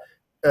style of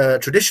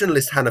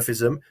traditionalist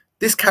Hanafism.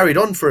 This carried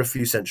on for a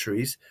few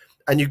centuries,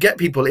 and you get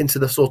people into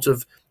the sort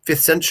of 5th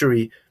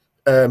century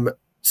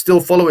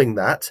still following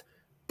that.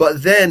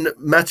 But then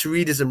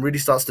Maturidism really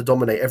starts to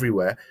dominate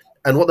everywhere.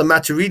 And what the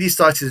Maturidi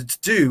started to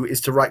do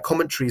is to write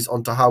commentaries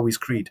on Tahawi's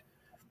creed.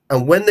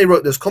 And when they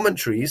wrote those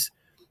commentaries,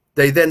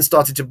 they then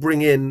started to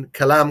bring in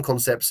Kalam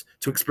concepts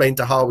to explain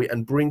Tahawi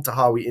and bring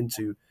Tahawi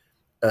into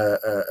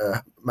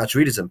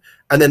Maturidism.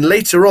 And then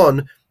later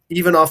on,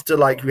 even after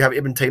like we have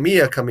Ibn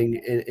Taymiyyah coming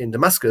in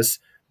Damascus,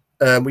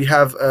 we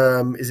have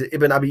is it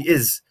Ibn Abi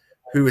Iz,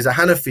 who is a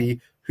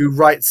Hanafi who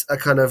writes a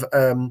kind of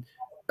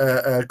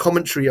a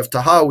commentary of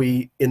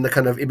Tahawi in the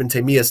kind of Ibn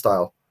Taymiyyah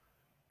style.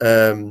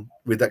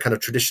 With that kind of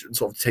tradition,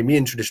 sort of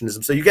Taymiyyah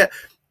traditionalism. So you get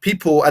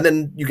people, and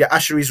then you get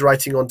Ash'aris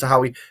writing on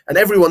Tahawi, and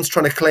everyone's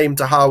trying to claim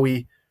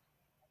Tahawi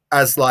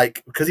as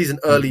like, because he's an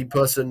early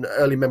person,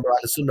 early member of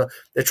Al-Sunnah,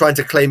 they're trying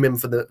to claim him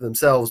for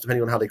themselves,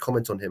 depending on how they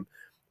comment on him.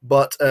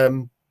 But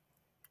in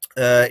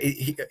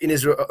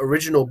his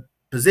original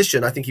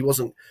position, I think he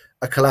wasn't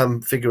a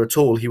Kalam figure at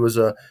all. He was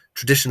a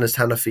traditionalist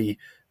Hanafi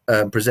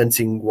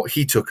presenting what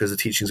he took as the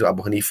teachings of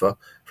Abu Hanifa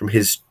from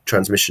his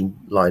transmission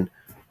line.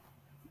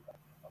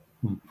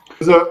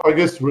 There's a, I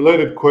guess,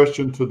 related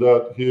question to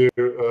that here,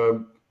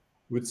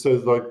 which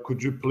says, like,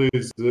 could you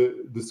please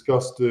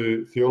discuss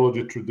the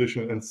theology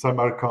tradition in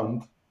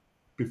Samarkand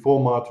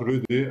before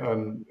Maturidi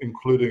and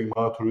including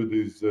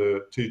Maturidi's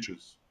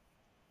teachers?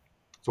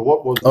 So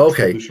what was the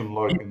tradition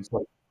like in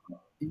Samarkand?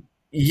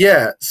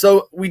 Yeah,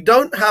 so we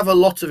don't have a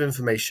lot of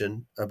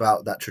information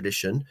about that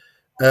tradition.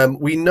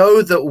 We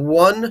know that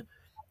one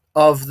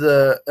of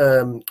the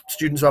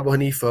students of Abu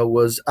Hanifa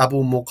was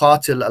Abu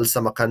Muqatil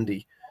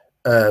al-Samarkandi.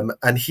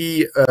 And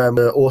he,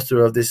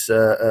 author of this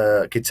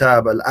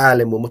Kitab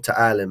al-Alim wa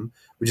Muta'alim,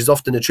 which is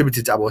often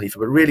attributed to Abu Hanifa,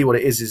 but really what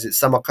it is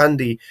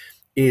Samarkandi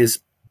is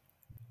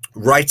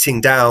writing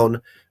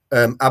down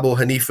Abu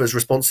Hanifa's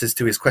responses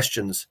to his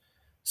questions.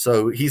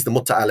 So he's the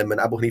Muta'alim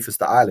and Abu Hanifa's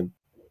the Alim.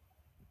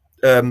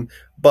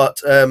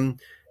 But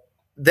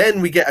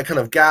then we get a kind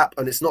of gap,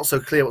 and it's not so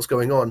clear what's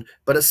going on.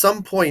 But at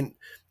some point,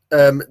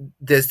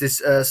 there's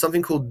this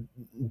something called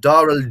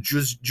Dar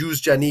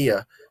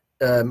al-Juzjaniya,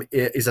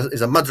 is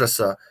a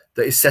madrasa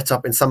that is set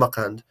up in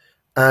Samarkand,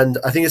 and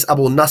I think it's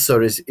Abu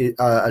Nasr is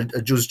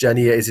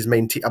Juzjaniya is his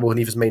main Abu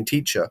Hanifa's main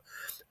teacher.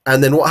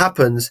 And then what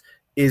happens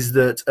is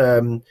that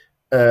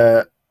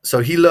so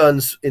he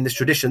learns in this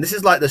tradition. This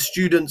is like the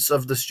students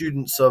of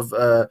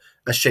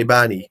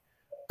Ash-Shaybani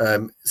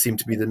seem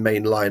to be the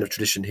main line of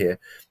tradition here.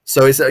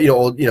 So it's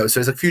so it's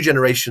a few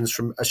generations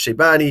from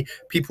Ash-Shaybani.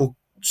 People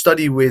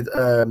study with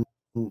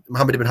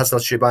Muhammad ibn Hassan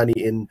al-Shaybani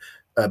in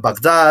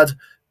Baghdad,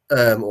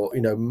 or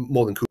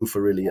more than Kufa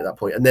really at that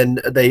point, and then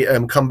they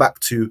come back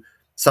to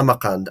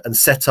Samarkand and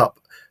set up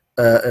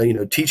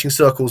teaching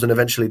circles and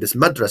eventually this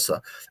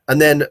madrasa.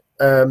 And then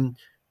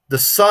the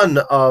son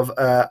of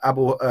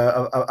Abu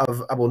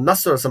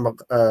Nasr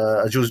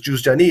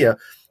Juzjaniya,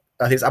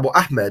 I think it's Abu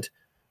Ahmed,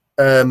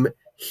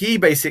 he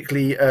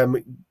basically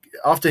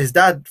after his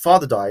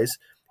father dies,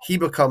 he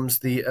becomes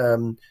the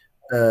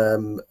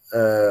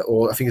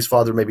or I think his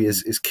father maybe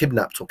is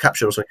kidnapped or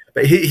captured or something.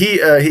 But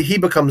he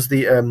becomes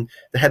the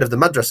head of the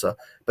madrasa.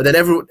 But then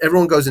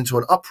everyone goes into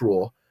an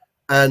uproar,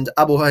 and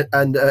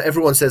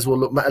everyone says, well,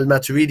 look,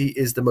 al-Maturidi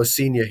is the most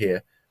senior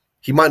here.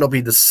 He might not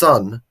be the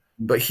son,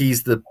 but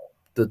he's the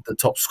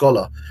top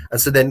scholar.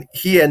 And so then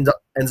he ends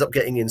up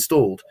getting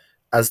installed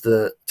as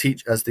the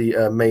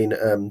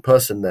main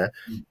person there.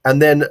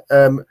 And then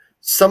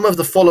some of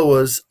the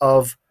followers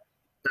of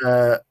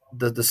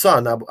the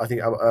son, I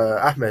think Abu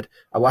Ahmed,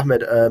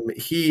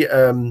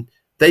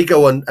 they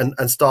go on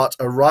and start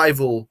a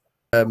rival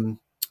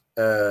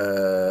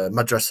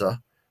madrasa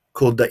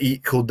called the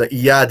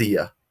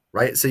Iyadiyya,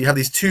 right? So you have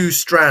these two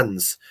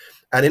strands,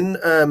 and in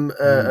an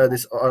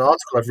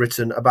article I've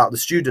written about the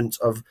students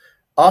of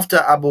after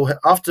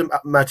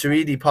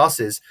Maturidi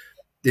passes,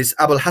 this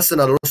Abul Hassan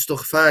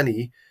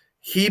al-Rustukhfani,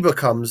 he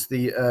becomes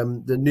the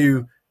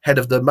new head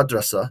of the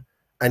madrasa,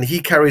 and he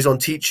carries on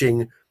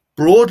teaching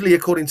broadly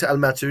according to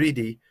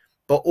al-Maturidi,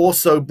 but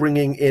also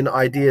bringing in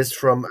ideas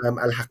from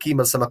al-Hakim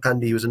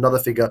al-Samarkandi, who was another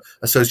figure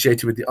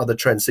associated with the other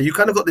trends. So you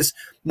kind of got this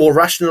more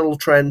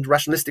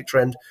rationalistic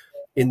trend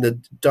in the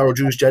Darul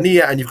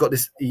Juzjaniya, and you've got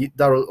this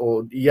Darul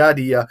or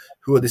Iyadiyya,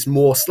 who are this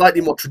slightly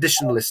more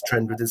traditionalist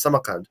trend within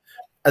Samarkand.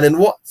 And then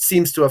what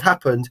seems to have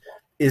happened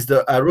is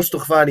that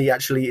Rustukhfani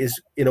actually is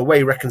in a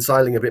way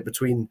reconciling a bit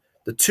between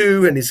the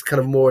two, and he's kind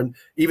of more,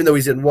 even though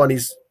he's in one,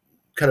 he's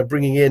kind of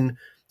bringing in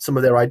some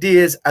of their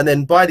ideas. And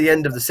then by the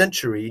end of the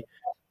century,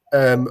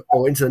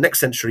 or into the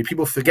next century,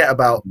 people forget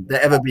about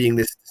there ever being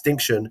this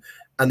distinction,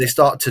 and they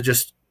start to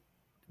just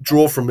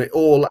draw from it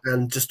all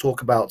and just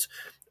talk about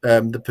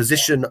the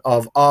position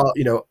of our,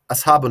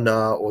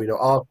 ashabuna, or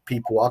our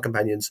people, our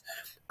companions,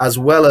 as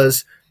well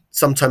as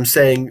sometimes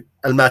saying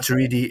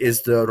al-Maturidi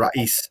is the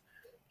Ra'is,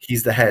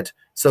 he's the head.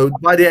 So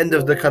by the end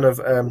of the kind of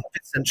 5th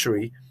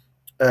century,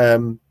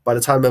 by the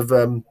time of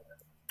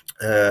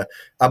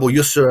Abu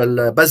Yusr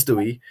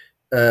al-Bazdawi,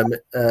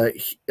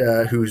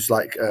 who's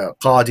like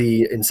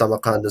Qadi in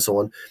Samarkand and so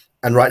on,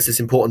 and writes this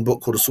important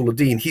book called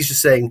Usuluddin, he's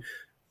just saying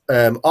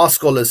our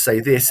scholars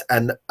say this,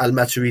 and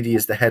al-Maturidi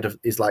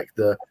is like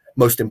the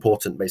most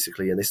important,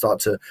 basically, and they start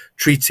to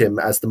treat him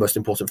as the most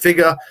important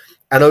figure.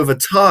 And over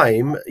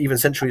time, even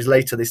centuries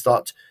later, they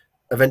start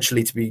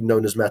eventually to be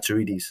known as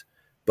Maturidis,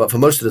 but for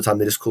most of the time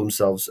they just call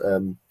themselves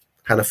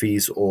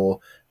Hanafis or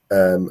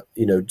Ahl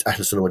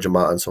Sunnah wal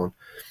Jama'ah and so on.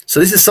 So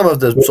this is some of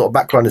the sort of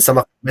background in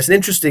Samarkand. It's an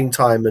interesting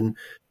time and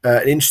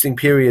an interesting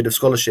period of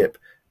scholarship,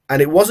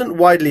 and it wasn't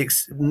widely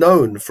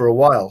known for a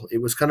while. It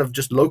was kind of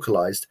just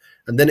localized,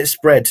 and then it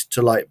spread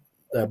to like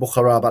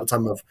Bukhara about the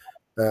time of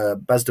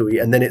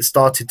Bazdawi, and then it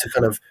started to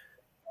kind of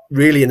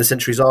really in the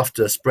centuries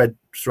after spread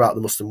throughout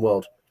the Muslim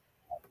world.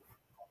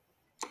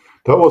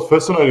 That was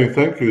fascinating.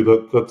 Thank you.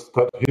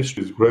 That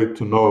history is great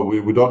to know.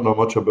 We don't know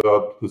much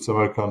about the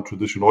Samarkand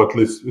tradition, or at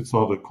least it's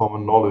not a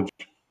common knowledge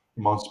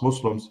amongst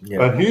Muslims.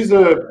 Yeah. And here's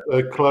a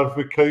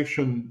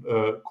clarification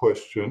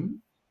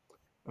question.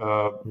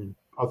 I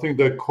think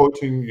they're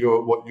quoting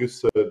what you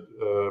said.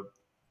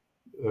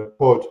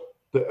 Quote: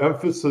 "The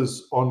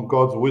emphasis on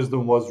God's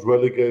wisdom was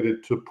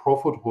relegated to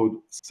prophethood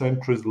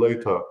centuries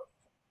later."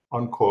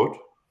 Unquote.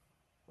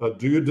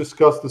 Do you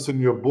discuss this in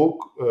your book?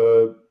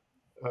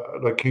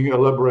 Can you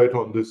elaborate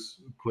on this,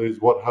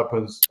 please? What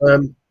happens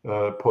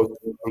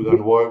post-prophethood,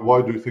 and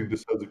why do you think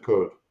this has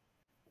occurred?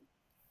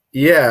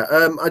 Yeah,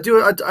 I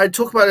do. I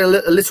talk about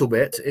it a little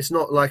bit. It's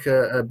not like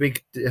a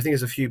big. I think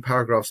it's a few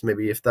paragraphs,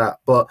 maybe, if that.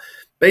 But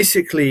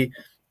basically,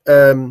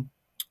 I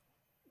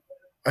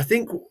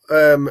think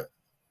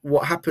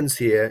what happens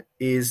here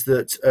is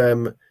that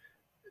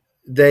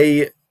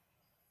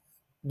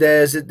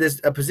there's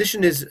a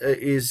position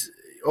is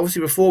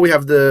obviously before we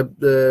have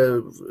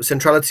the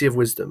centrality of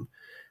wisdom.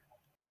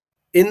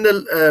 In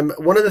the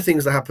one of the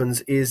things that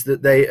happens is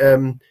that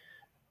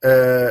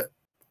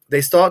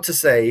they start to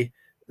say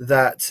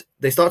that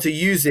they start to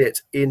use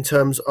it in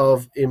terms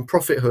of in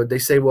prophethood. They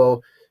say,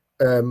 well,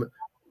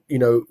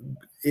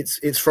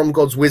 it's from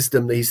God's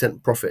wisdom that He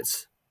sent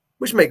prophets,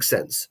 which makes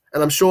sense,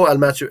 and I'm sure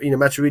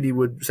Maturidi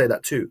would say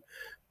that too.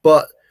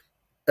 But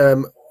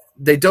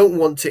they don't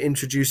want to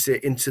introduce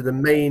it into the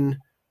main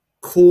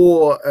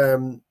core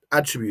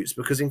attributes,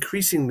 because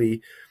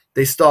increasingly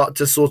they start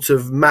to sort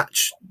of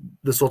match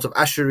the sort of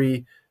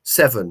Ash'ari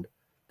 7.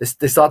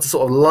 They start to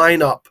sort of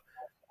line up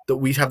that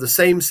we have the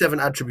same 7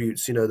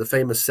 attributes, you know, the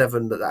famous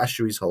 7 that the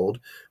Ash'aris hold,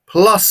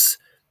 plus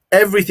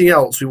everything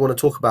else we want to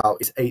talk about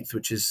is 8th,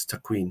 which is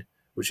taqween,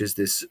 which is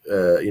this,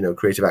 you know,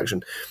 creative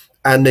action.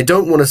 And they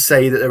don't want to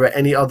say that there are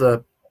any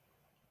other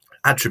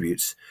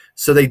attributes.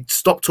 So they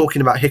stop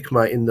talking about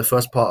hikmah in the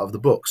first part of the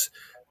books.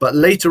 But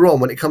later on,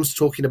 when it comes to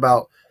talking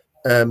about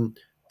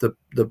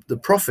the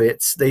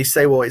prophets, they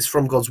say, well, it's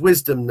from God's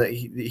wisdom that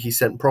he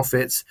sent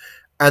prophets.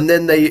 And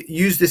then they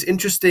use this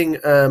interesting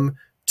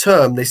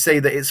term. They say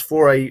that it's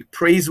for a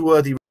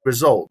praiseworthy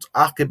result,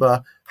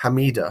 aqiba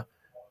hamida.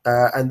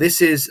 And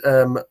this is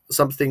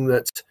something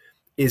that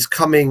is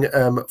coming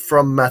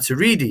from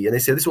Maturidi. And they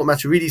say this is what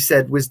Maturidi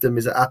said, wisdom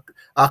is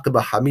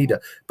aqiba hamida.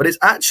 But it's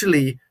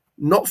actually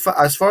not,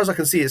 as far as I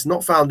can see, it's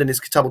not found in his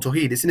Kitab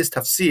al-Tawheed. It's in his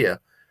tafsir.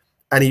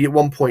 And he at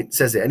one point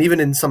says it. And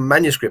even in some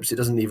manuscripts, it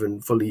doesn't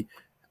even fully,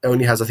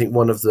 only has, I think,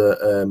 one of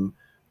the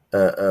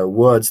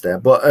words there.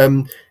 But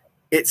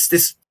it's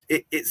this,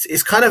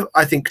 it's kind of,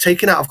 I think,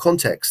 taken out of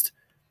context.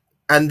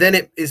 And then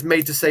it is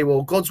made to say,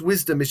 well, God's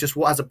wisdom is just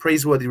what has a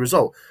praiseworthy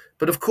result.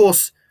 But of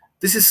course,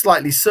 this is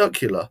slightly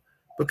circular,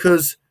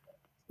 because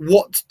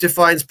what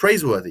defines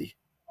praiseworthy?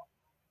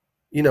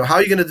 You know, how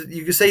are you going to,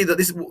 you can say that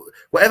this,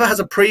 whatever has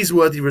a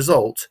praiseworthy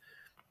result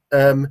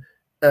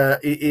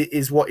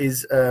is what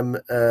is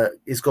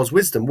God's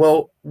wisdom.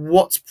 Well,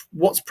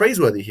 what's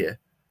praiseworthy here?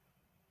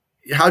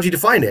 How do you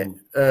define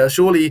it?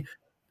 Surely,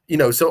 you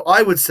know, so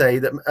I would say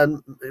that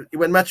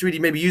when Maturidi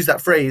maybe used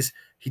that phrase,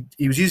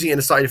 he was using it in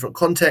a slightly different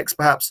context,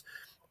 perhaps.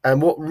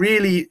 And what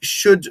really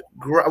should,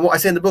 what I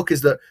say in the book is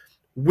that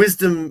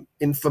wisdom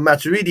for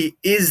Maturidi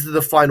is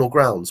the final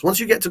grounds. Once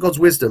you get to God's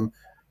wisdom,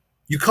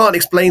 you can't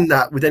explain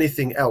that with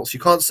anything else. You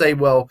can't say,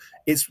 well,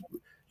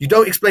 you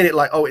don't explain it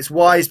like, oh, it's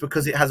wise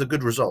because it has a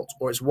good result,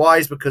 or it's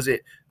wise because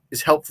it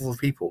is helpful for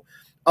people.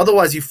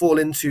 Otherwise, you fall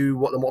into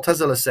what the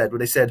Mu'tazila said, where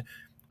they said,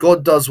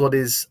 God does what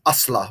is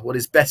aslah, what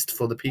is best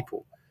for the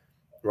people,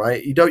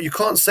 right? You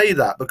can't say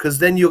that, because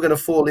then you're going to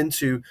fall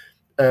into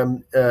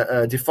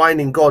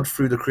defining God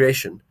through the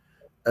creation,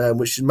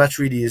 which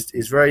Maturidi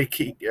is very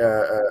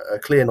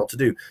clear not to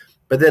do.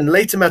 But then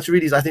later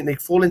Maturidis, I think they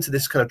fall into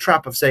this kind of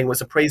trap of saying, well, it's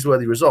a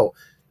praiseworthy result.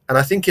 And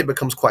I think it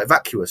becomes quite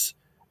vacuous,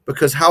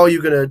 because how are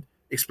you going to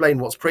explain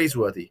what's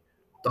praiseworthy?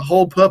 The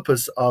whole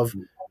purpose of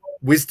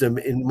wisdom,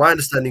 in my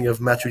understanding of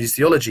Maturidi's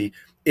theology,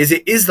 is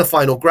it is the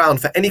final ground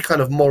for any kind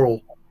of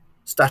moral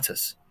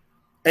status.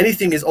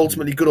 Anything is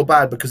ultimately good or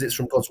bad because it's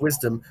from God's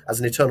wisdom as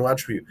an eternal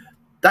attribute.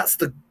 That's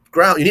the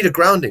ground. You need a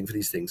grounding for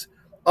these things.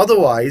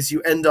 Otherwise,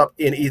 you end up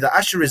in either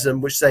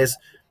Asherism, which says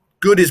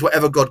good is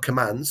whatever God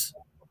commands,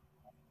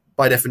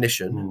 by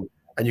definition,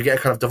 and you get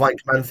a kind of divine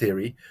command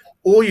theory,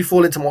 or you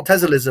fall into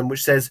Mu'tazilism,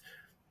 which says,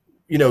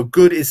 you know,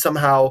 good is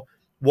somehow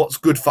what's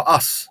good for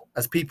us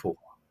as people,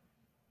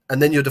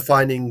 and then you're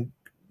defining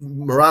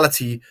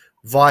morality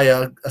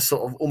via a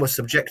sort of almost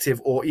subjective,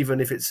 or even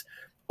if it's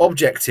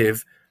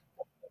objective,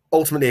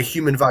 ultimately a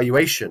human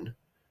valuation,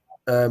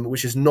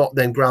 which is not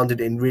then grounded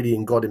in really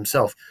in God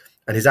himself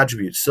and his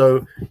attributes.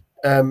 So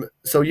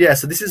so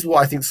this is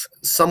what I think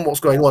somewhat's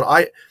going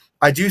on.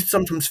 I do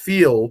sometimes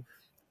feel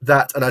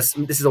that, and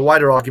this is a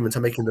wider argument I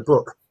make in the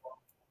book,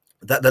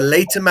 that the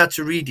later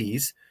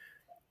Maturidis,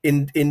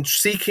 in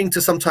seeking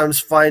to sometimes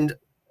find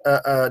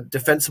a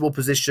defensible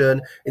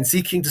position, in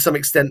seeking to some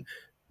extent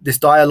this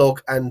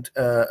dialogue and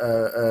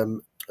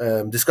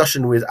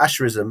discussion with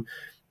Asherism,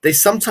 they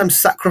sometimes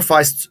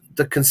sacrificed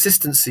the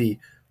consistency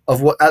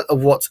of what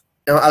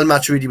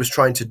al-Maturidi was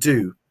trying to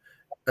do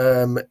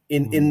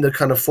in the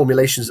kind of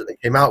formulations that they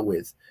came out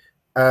with.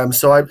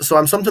 So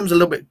I'm sometimes a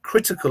little bit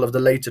critical of the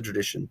later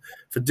tradition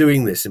for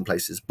doing this in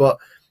places, but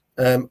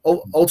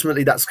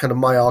ultimately that's kind of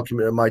my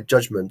argument and my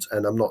judgment,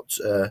 and I'm not,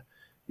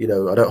 you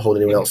know, I don't hold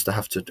anyone else to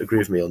have to agree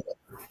with me on that.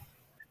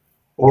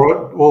 All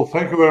right. Well,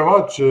 thank you very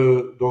much,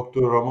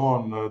 Dr.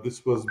 Ramon.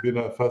 This has been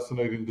a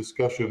fascinating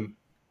discussion.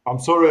 I'm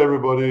sorry,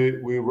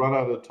 everybody, we ran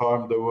out of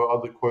time. There were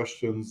other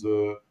questions.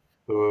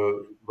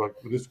 Like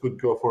this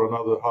could go for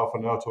another half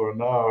an hour to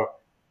an hour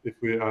if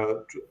we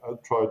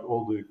tried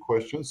all the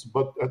questions,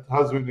 but it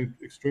has been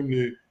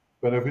extremely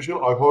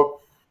beneficial. I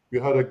hope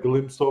you had a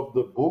glimpse of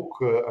the book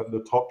and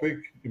the topic,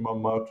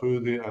 Imam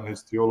Maturidi and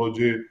his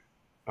theology,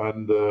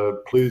 and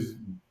please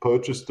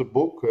purchase the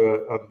book,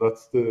 and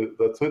that's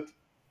it.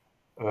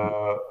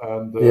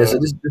 So this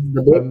is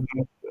the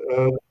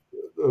book.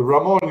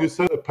 Ramon, you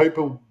said a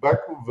paperback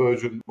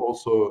version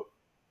also,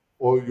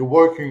 or you're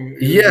working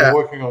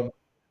on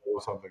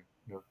or something.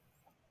 Yeah.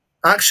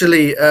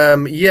 Actually,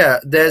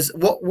 there's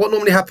what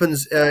normally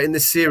happens in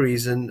this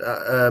series, and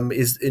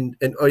is in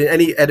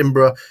any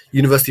Edinburgh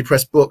University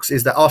Press books,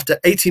 is that after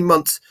 18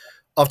 months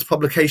after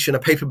publication, a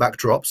paperback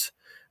drops,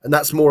 and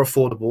that's more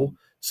affordable.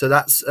 So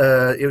that's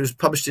it was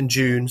published in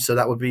June, so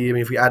that would be, I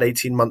mean, if we add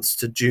 18 months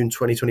to June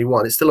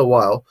 2021, it's still a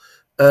while.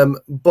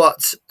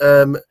 But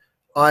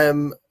I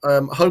am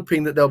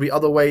hoping that there'll be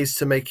other ways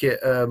to make it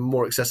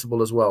more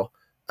accessible as well.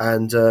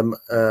 And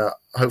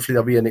hopefully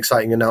there'll be an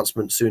exciting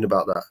announcement soon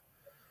about that.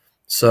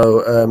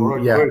 So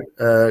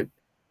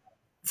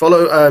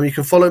follow. You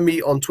can follow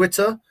me on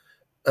Twitter.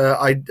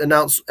 I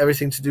announce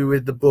everything to do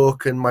with the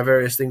book and my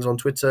various things on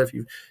Twitter. If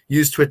you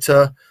use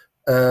Twitter,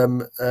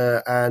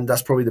 and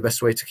that's probably the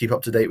best way to keep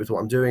up to date with what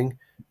I'm doing.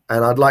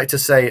 And I'd like to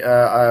say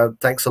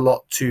thanks a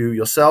lot to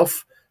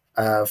yourself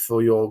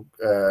for your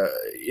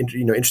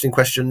interesting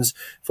questions,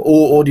 for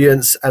all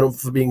audience, and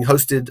for being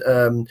hosted,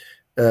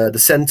 the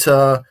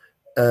centre,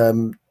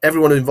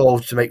 everyone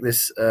involved to make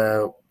this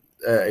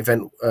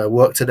event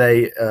work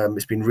today.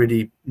 It's been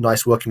really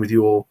nice working with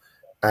you all,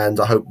 and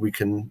I hope we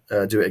can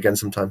do it again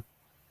sometime.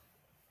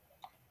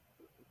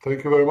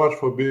 Thank you very much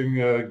for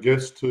being a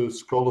guest to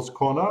Scholars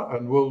Corner,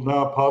 and we'll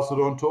now pass it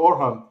on to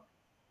Orhan.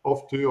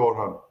 Off to you,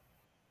 Orhan.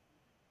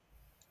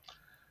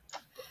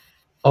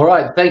 All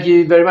right, thank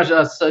you very much,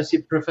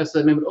 Associate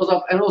Professor Mehmet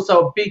Ozalp, and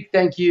also a big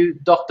thank you,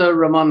 Dr.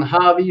 Ramon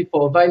Harvey,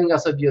 for availing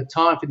us of your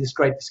time for this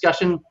great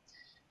discussion.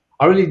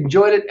 I really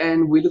enjoyed it,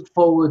 and we look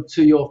forward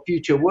to your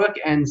future work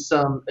and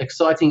some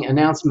exciting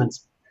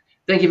announcements.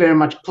 Thank you very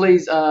much.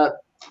 Please,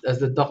 as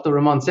the Dr.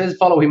 Ramon says,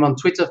 follow him on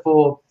Twitter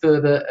for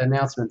further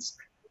announcements.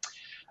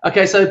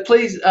 Okay, so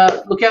please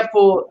look out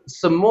for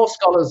some more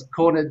Scholars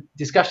Corner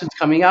discussions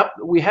coming up.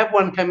 We have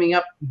one coming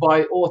up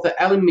by author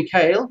Alan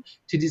Mikhail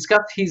to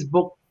discuss his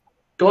book,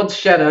 God's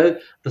Shadow,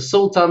 the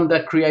Sultan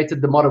That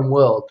Created the Modern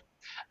World.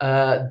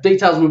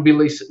 Details will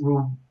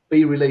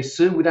be released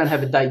soon. We don't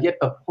have a date yet,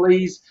 but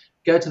please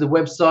go to the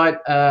website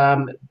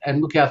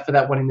and look out for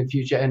that one in the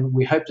future. And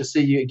we hope to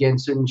see you again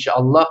soon,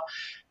 inshallah.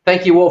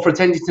 Thank you all for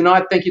attending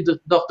tonight. Thank you,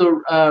 Dr.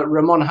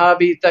 Ramon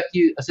Harvey. Thank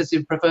you,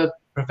 Associate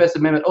Professor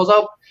Mehmet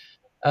Ozalp.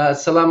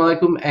 Assalamu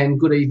alaikum and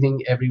good evening,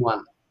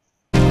 everyone.